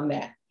focusing on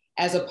that,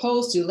 as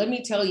opposed to, let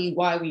me tell you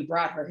why we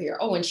brought her here.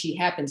 Oh, and she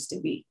happens to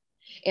be.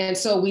 And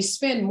so we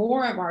spend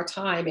more of our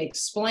time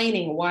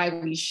explaining why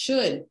we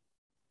should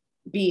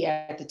be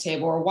at the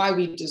table or why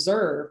we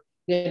deserve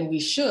than we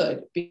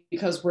should,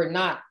 because we're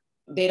not,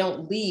 they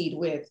don't lead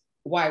with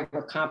why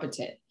we're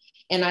competent.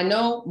 And I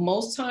know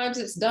most times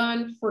it's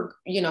done for,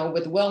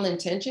 with well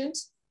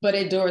intentions, but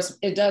it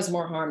does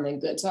more harm than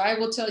good. So I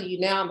will tell you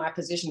now, my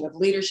position of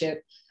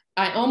leadership,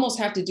 I almost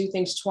have to do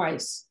things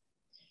twice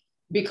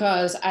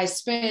because I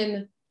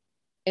spend,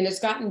 and it's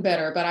gotten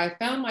better, but I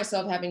found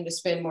myself having to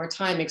spend more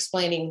time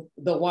explaining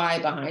the why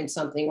behind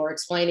something or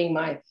explaining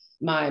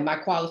my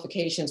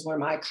qualifications, where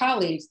my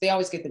colleagues, they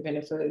always get the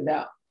benefit of the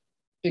doubt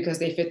because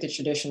they fit the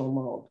traditional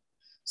mold.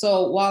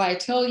 So while I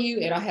tell you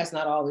it has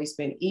not always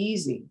been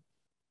easy,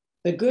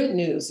 the good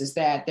news is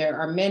that there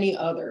are many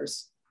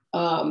others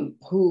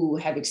who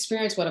have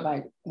experienced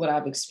what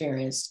I've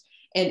experienced,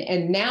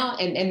 and now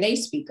they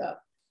speak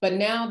up. But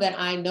now that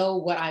I know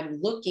what I'm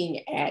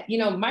looking at,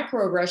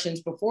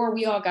 microaggressions, before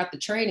we all got the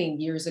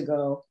training years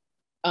ago,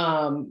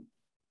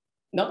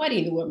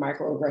 nobody knew what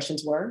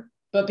microaggressions were.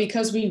 But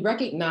because we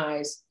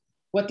recognize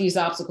what these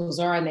obstacles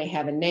are and they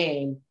have a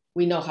name,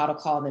 we know how to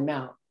call them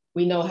out.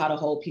 We know how to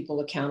hold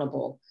people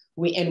accountable.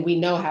 We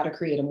know how to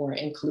create a more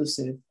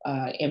inclusive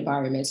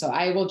environment. So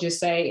I will just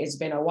say it's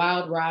been a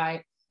wild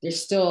ride.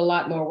 There's still a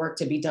lot more work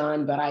to be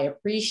done, but I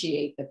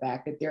appreciate the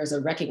fact that there's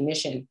a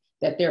recognition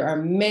that there are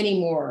many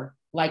more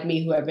like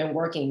me who have been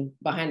working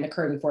behind the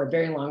curtain for a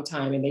very long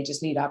time, and they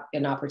just need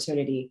an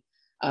opportunity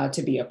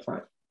to be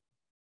upfront.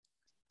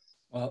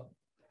 Well,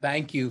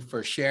 thank you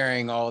for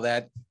sharing all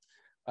that,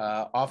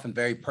 often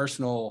very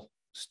personal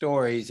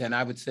stories. And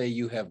I would say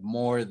you have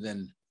more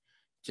than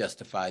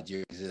justified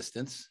your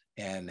existence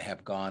and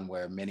have gone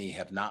where many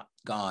have not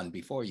gone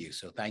before you.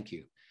 So thank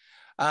you.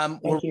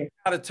 We're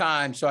out of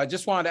time. So I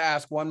just wanted to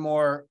ask one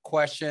more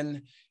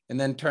question and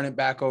then turn it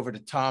back over to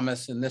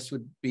Thomas. And this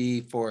would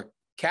be for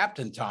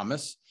Captain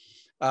Thomas.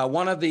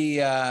 One of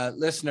the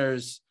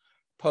listeners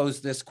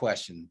posed this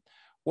question.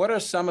 What are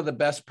some of the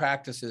best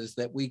practices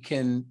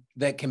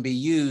that can be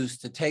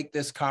used to take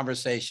this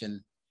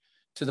conversation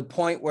to the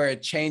point where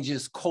it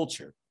changes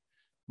culture,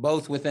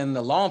 both within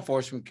the law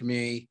enforcement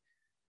community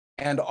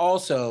and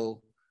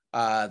also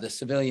the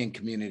civilian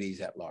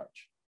communities at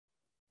large?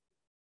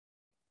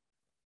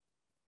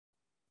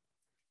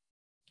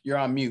 You're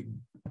on mute.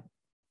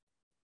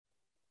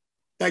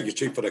 Thank you,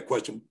 Chief, for that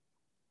question.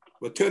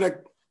 But to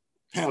that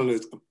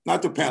panelist,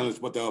 not the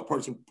panelist, but the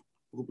person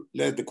who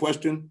led the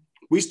question,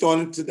 we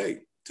started today.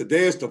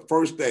 Today is the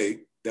first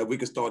day that we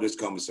can start this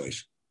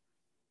conversation.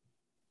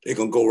 It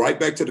can go right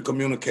back to the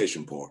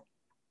communication part.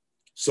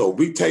 So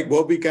we take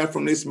what we got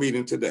from this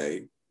meeting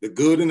today, the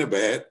good and the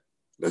bad.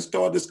 Let's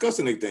start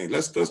discussing these things.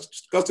 Let's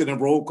discuss it in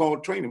roll call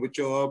training with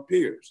your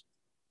peers.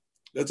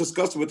 Let's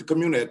discuss it with the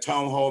community at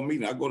town hall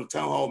meeting. I go to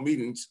town hall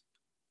meetings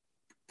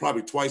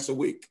probably twice a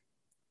week.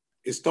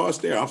 It starts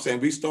there. I'm saying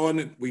we starting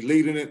it, we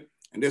leading it,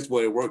 and that's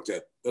where it works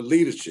at. The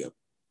leadership,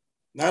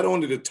 not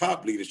only the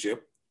top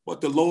leadership, but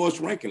the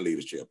lowest ranking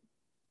leadership,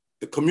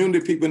 the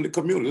community people in the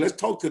community. Let's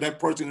talk to that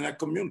person in that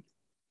community.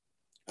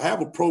 I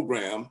have a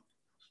program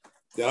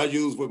that I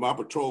use with my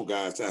patrol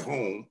guys at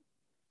home.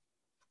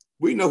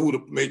 We know who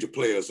the major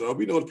players are.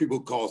 We know the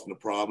people causing the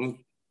problems.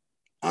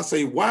 I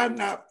say, why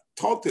not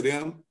talk to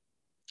them?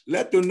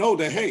 Let them know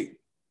that, hey,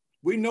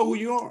 we know who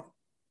you are.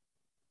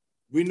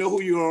 We know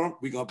who you are.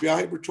 We're going to be out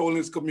here patrolling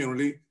this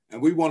community,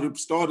 and we want to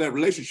start that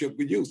relationship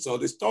with you. So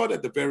they start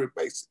at the very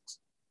basics.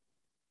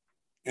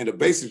 And the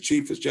basic,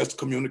 Chief, is just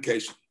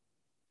communication.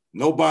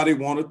 Nobody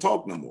want to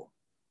talk no more.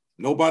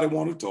 Nobody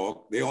want to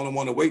talk. They only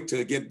want to wait till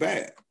it get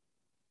bad.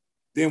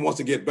 Then once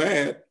it get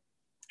bad,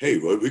 hey,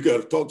 well, we got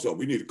to talk to them.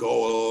 We need to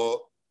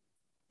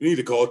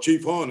call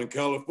Chief Hahn in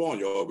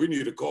California. Or we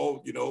need to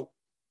call,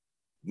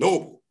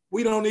 Noble.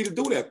 We don't need to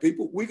do that,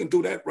 people. We can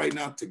do that right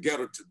now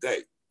together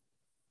today.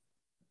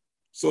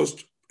 So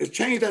it's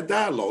change that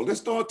dialogue.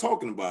 Let's start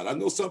talking about it. I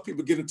know some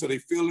people get into their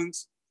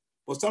feelings,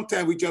 but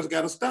sometimes we just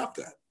got to stop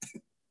that.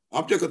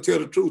 I'm just going to tell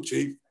the truth,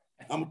 Chief.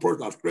 I'm a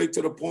person, I'm straight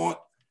to the point.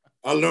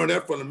 I learned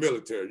that from the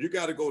military. You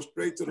got to go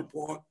straight to the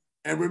point.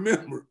 And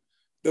remember,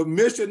 the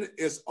mission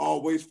is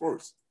always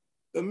first.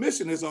 The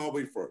mission is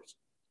always first.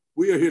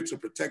 We are here to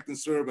protect and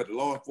serve at the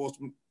law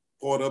enforcement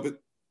part of it,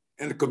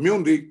 and the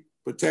community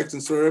protects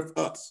and serves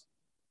us.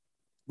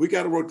 We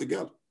got to work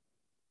together.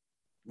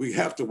 We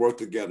have to work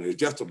together. It's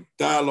just a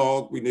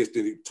dialogue. We need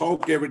to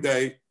talk every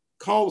day,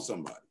 call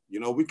somebody.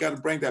 We got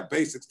to bring that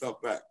basic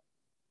stuff back.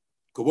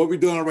 Because what we're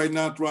doing right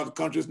now throughout the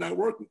country is not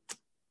working.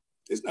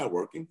 It's not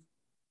working.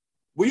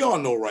 We all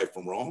know right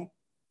from wrong.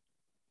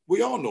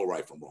 We all know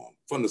right from wrong,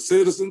 from the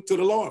citizen to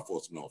the law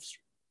enforcement officer.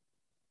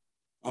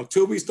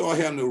 Until we start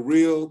having the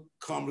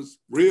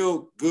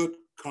real good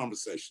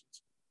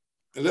conversations.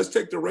 And let's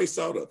take the race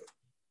out of it.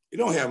 It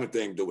don't have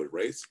anything to do with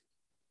race.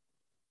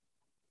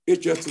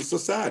 It's just a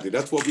society.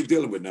 That's what we're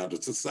dealing with now,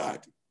 the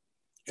society.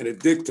 And it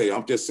dictates.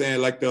 I'm just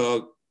saying, like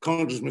the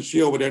Congressman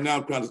Shea over there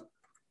now trying to,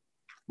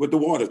 with the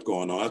war that's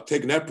going on. I'm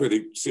taking that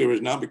pretty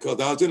serious now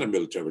because I was in the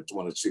military for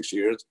 26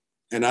 years.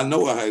 And I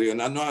know how it is,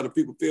 and I know how the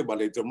people feel about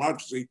their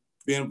democracy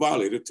being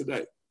violated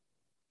today.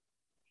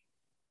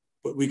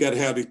 But we got to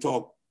have these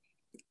talk.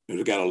 And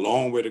we got a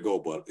long way to go,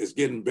 but it's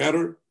getting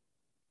better.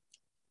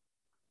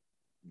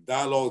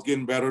 Dialogue's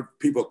getting better.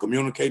 People are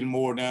communicating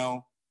more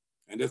now.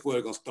 And that's where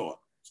we're gonna start.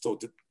 So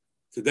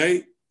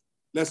today,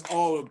 let's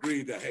all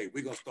agree that, hey,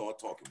 we're gonna start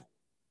talking more.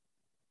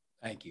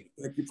 Thank you.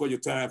 Thank you for your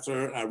time,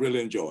 sir. I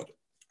really enjoyed it.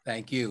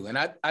 Thank you. And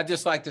I'd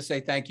just like to say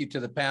thank you to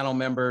the panel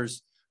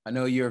members. I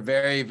know you're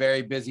very,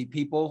 very busy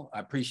people. I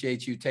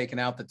appreciate you taking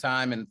out the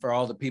time, and for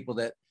all the people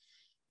that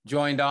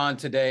joined on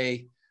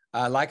today.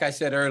 Like I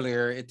said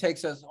earlier, it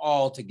takes us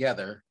all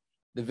together.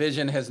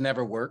 Division has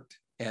never worked,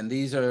 and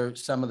these are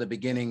some of the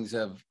beginnings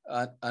of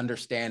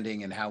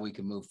understanding and how we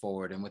can move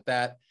forward. And with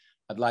that,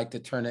 I'd like to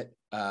turn it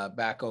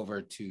back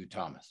over to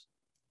Thomas.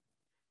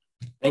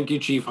 Thank you,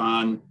 Chief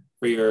Hahn,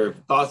 for your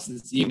thoughts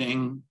this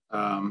evening,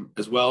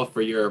 as well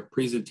for your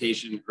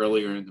presentation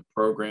earlier in the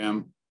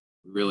program.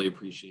 We really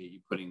appreciate you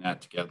putting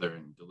that together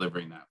and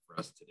delivering that for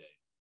us today.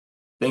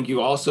 Thank you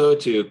also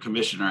to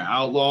Commissioner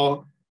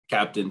Outlaw,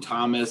 Captain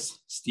Thomas,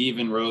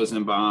 Stephen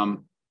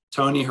Rosenbaum,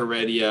 Tony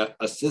Heredia,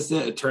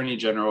 Assistant Attorney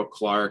General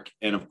Clarke,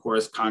 and of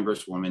course,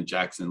 Congresswoman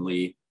Jackson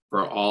Lee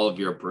for all of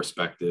your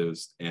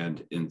perspectives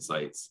and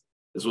insights.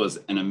 This was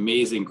an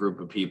amazing group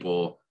of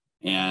people,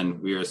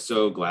 and we are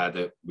so glad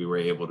that we were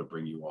able to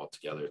bring you all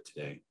together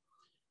today.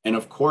 And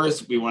of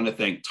course, we want to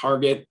thank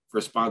Target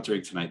for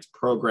sponsoring tonight's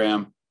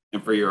program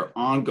and for your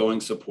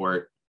ongoing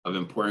support of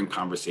important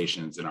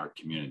conversations in our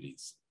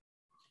communities.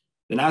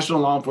 The National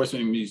Law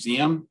Enforcement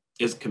Museum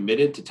is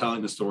committed to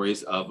telling the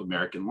stories of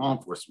American law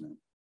enforcement.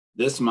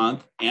 This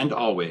month and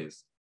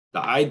always,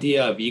 the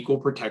idea of equal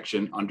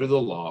protection under the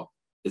law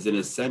is an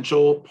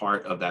essential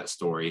part of that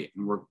story,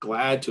 and we're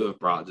glad to have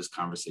brought this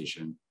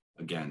conversation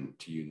again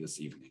to you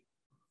this evening.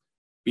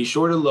 Be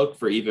sure to look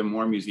for even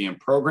more museum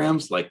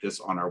programs like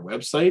this on our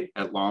website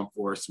at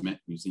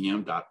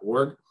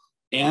lawenforcementmuseum.org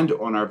and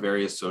on our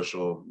various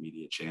social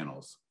media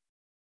channels.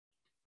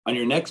 On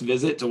your next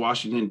visit to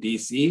Washington,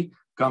 D.C.,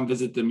 come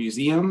visit the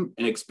museum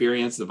and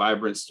experience the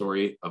vibrant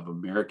story of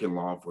American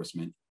law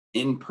enforcement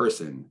in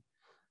person.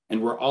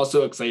 And we're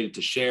also excited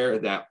to share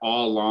that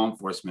all law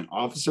enforcement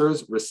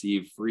officers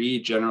receive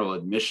free general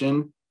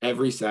admission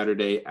every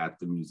Saturday at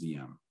the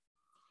museum.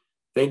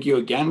 Thank you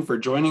again for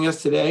joining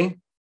us today.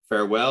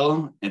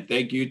 Farewell, and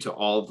thank you to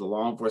all of the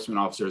law enforcement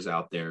officers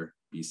out there.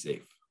 Be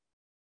safe.